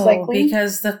 No, most likely?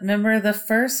 Because remember the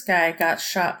first guy got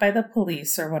shot by the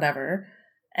police or whatever,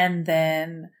 and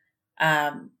then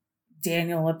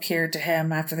Daniel appeared to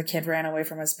him after the kid ran away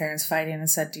from his parents fighting and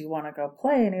said, "Do you want to go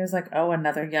play?" And he was like, "Oh,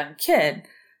 another young kid,"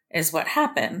 is what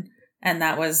happened. And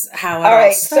that was how it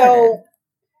all started.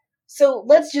 So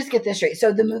let's just get this straight.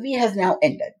 So the movie has now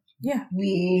ended. Yeah.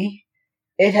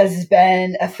 It has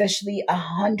been officially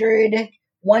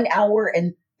 1 hour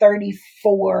and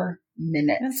 34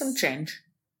 minutes. And some change.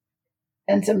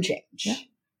 Yeah.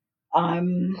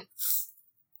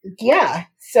 Yeah.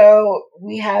 So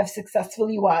we have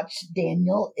successfully watched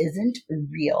Daniel Isn't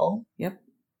Real. Yep.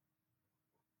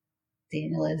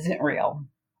 Daniel Isn't Real.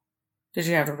 Did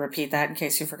you have to repeat that in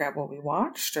case you forgot what we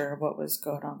watched or what was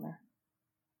going on there?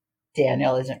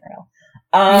 Daniel Isn't Real.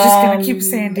 You're just going to keep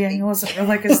saying Daniel Isn't Real?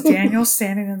 Like, is Daniel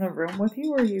standing in the room with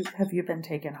you, or have you been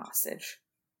taken hostage?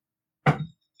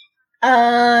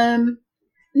 Nah,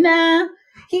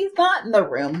 he's not in the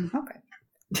room. Okay.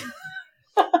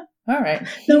 All right.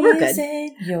 No, we're good.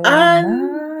 Your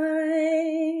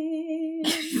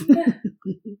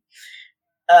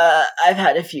I've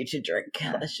had a few to drink.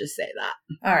 Let's just say that.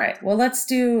 All right. Well, let's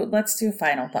do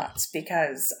final thoughts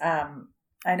because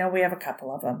I know we have a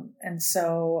couple of them, and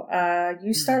so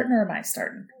you starting or am I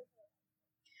starting?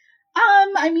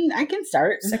 I mean, I can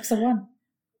start. 6 of 1.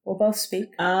 We'll both speak.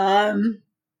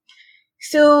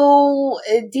 So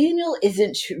Daniel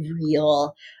Isn't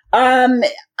Real.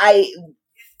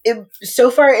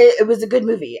 So far, it was a good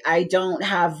movie. I don't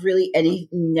have really any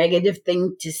negative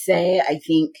thing to say. I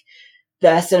think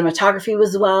the cinematography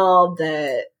was well.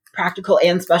 The practical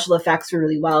and special effects were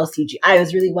really well. CGI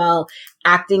was really well.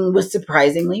 Acting was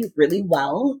surprisingly really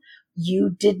well. You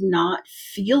did not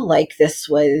feel like this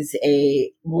was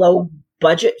a low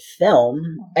budget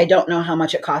film. I don't know how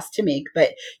much it cost to make,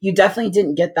 but you definitely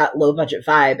didn't get that low budget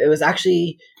vibe. It was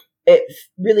actually, it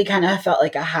really kind of felt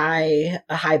like a high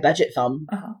budget film,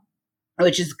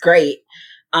 which is great.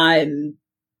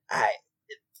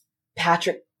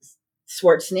 Patrick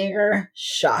Schwarzenegger,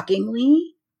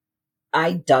 shockingly,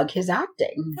 I dug his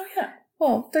acting. Oh yeah.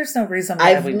 Well, there's no reason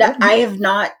why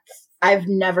I've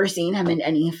never seen him in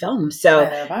any film, so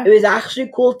it was actually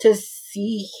cool to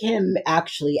see him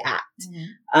actually act.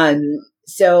 Mm-hmm.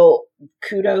 So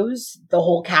kudos. The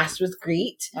whole cast was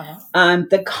great.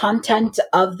 The content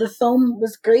of the film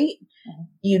was great. Mm-hmm.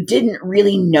 You didn't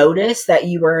really notice that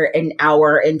you were an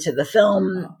hour into the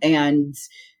film, and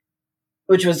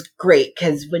which was great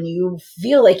because when you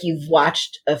feel like you've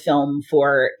watched a film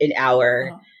for an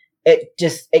hour,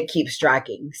 it keeps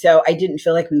dragging. So I didn't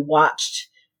feel like we watched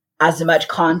as much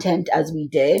content as we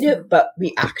did, but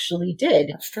we actually did.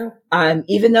 That's true.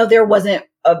 Even though there wasn't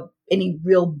any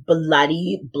real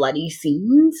bloody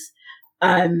scenes,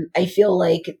 I feel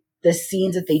like the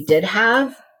scenes that they did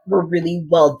have were really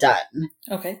well done.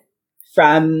 Okay.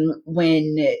 From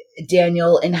when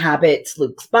Daniel inhabits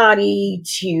Luke's body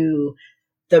to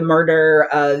the murder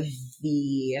of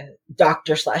the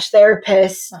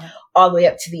doctor/therapist, all the way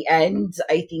up to the end.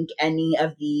 I think any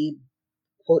of the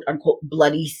quote unquote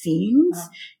bloody scenes, Uh-huh.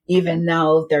 even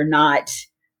though they're not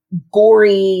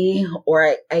gory,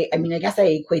 or I mean, I guess I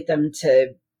equate them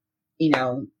to,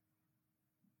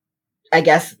 I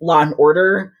guess Law and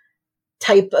Order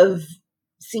type of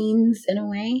scenes in a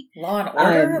way. Law and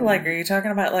Order? Like, are you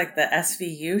talking about like the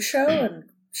SVU show and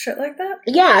shit like that?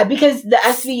 Yeah, because the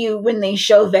SVU, when they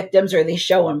show victims or they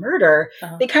show a murder,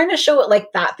 they kind of show it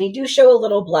like that. They do show a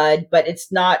little blood, but it's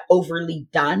not overly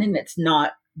done and it's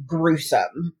not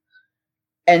gruesome.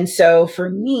 And so for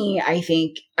me, I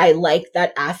think I like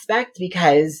that aspect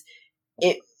because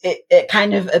it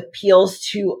kind of appeals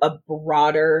to a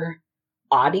broader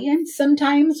audience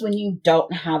sometimes when you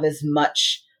don't have as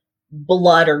much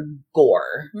blood or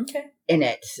gore in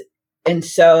it. And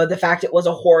so the fact it was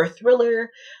a horror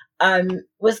thriller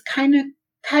was kind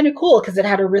of cool because it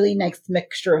had a really nice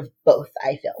mixture of both,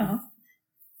 I feel.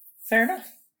 Fair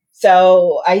enough.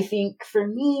 So I think for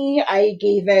me, I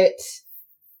gave it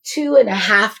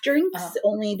 2.5 drinks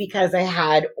only because I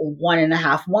had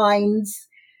 1.5 wines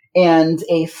and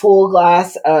a full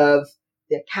glass of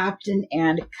the Captain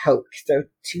and Coke. So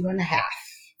 2.5.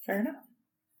 Fair enough.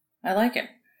 I like it.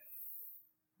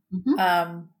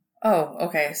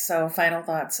 Okay. So final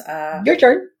thoughts. Your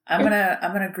turn. I'm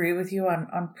gonna agree with you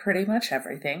on pretty much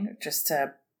everything.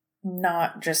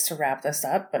 Not just to wrap this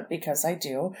up, but because I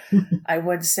do, I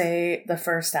would say the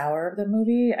first hour of the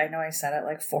movie, I know I said it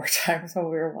like 4 times while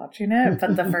we were watching it,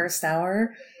 but the first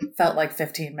hour felt like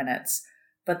 15 minutes.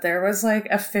 But there was like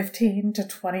a 15 to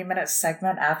 20 minute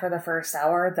segment after the first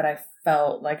hour that I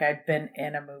felt like I'd been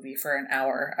in a movie for an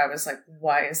hour. I was like,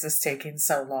 why is this taking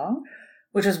so long?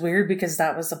 Which is weird because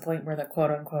that was the point where the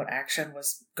quote unquote action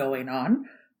was going on,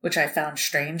 which I found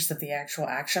strange that the actual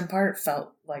action part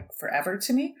felt like forever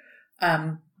to me.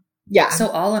 Yeah. So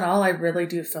all in all, I really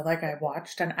do feel like I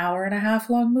watched an 1.5 hour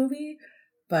long movie,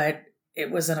 but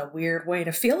it was in a weird way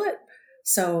to feel it.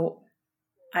 So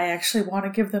I actually want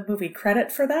to give the movie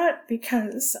credit for that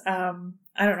because I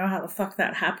don't know how the fuck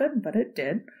that happened, but it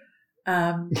did.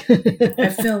 I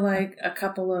feel like a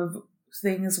couple of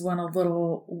things went a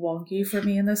little wonky for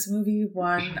me in this movie.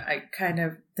 One, I kind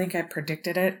of think I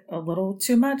predicted it a little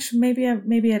too much. Maybe I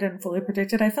didn't fully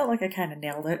predict it. I felt like I kind of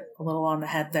nailed it a little on the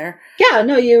head there. Yeah,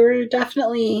 no, you were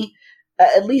definitely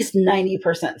at least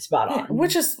 90% spot on. Yeah,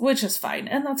 which is fine,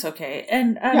 and that's okay.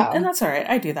 And that's all right.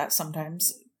 I do that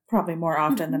sometimes, probably more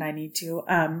often than I need to.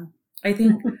 I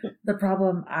think the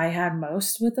problem I had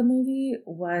most with the movie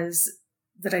was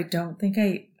that I don't think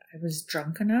I was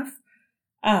drunk enough.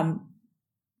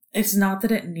 It's not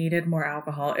that it needed more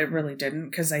alcohol. It really didn't,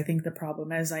 because I think the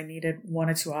problem is I needed one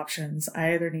of two options.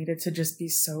 I either needed to just be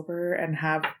sober and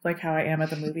have like how I am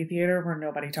at the movie theater where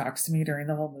nobody talks to me during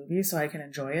the whole movie so I can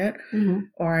enjoy it.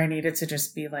 Or I needed to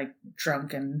just be like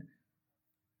drunk and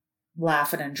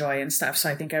laugh and enjoy and stuff. So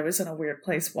I think I was in a weird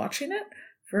place watching it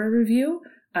for a review.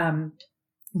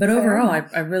 But overall,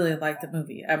 I really like the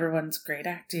movie. Everyone's great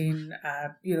acting,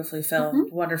 beautifully filmed,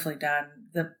 wonderfully done.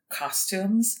 The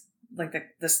costumes, like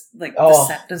the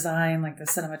set design, like the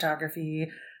cinematography,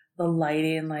 the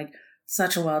lighting, like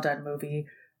such a well done movie.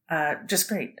 Just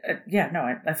great.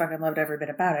 I fucking loved every bit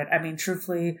about it. I mean,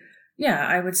 truthfully, yeah,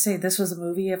 I would say this was a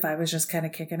movie if I was just kind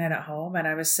of kicking it at home and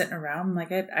I was sitting around,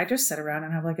 like I just sit around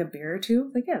and have like a beer or two.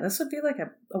 Like, yeah, this would be like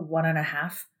a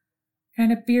 1.5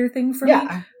 kind of beer thing for me.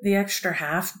 The extra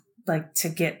half, like to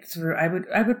get through, I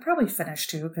would probably finish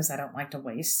 2 because I don't like to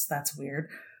waste. That's weird.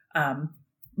 And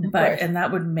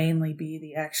that would mainly be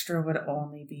the extra would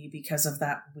only be because of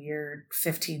that weird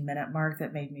 15-minute mark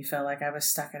that made me feel like I was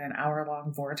stuck in an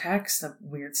hour-long vortex of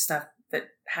weird stuff that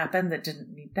happened that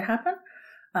didn't need to happen.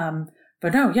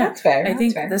 But no, yeah, that's fair. I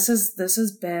think this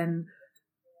has been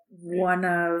one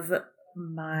of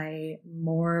my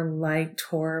more liked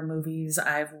horror movies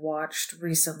I've watched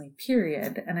recently,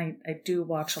 period. And I do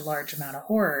watch a large amount of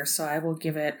horror, so I will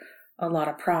give it a lot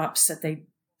of props that they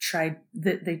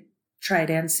tried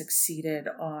and succeeded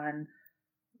on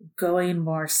going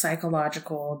more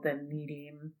psychological than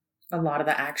needing a lot of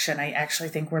the action. I actually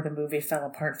think where the movie fell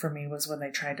apart for me was when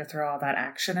they tried to throw all that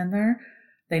action in there.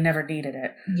 They never needed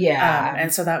it. Yeah.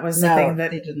 And so that was the thing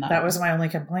that was my only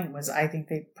complaint was I think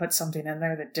they put something in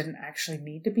there that didn't actually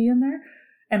need to be in there.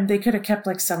 And they could have kept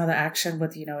like some of the action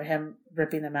with, him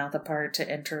ripping the mouth apart to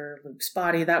enter Luke's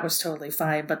body. That was totally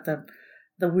fine. But the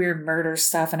weird murder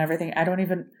stuff and everything,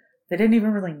 they didn't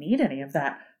even really need any of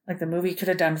that. Like the movie could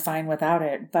have done fine without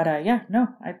it. But I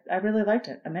really liked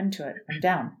it. I'm into it. I'm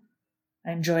down.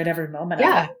 I enjoyed every moment of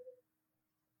it.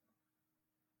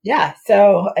 Yeah,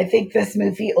 so I think this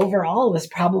movie overall was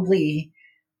probably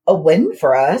a win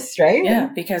for us, right? Yeah,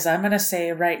 because I'm going to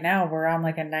say right now we're on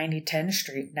like a 90-10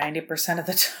 streak. 90% of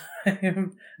the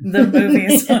time, the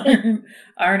movies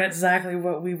aren't exactly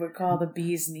what we would call the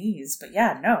bee's knees. But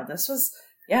yeah, no, this was,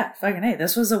 fucking A.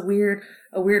 This was a weird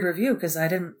review because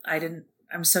I'm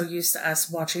so used to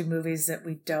us watching movies that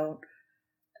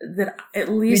at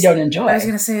least we don't enjoy. I was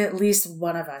going to say at least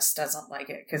one of us doesn't like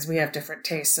it because we have different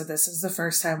tastes. So this is the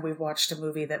first time we've watched a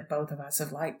movie that both of us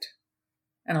have liked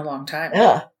in a long time.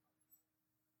 Yeah.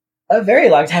 A very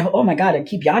long time. Oh my God, I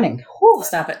keep yawning. Whew.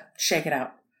 Stop it. Shake it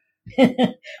out.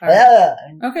 Right.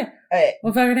 Okay. Right.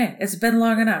 Well, fucking A. It's been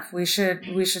long enough. We should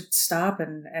stop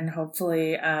and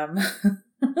hopefully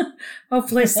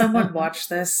hopefully someone watched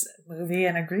this movie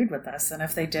and agreed with us. And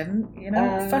if they didn't,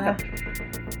 fuck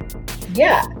them.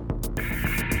 Yeah.